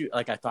don't want you.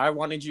 Like I thought I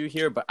wanted you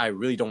here, but I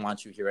really don't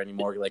want you here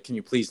anymore. Like, can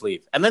you please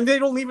leave? And then they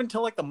don't leave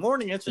until like the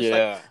morning. It's just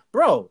like, Yeah,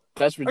 bro,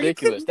 that's are you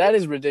ridiculous. kidding me? That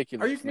is Are you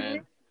ridiculous, kidding me?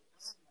 man.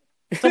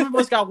 Some of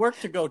us got work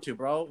to go to,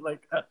 bro.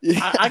 Like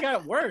Yeah. I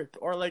got work,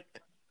 or like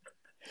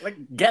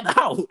get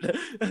out.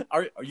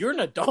 You're an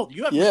adult.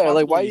 You have Yeah,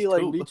 like why are responsibilities you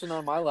like too. leeching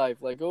on my life?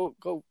 Like go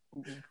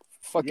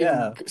fucking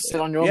Yeah, sit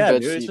on your own yeah,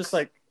 bed dude. It's just sheets.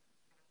 like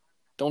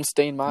Don't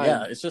stain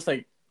yeah. mine. It's just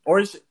like or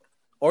it's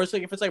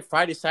like if it's like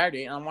Friday,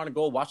 Saturday, and I want to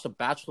go watch The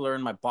Bachelor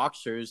in my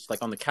boxers,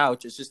 like on the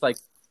couch. It's just like,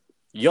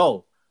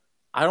 yo,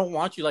 I don't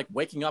want you like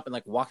waking up and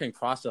like walking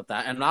across of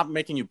that, and I'm not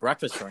making you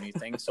breakfast or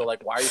anything. So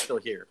like, why are you still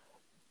here?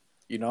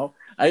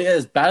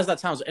 As bad as that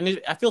sounds,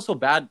 and I feel so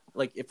bad.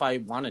 Like if I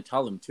want to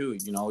tell them too,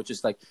 it's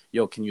just like,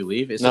 yo, can you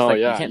leave? It's just No, like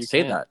you yeah, can't you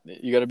say can't.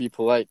 that. You got to be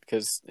polite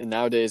because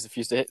nowadays if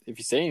you say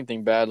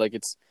anything bad, like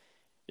it's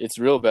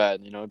real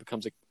bad. It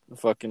becomes a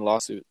fucking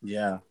lawsuit.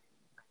 Yeah,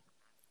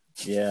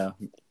 yeah.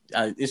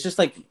 It's just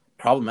like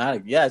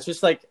problematic. Yeah, it's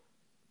just like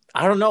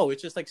I don't know.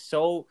 It's just like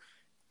so.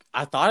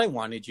 I thought I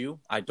wanted you.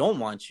 I don't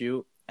want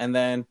you, and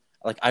then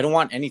like I don't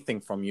want anything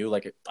from you.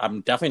 Like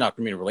I'm definitely not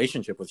going to be in a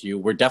relationship with you.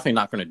 We're definitely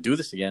not going to do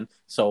this again.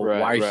 So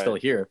why are you still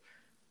Right. here?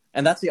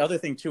 And that's the other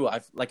thing too. I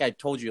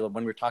told you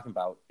when we were talking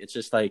about. It's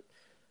just like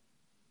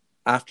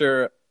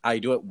after I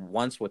do it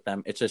once with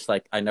them, it's just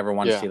like I never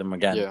want to Yeah, see them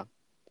again. yeah.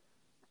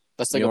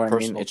 That's You like know a what I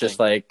mean? personal It's thing. just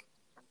like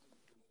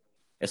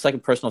it's like a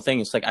personal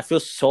thing. It's like I feel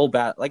so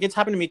bad. Like it's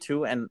happened to me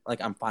too, and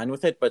like I'm fine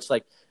with it. But it's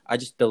like I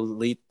just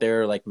delete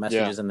their like Yeah.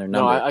 messages and their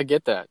No, number, I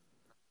get that.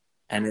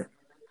 and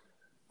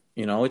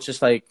it's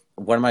just like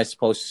what am I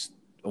supposed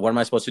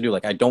to do?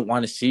 Like I don't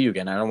want to see you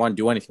again. I don't want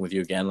to do anything with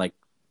you again. Like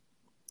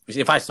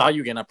if I saw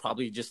you again, I'd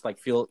probably just like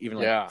feel even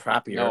like Yeah.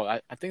 crappier. No,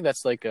 I think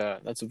that's like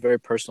that's a very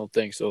personal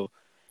thing. So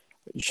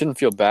you shouldn't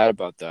feel bad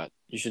about that.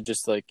 You should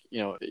just like,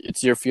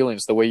 it's your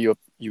feelings, the way you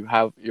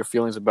have your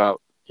feelings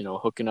about,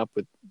 hooking up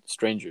with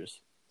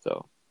strangers.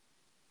 So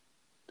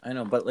I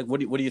know, but like what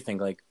do you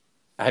think? Like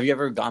have you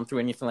ever gone through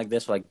anything like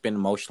this, or, like been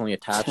emotionally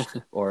attached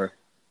or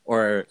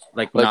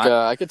like like not?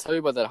 I could tell you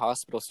about that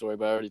hospital story,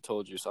 but I already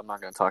told you, so I'm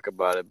not going to talk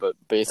about it. But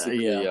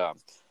basically, Yeah.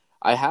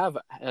 I have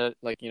had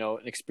like,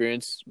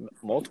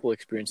 multiple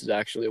experiences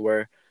actually,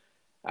 where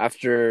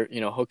after,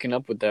 hooking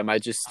up with them, I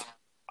just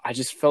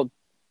felt,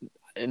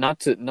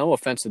 no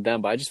offense to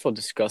them, but I just felt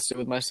disgusted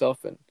with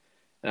myself. And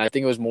I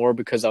think it was more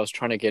because I was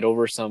trying to get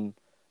over some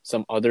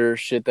other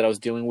shit that I was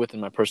dealing with in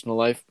my personal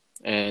life.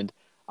 And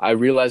I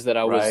realized that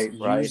I was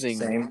Right. using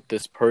Same.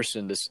 this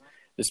person, this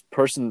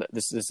person,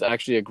 this is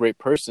actually a great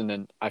person.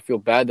 And I feel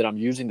bad that I'm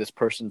using this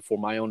person for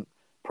my own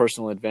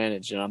personal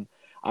advantage. And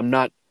I'm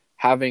not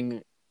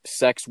having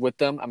sex with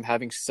them. I'm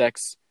having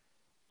sex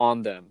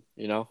on them,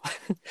 You know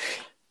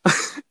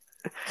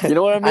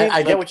what I mean?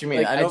 I get what you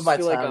mean. Like, I know it just might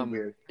feel like sound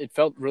weird. it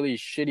felt really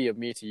shitty of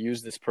me to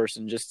use this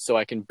person just so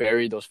I can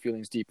bury those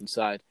feelings deep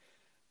inside.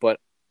 But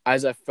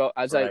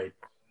Right.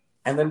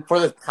 And then for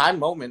the time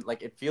moment,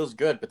 like it feels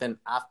good, but then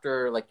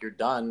after like you're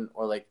done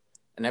or like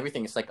and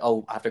everything, it's like,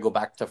 oh, I have to go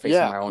back to facing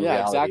my own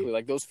reality. exactly.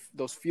 Like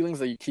those feelings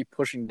that you keep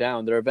pushing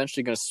down, they're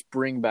eventually going to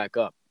spring back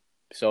up.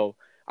 So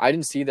I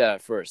didn't see that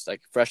at first.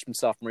 Like freshman,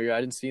 sophomore year, I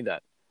didn't see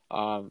that.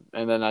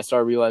 And then I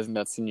started realizing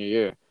that senior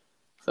year.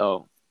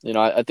 So,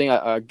 I think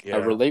I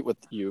relate with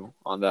you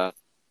on that.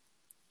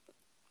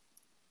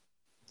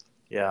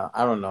 Yeah,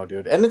 I don't know,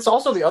 dude. And it's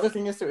also the other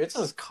thing is too, it's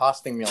just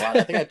costing me a lot.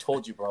 I think I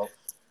told you, bro.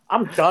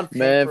 I'm done paying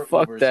Man, for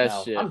fuck Ubers that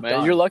now. shit, I'm man.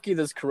 done. You're lucky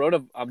this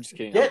corona. I'm just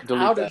kidding. Get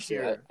Delete out that of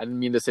shit. here. I didn't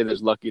mean to say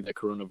there's lucky the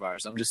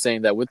coronavirus. I'm just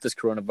saying that with this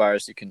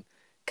coronavirus, you can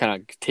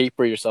kind of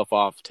taper yourself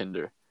off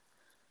Tinder.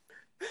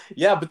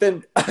 Yeah, but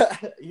then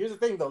here's the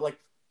thing though, like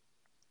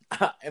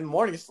in the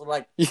morning, it's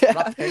like I'm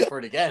not paying for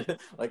it again.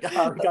 Like I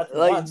already got the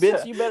like once.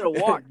 bitch, you better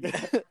walk.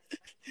 Yeah,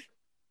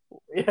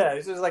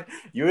 it's just like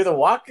you either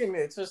walk and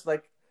it's just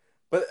like,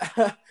 but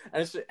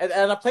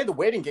and I played the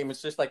waiting game.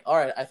 It's just like, all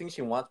right, I think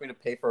she wants me to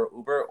pay for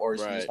Uber or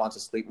she just wants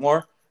to sleep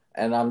more,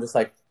 and I'm just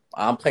like,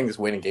 I'm playing this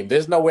waiting game.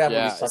 There's no way I'm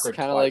gonna be suckered it's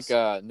kind of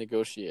like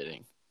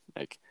negotiating,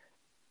 like.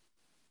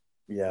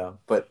 Yeah,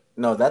 but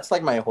no, that's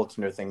like my whole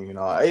Tinder thing.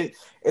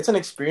 It's an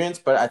experience,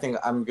 but I think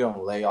I'm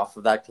gonna lay off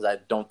of that because I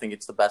don't think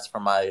it's the best for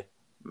my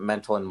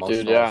mental and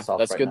emotional Dude, yeah, self.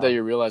 that's right good now. that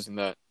you're realizing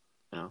that.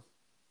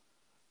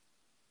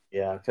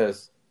 Yeah,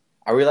 because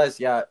I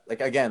realized,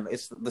 like again,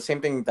 it's the same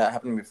thing that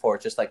happened before.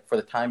 It's just like for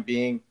the time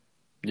being,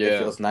 it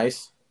feels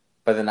nice,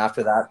 but then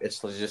after that, it's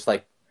just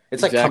like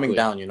like coming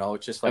down.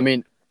 It's just like. I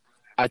mean,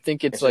 I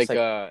think it's like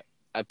I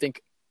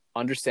think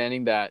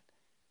understanding that,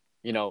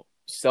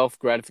 self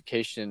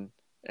gratification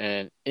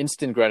and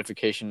instant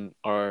gratification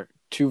are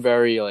two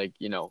very like,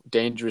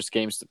 dangerous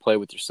games to play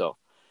with yourself.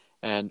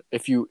 And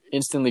if you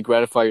instantly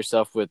gratify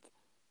yourself with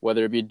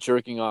whether it be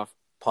jerking off,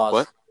 pause.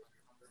 What?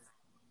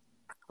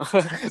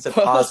 It's a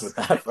pause with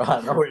that,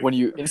 bro. When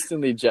you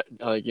instantly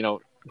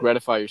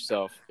gratify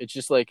yourself, it's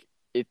just like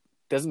it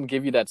doesn't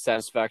give you that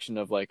satisfaction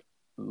of like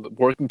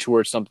working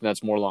towards something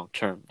that's more long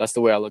term. That's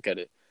the way I look at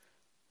it.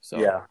 So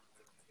yeah.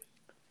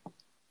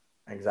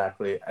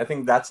 Exactly. I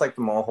think that's like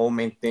the whole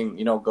main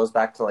thing, goes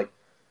back to like,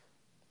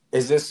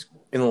 is this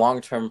in the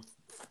long term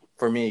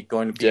for me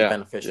going to be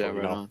beneficial? Yeah,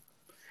 right on.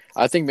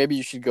 I think maybe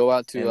you should go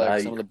out to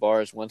some of the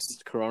bars once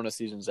Corona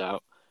season's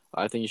out.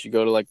 I think you should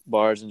go to like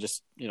bars and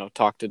just,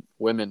 talk to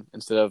women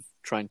instead of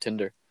trying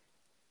Tinder.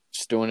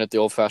 Just doing it the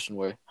old fashioned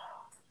way.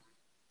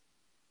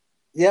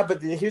 Yeah,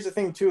 but here's the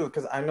thing too,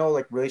 because I know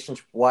like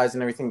relationship wise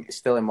and everything,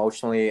 still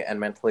emotionally and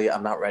mentally,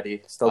 I'm not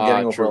ready. Still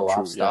getting over a lot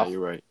of stuff. Yeah,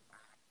 you're right.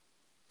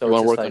 So you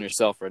want to work on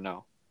yourself right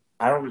now.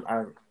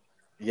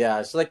 Yeah,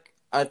 it's like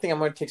I think I'm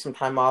going to take some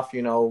time off.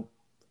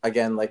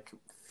 Again, like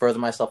further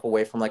myself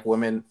away from like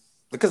women,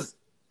 because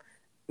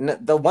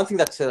the one thing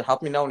that's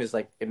helped me know is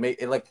like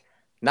it like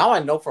now I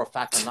know for a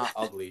fact I'm not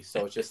ugly,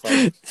 so it's just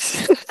like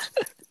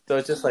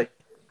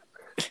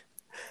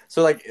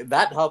so like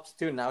that helps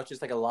too. Now it's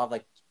just like a lot of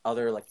like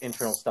other like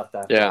internal stuff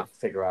that I have to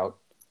figure out.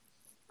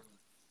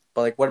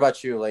 But like, what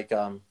about you? Like,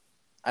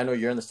 I know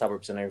you're in the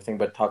suburbs and everything,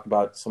 but talk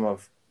about some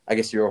of, I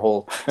guess, your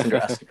whole Tinder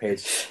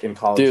escapades in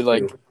college. Dude,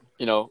 like,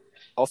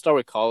 I'll start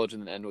with college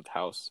and then end with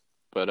house.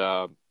 But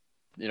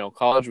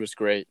college was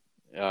great.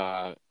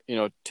 Whether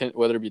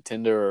it be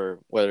Tinder or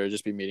whether it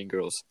just be meeting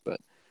girls. But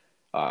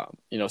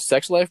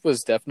sex life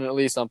was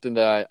definitely something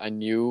that I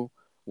knew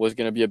was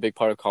going to be a big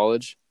part of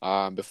college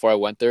before I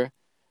went there.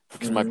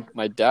 Because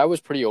my dad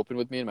was pretty open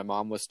with me and my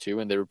mom was too,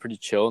 and they were pretty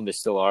chill, and they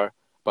still are,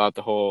 about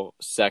the whole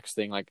sex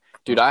thing. Like,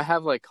 dude, I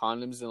have like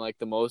condoms in like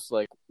the most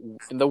like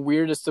in the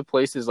weirdest of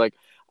places. Like,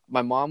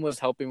 my mom was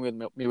helping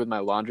me with my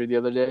laundry the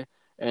other day,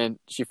 and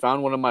she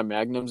found one of my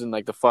magnums in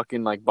like the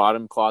fucking like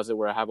bottom closet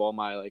where I have all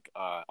my like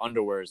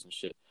underwears and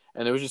shit,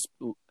 and it was just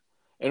Why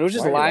are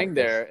you lying like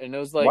there, this? and it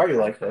was Why like are you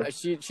like this?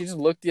 she just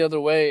looked the other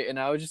way, and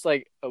I was just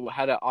like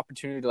had an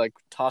opportunity to like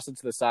toss it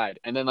to the side,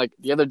 and then like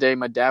the other day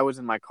my dad was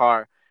in my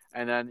car,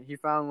 and then he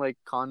found like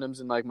condoms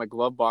in like my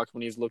glove box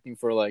when he was looking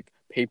for like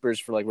papers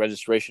for like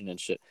registration and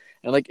shit,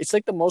 and like it's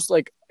like the most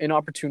like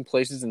inopportune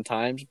places and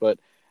times, but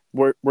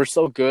we're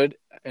so good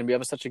and we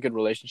have such a good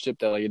relationship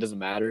that like it doesn't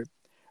matter.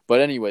 But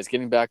anyways,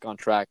 getting back on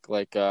track,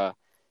 like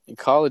in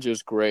college it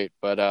was great,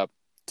 but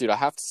dude, I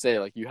have to say,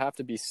 like, you have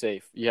to be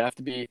safe. You have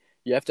to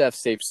have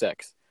safe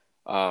sex.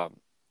 Because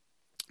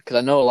I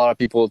know a lot of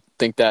people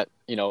think that,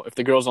 you know, if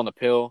the girl's on the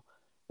pill,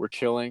 we're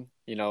chilling,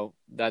 you know,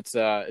 that's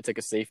it's like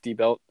a safety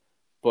belt.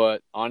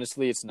 But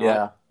honestly, it's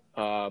not.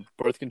 Yeah.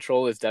 Birth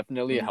control is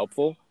definitely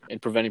helpful in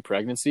preventing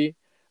pregnancy.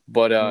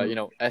 But you Mm.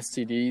 know,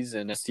 STDs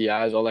and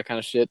STIs, all that kind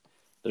of shit,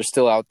 they're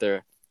still out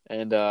there.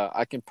 And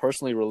I can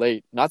personally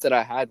relate. Not that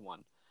I had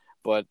one,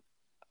 but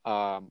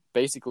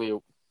basically,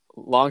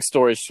 long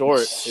story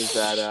short, is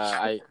that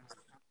I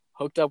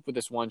hooked up with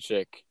this one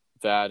chick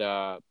that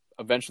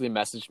eventually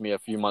messaged me a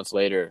few months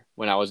later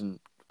when I was in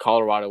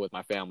Colorado with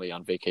my family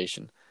on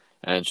vacation,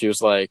 and she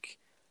was like,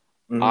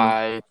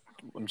 Mm-hmm.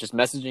 "I'm just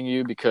messaging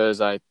you because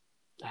I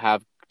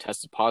have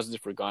tested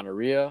positive for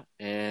gonorrhea,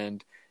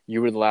 and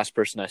you were the last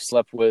person I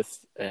slept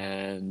with,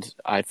 and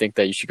I think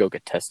that you should go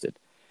get tested."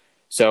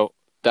 So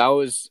that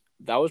was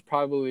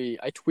probably,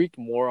 I tweaked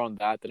more on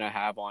that than I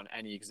have on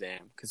any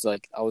exam, because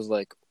like I was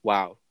like,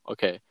 wow,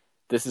 okay,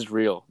 this is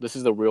real. This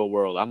is the real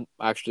world. I'm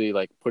actually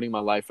like putting my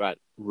life at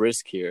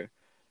risk here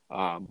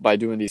by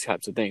doing these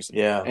types of things.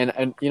 Yeah.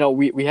 And you know,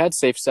 we had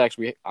safe sex.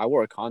 I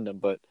wore a condom,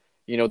 but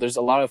you know, there's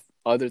a lot of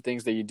other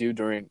things that you do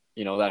during,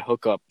 you know, that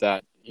hookup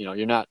that, you know,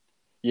 you're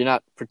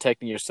not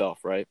protecting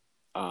yourself, right?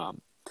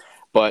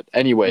 But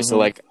anyway, so Mm-hmm.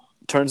 like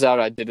turns out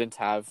I didn't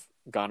have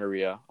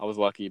gonorrhea. I was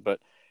lucky, but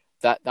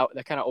that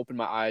kind of opened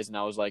my eyes, and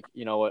I was like,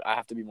 you know what, I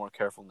have to be more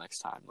careful next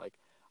time. Like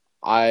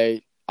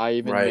I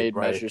even Right. made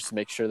Right. measures to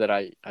make sure that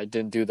I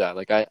didn't do that.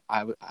 Like I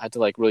had to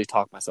like really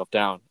talk myself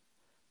down.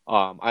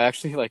 I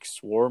actually like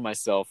swore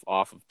myself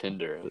off of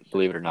Tinder,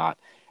 believe it or not.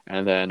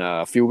 And then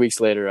a few weeks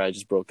later, I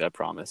just broke that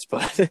promise.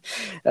 But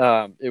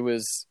it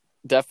was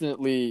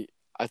definitely,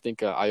 I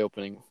think, an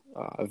eye-opening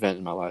event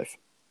in my life.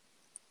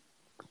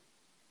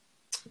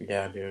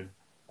 Yeah, dude.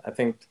 I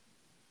think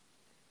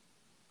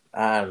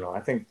I don't know.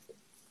 I think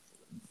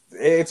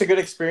it's a good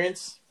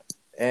experience,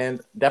 and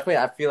definitely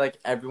I feel like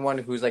everyone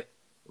who's like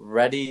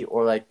ready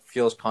or like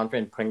feels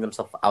confident putting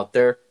themselves out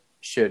there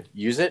should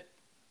use it.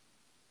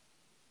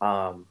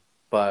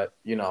 But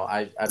you know,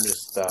 I'm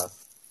just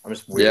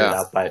weirded Yeah,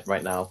 out by it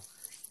right now.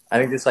 I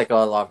think there's like a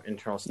lot of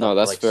internal no, stuff to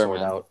that's like fair, sort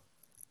man. out.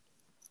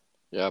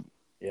 Yep,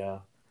 Yeah,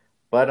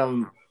 but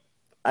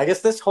I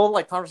guess this whole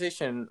like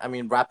conversation, I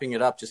mean, wrapping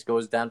it up, just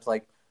goes down to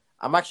like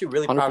I'm actually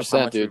really proud of how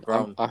 100%, much dude. you've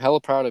grown. I'm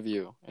hella proud of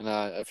you, and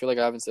I feel like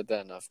I haven't said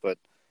that enough. But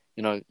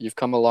you know, you've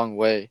come a long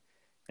way,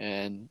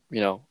 and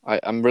you know,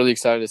 I'm really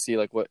excited to see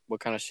like what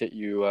kind of shit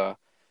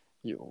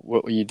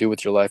what you do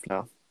with your life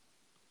now.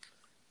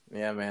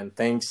 Yeah, man.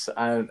 Thanks.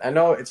 I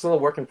know it's a little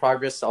work in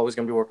progress. Always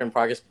gonna be work in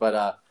progress,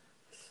 but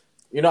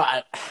you know,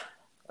 I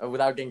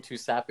without getting too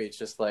sappy, it's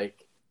just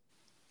like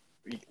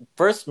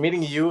first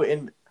meeting you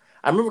in.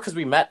 I remember because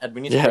we met at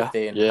Vinny's Yeah,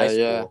 birthday in high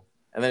yeah, school,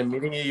 and then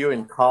meeting you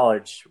in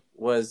college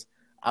was.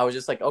 I was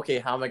just like, okay,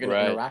 how am I gonna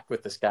right. interact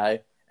with this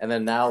guy? And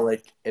then now,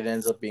 like, it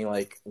ends up being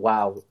like,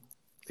 wow,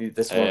 dude,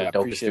 this is one Hey, of I the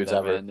dopest appreciate dudes that,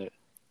 ever, man.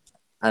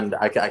 and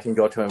I can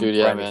go to him Dude, for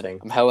yeah, man. anything.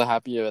 I'm hella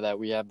happy that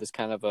we have this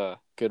kind of a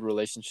good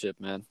relationship,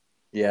 man.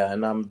 Yeah,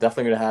 and I'm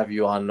definitely gonna have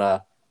you on my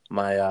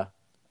my Hell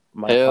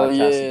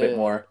podcast a bit yeah.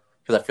 more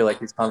because I feel like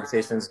these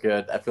conversations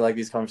good. I feel like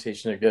these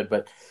conversations are good,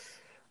 but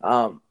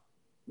um,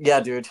 yeah,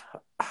 dude,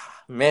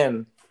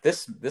 man,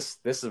 this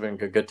has been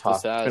good This talk.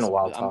 It's been a has.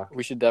 wild talk.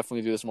 We should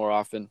definitely do this more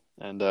often.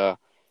 And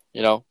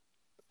you know,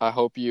 I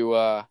hope you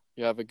have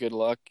a good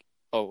luck.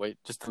 Oh wait,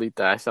 just delete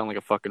that. I sound like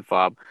a fucking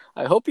fob.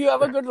 I hope you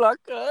have a good luck.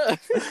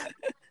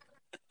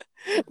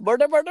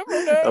 Murder, murder,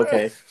 murder.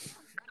 Okay,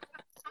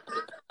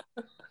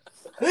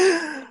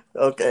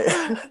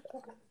 okay,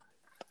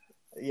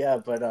 yeah,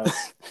 but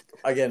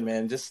again,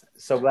 man, just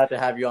so glad to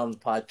have you on the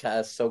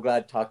podcast. So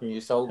glad talking to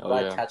you. So Hell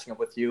glad yeah. catching up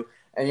with you.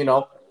 And you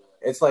know,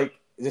 it's like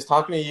just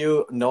talking to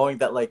you, knowing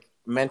that like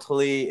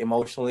mentally,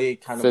 emotionally,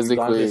 kind of we've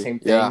gone through the Physically, same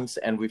yeah. things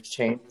and we've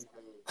changed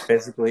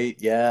physically.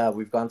 Yeah,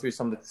 we've gone through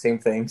some of the same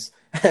things.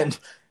 And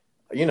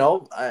you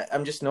know,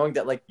 I'm just knowing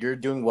that like you're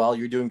doing well,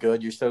 you're doing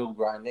good, you're still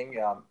grinding.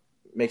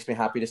 Makes me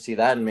happy to see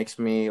that, and makes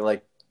me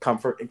like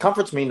it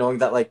comforts me knowing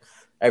that like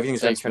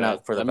everything's gonna Thanks, turn man.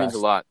 out for the That means a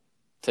best. lot.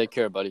 Take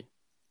care, buddy.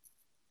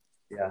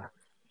 Yeah.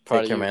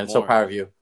 Proud Take of care, you man. even So more. proud of you.